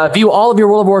 View all of your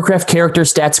World of Warcraft character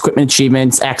stats, equipment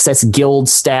achievements, access guild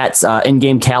stats,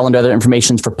 in-game calendar, other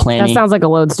information for planning. That sounds like a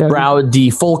lodestone. Browse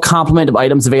the full complement of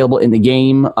items available in the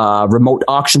game, remote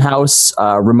auction house,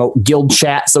 remote guild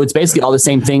chat. So it's basically all the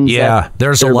same things. Yeah,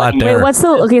 there's a lot there. Wait,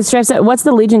 what's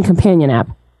the Legion companion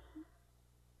app?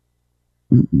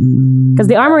 Because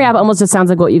the Armory app almost just sounds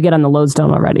like what you get on the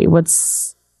Lodestone already.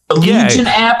 What's the Legion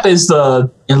app is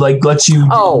lets you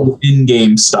do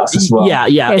in-game stuff as well.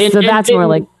 Yeah. Okay, so that's more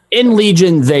like in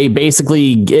Legion. They're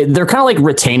kind of like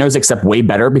retainers, except way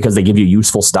better because they give you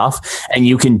useful stuff, and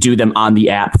you can do them on the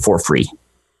app for free.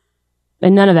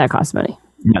 And none of that costs money.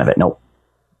 None of it. Nope.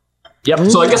 Yep.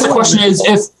 So I guess the question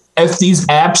is, if these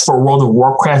apps for World of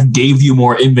Warcraft gave you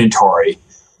more inventory,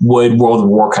 would World of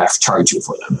Warcraft charge you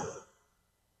for them?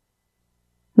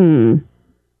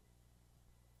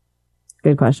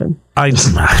 Good question. I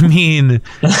mean,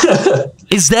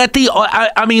 is that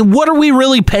I mean, what are we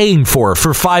really paying for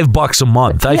 $5 a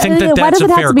month? I think that's a fair question. Why does it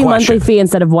have to be monthly fee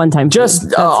instead of one-time fee?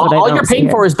 Just all you're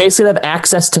paying for is basically to have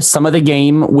access to some of the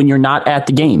game when you're not at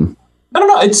the game. I don't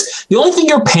know. It's the only thing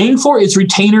you're paying for is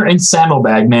retainer and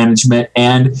saddlebag management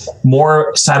and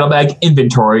more saddlebag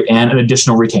inventory and an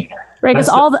additional retainer. Right, because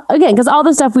all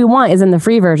the stuff we want is in the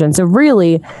free version. So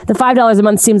really, the $5 a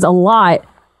month seems a lot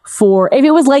for if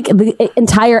it was like the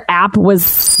entire app was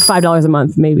 $5 a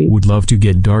month, maybe. Would love to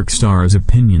get Darkstar's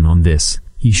opinion on this.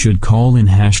 He should call in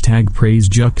 #praise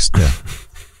Juxta.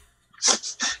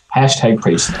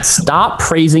 #praise. Stop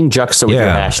praising Juxta with your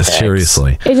hashtags.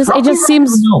 Seriously. It just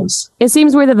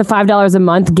seems weird that the $5 a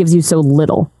month gives you so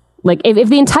little. Like if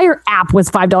the entire app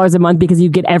was $5 a month because you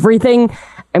get everything,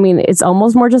 I mean, it's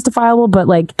almost more justifiable, but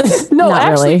like not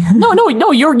actually, really.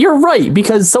 No, you're right,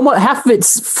 because half of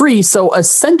it's free. So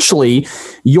essentially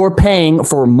you're paying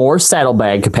for more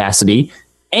saddlebag capacity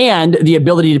and the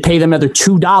ability to pay them another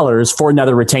 $2 for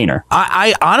another retainer.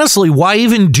 I honestly, why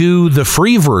even do the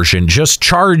free version? Just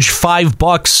charge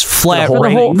 $5 flat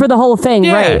for the whole thing,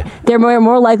 right? They're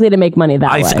more likely to make money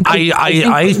that way.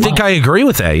 I think I agree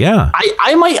with that. Yeah,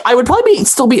 I would probably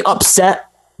still be upset,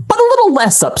 but a little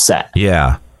less upset.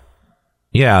 Yeah.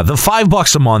 The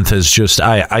 $5 a month is just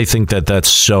I think that's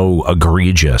so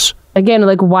egregious. Again,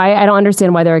 like why I don't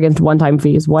understand why they're against one-time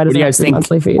fees. Why does it have to be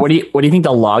monthly fees? What do you think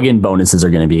the login bonuses are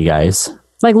going to be, guys?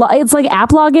 It's like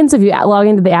app logins. If you log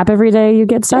into the app every day, you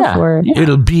get stuff.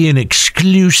 It'll be an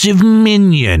exclusive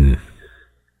minion.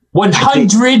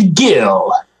 100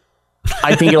 gil.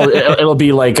 I think it'll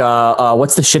be like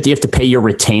what's the shit that you have to pay your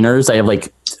retainers? I have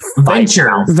like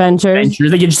Ventures.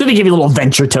 They give you little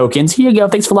venture tokens. Here you go.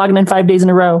 Thanks for logging in 5 days in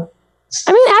a row.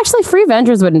 I mean, actually, free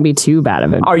ventures wouldn't be too bad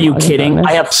of it. Are you kidding?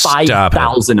 I have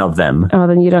 5,000 of them. Oh,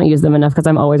 then you don't use them enough because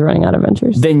I'm always running out of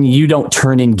ventures. Then you don't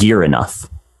turn in gear enough.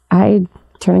 I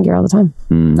turn in gear all the time.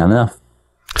 Not enough.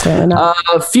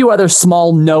 A few other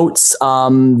small notes. There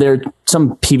are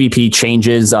some PvP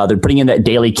changes. They're putting in that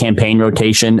daily campaign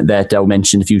rotation that I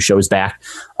mentioned a few shows back.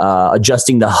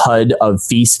 Adjusting the HUD of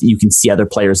Feast. You can see other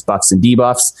players' buffs and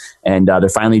debuffs. And they're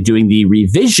finally doing the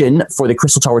revision for the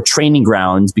Crystal Tower training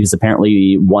grounds because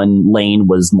apparently one lane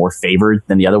was more favored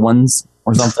than the other ones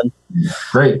or something.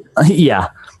 Great. Yeah.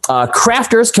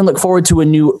 Crafters can look forward to a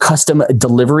new custom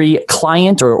delivery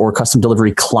client or custom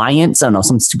delivery clients. I don't know,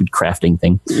 some stupid crafting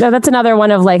thing. No, that's another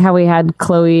one of like how we had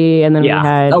Chloe and then we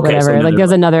had whatever. So like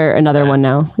there's another one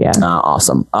now. Yeah.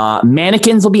 Awesome.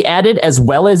 Mannequins will be added as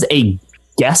well as a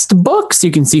guest book, so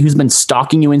you can see who's been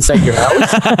stalking you inside your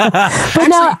house.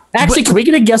 Actually, can we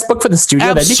get a guest book for the studio?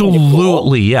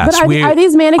 Absolutely, yes. But are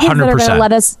these mannequins 100%. That are going to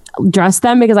let us dress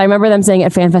them? Because I remember them saying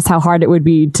at FanFest how hard it would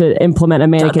be to implement a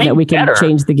mannequin that we can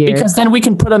change the gear. Because then we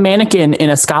can put a mannequin in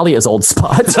Ascalia's old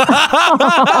spot.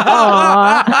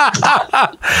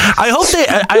 I hope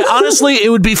honestly, it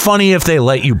would be funny if they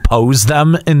let you pose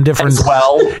them in different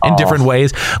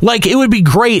ways. Like, it would be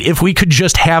great if we could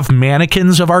just have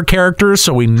mannequins of our characters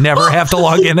so we never have to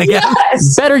log in again.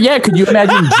 Yes! Better yet, could you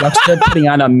imagine Juxta putting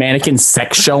on a mannequin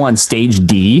sex show on stage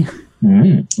D?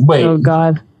 Wait. Oh,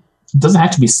 God. It doesn't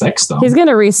have to be sex, though. He's going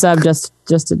to resub just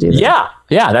to do that.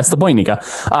 Yeah, that's the point, Nika.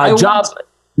 I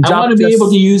want to be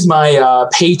able to use my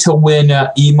pay-to-win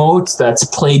emote that's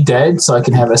play dead so I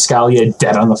can have Ascalia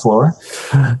dead on the floor.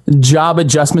 Job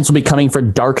adjustments will be coming for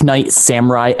Dark Knight,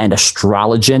 Samurai, and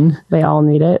Astrologian. They all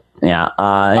need it. Yeah.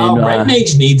 Red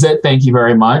Mage needs it. Thank you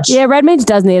very much. Yeah, Red Mage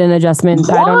does need an adjustment.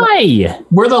 Why?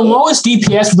 We're the lowest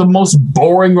DPS with the most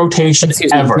boring rotations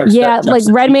ever. Yeah, like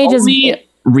Red Mage is...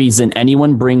 reason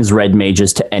anyone brings red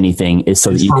mages to anything is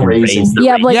so that you can raise the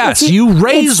rate. Yes, you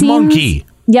raise monkey.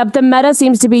 Yep, the meta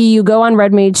seems to be you go on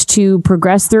Red Mage to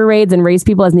progress through raids and raise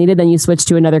people as needed, then you switch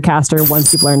to another caster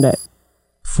once you've learned it.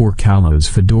 For Kalo's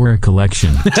Fedora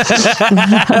collection.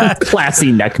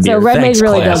 Classy neckbeard. So Red Mage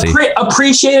really does.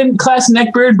 Appreciated classy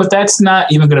neckbeard, but that's not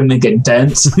even going to make it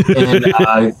dent in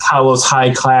Kalo's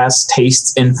high class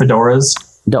tastes in fedoras.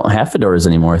 Don't have fedoras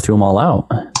anymore. I threw them all out.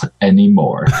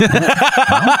 Anymore.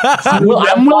 I'm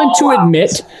willing to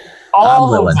admit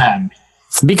all of them.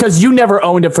 Because you never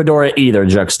owned a fedora either,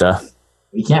 Juxta.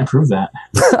 You can't prove that.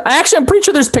 Actually, I'm pretty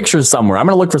sure there's pictures somewhere. I'm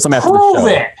going to look for some after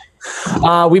the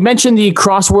show. We mentioned the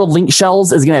Crossworld Link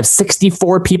Shells is going to have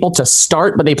 64 people to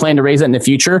start, but they plan to raise it in the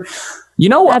future. You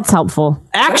know what? That's helpful.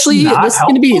 Actually, this is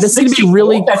going to be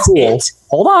really cool.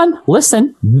 Hold on.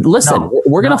 Listen. No,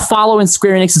 we're going to follow in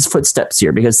Square Enix's footsteps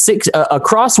here because a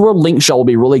cross-world link shell will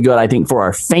be really good, I think, for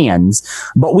our fans.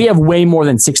 But we have way more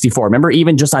than 64. Remember,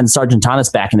 even just on Sergeant Thomas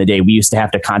back in the day, we used to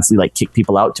have to constantly like kick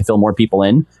people out to fill more people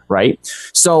in, right?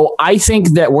 So I think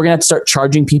that we're going to have to start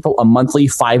charging people a monthly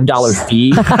 $5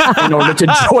 fee in order to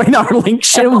join our link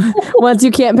shell. Once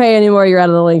you can't pay anymore, you're out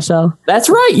of the link shell. That's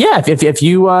right. Yeah. If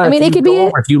you, I mean, it could be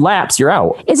if you lapse, you're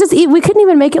out. It's just we couldn't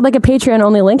even make it like a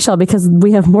Patreon-only link shell because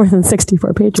we have more than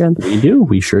 64 patrons. We do.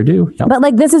 We sure do. Yep. But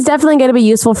like this is definitely going to be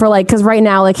useful for like because right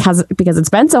now because it's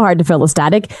been so hard to fill the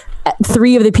static.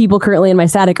 3 of the people currently in my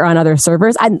static are on other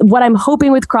servers. What I'm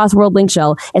hoping with cross-world link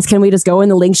shell is can we just go in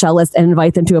the link shell list and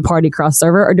invite them to a party cross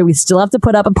server, or do we still have to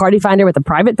put up a party finder with a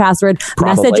private password,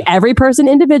 message every person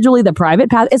individually the private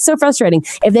pass? It's so frustrating.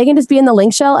 If they can just be in the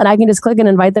link shell and I can just click and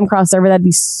invite them cross server, that'd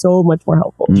be so much more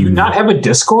helpful. Do you not have a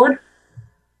Discord?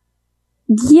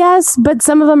 Yes, but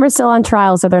some of them are still on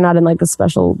trial, so they're not in like the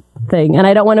special thing. And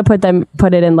I don't want to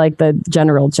put it in like the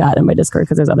general chat in my Discord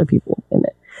because there's other people in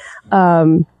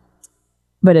it.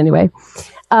 But anyway,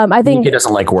 I think it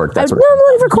doesn't like work. That's what I'm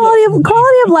looking for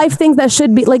quality of life things that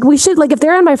should be like we should like if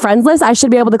they're on my friends list, I should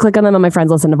be able to click on them on my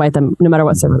friends list and invite them no matter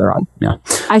what server they're on. Yeah,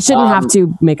 I shouldn't have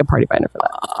to make a party finder for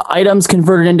that. Items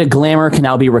converted into glamour can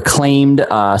now be reclaimed.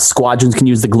 Squadrons can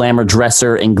use the glamour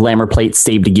dresser and glamour plates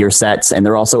saved to gear sets, and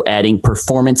they're also adding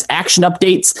performance action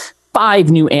updates.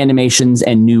 5 new animations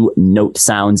and new note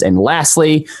sounds, and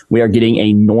lastly, we are getting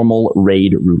a normal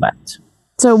raid roulette.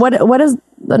 So what is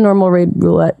the normal raid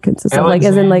roulette consist of? Like,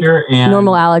 as in like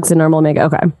normal Alex and normal Omega?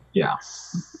 Okay. Yeah.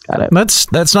 Got it.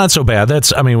 That's not so bad.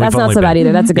 That's not so bad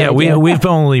either. That's a good idea. We've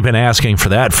only been asking for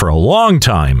that for a long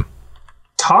time.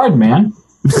 It's hard, man.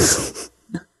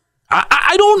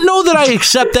 I don't know that I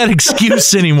accept that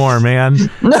excuse anymore, man.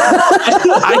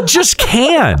 I just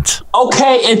can't.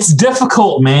 Okay, it's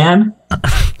difficult, man.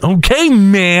 Okay,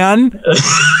 man.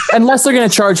 Unless they're going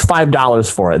to charge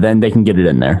 $5 for it, then they can get it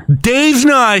in there. Dave's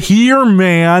not here,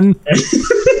 man.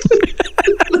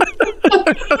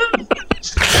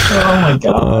 Oh my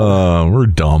god. We're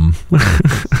dumb.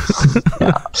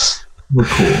 Yeah, we're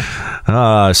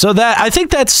cool. So that I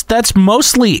think that's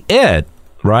mostly it.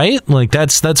 Right? Like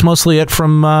that's mostly it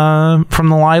from the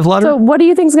live letter. So what do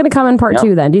you think is going to come in part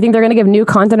 2 then? Do you think they're going to give new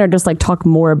content or just like talk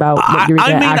more about what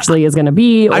Eureka actually is going to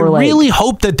be? Or I really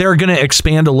hope that they're going to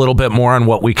expand a little bit more on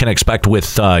what we can expect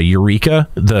with Eureka.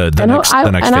 The next I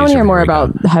want to hear more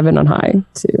Eureka. about Heaven on High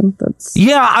too.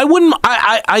 I wouldn't.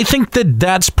 I think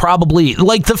that's probably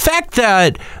like the fact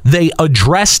that they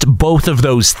addressed both of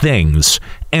those things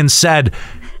and said.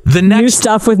 The next new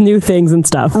stuff with new things and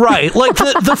stuff. Right. Like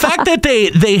the fact that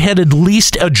they had at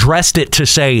least addressed it to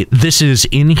say this is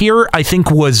in here, I think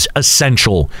was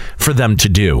essential for them to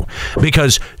do.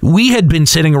 Because we had been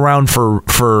sitting around for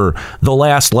the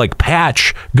last like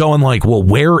patch going like, well,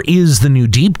 where is the new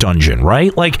deep dungeon,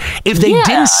 right? Like if they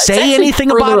didn't say anything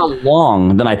about it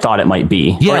along than I thought it might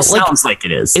be. Yeah, it sounds like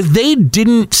it is. If they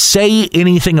didn't say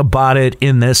anything about it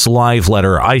in this live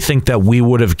letter, I think that we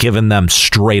would have given them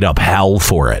straight up hell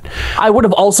for it. I would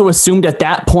have also assumed at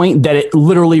that point that it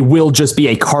literally will just be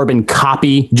a carbon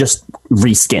copy, just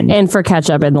reskin. And for catch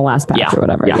up in the last patch or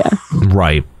whatever. Yeah.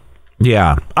 Right.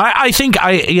 Yeah. I think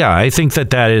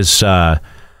that is Square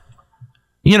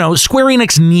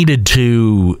Enix needed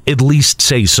to at least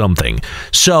say something.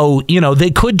 So,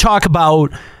 they could talk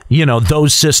about,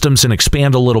 those systems and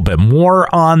expand a little bit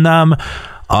more on them.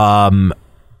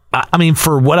 I mean,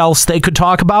 for what else they could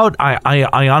talk about,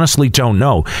 I honestly don't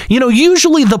know.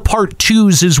 Usually the part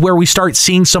 2s is where we start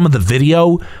seeing some of the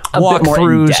video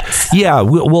walkthroughs. Yeah,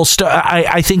 we'll start.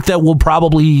 I think that we'll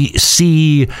probably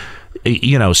see,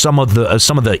 some of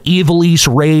the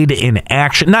Ivalice Raid in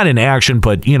action, not in action,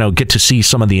 but get to see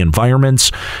some of the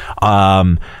environments.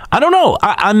 I don't know.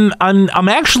 I'm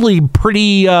actually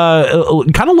pretty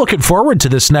kind of looking forward to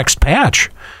this next patch.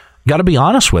 Got to be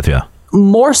honest with you.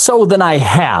 More so than I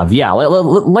have. Yeah.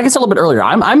 Like I said a little bit earlier,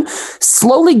 I'm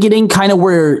slowly getting kind of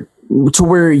where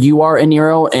you are in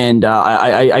Nero. And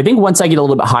I think once I get a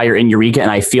little bit higher in Eureka and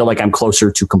I feel like I'm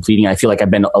closer to completing, I feel like I've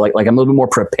been like I'm a little bit more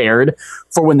prepared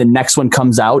for when the next one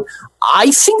comes out. I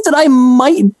think that I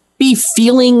might be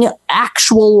feeling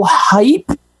actual hype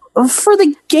for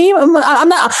the game. I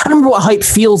don't remember what hype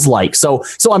feels like. So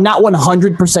I'm not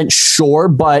 100% sure,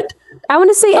 but I want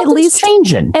to say at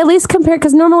least compare,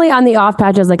 because normally on the off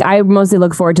patches, like I mostly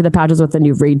look forward to the patches with the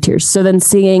new raid tiers. So then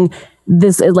seeing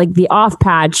this, like the off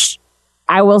patch,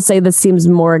 I will say this seems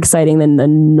more exciting than the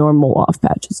normal off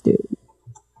patches do.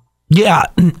 Yeah,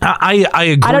 I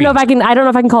agree. I don't know if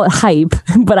I can call it hype,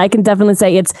 but I can definitely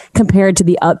say it's compared to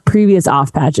the previous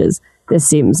off patches. This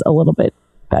seems a little bit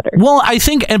better. Well, I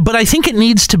think it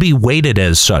needs to be weighted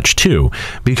as such too,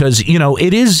 because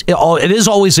it is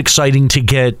always exciting to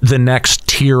get the next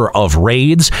tier of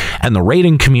raids, and the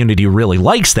raiding community really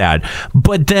likes that.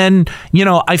 But then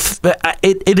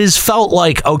it has felt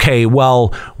like, okay,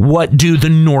 well, what do the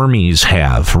normies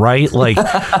have, right? Like,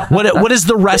 what does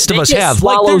the rest of us have?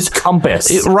 Swallow's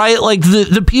compass, right? Like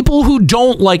the people who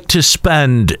don't like to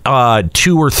spend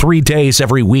 2 or 3 days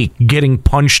every week getting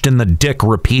punched in the dick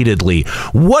repeatedly.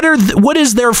 What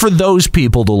is there for those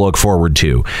people to look forward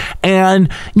to? And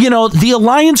the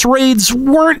Alliance raids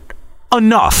weren't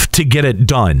enough to get it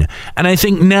done. And I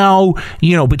think now,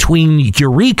 between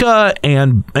Eureka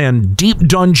and Deep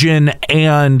Dungeon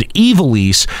and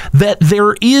Ivalice, that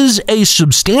there is a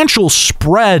substantial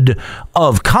spread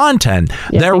of content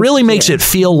that really makes it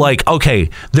feel like, okay,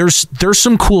 there's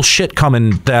some cool shit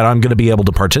coming that I'm going to be able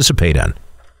to participate in.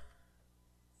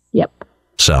 Yep.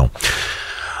 So,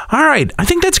 all right. I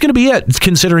think that's going to be it,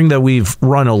 considering that we've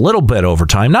run a little bit over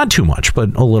time. Not too much,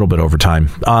 but a little bit over time.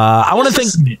 I want to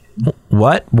think...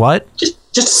 What?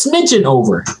 Just a smidgen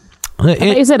over. I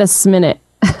thought you said a sminute.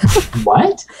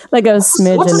 What? Like a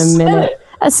smidge in a minute.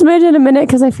 A smidge in a minute,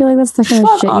 because I feel like that's the kind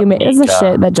of shit you make. It's the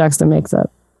shit that Juxta makes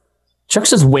up.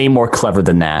 Juxta's way more clever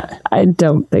than that. I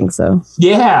don't think so.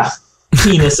 Yeah.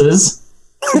 Penises.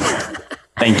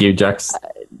 Thank you, Jux.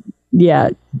 Yeah.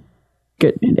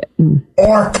 Good.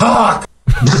 Or cock.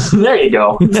 There you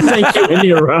go. Thank you.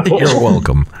 You're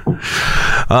welcome.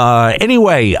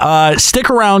 Anyway, stick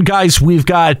around, guys. We've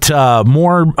got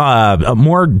more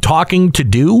talking to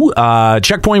do.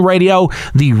 Checkpoint Radio,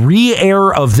 the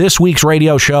re-air of this week's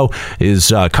radio show,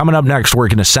 is coming up next. We're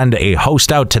going to send a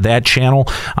host out to that channel.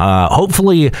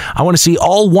 Hopefully, I want to see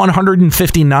all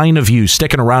 159 of you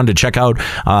sticking around to check out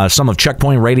some of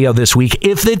Checkpoint Radio this week.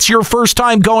 If it's your first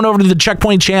time going over to the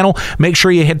Checkpoint channel, make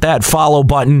sure you hit that follow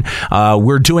button.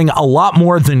 We're doing a lot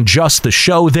more than just the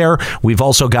show there. We've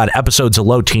also got episodes of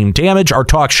Low Team Damage, our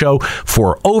talk show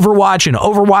for Overwatch and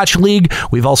Overwatch League.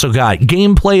 We've also got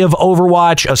gameplay of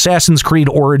Overwatch, Assassin's Creed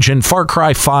Origin, Far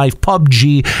Cry 5,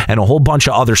 PUBG, and a whole bunch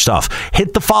of other stuff.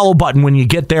 Hit the follow button when you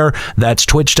get there. That's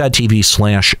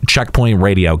twitch.tv/Checkpoint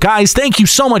Radio. Guys, thank you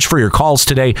so much for your calls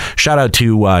today. Shout out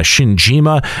to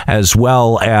Shinjima as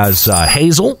well as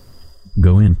Hazel.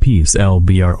 Go in peace,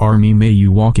 LBR Army. May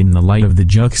you walk in the light of the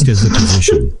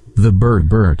juxtaposition, the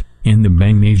bird, and the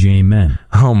bang mage. Amen.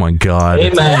 Oh my God.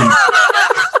 Amen.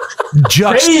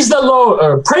 Praise the Lord,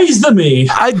 or praise the me.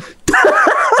 I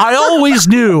always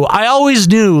knew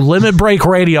Limit Break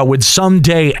Radio would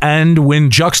someday end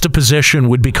when Juxtaposition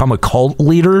would become a cult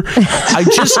leader. I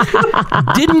just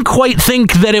didn't quite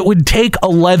think that it would take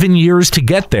 11 years to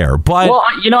get there. But well,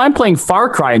 I'm playing Far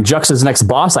Cry, and Juxta's next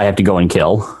boss I have to go and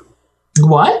kill.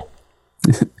 What?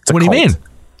 What do you mean?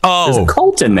 Oh, there's a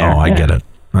cult in there. Oh, I get it.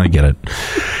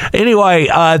 Anyway,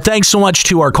 thanks so much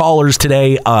to our callers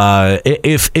today.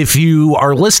 If you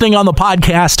are listening on the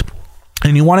podcast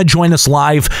and you want to join us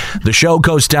live, the show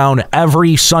goes down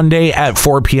every Sunday at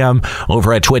 4 p.m.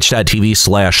 over at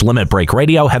twitch.tv/Limit Break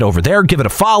Radio. Head over there, give it a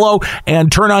follow,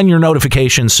 and turn on your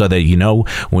notifications so that you know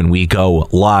when we go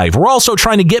live. We're also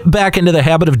trying to get back into the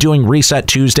habit of doing Reset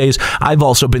Tuesdays. I've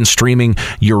also been streaming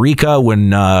Eureka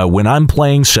when I'm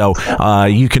playing, so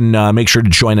you can make sure to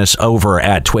join us over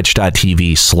at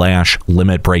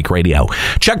twitch.tv/Limit Break Radio.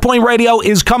 Checkpoint Radio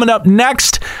is coming up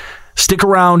next. Stick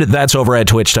around. That's over at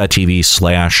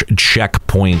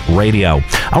twitch.tv/Checkpoint Radio.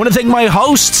 I want to thank my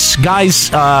hosts,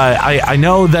 guys. I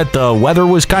know that the weather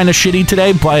was kind of shitty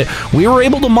today, but we were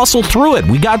able to muscle through it.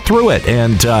 We got through it,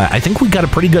 and I think we got a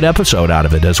pretty good episode out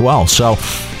of it as well. So,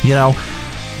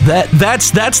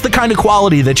 that's the kind of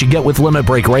quality that you get with Limit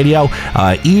Break Radio.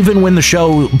 Even when the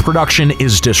show production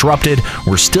is disrupted,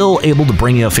 we're still able to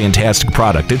bring you a fantastic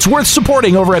product. It's worth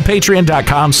supporting over at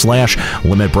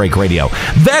patreon.com/Limit Break Radio.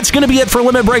 That's going to be it for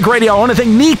Limit Break Radio. I want to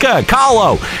thank Nika,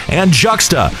 Kahlo, and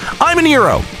Juxta. I'm an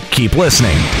hero. Keep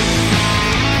listening.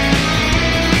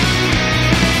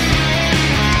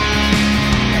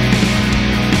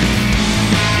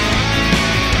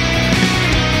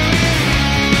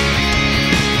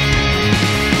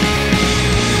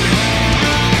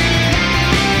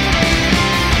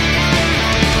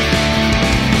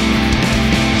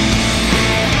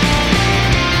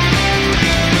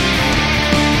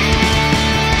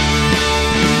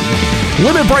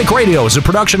 Limit Break Radio is a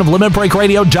production of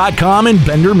LimitBreakRadio.com and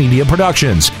Bender Media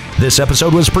Productions. This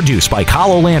episode was produced by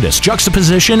Kahlo Landis,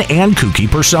 Juxtaposition, and Kooky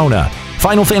Persona.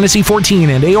 Final Fantasy XIV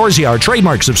and Eorzea are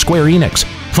trademarks of Square Enix.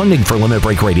 Funding for Limit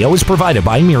Break Radio is provided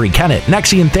by Miri Kennett,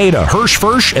 Nexian Theta, Hirsch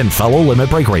Fersch, and fellow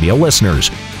Limit Break Radio listeners.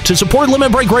 To support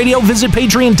Limit Break Radio, visit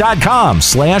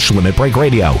patreon.com/Limit Break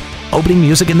Radio. Opening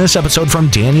music in this episode from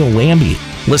Daniel Lambie.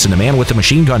 Listen to Man with the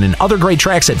Machine Gun and other great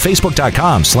tracks at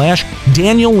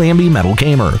facebook.com/Daniel Lambie Metal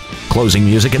Gamer. Closing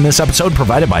music in this episode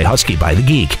provided by Husky by the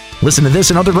Geek. Listen to this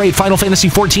and other great Final Fantasy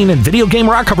XIV and video game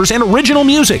rock covers and original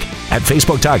music at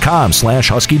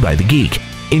facebook.com/Husky by the Geek.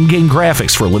 In-game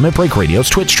graphics for Limit Break Radio's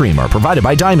Twitch stream are provided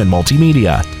by Diamond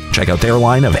Multimedia. Check out their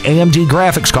line of AMD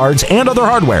graphics cards and other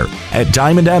hardware at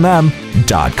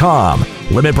diamondmm.com.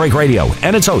 Limit Break Radio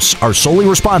and its hosts are solely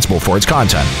responsible for its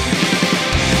content.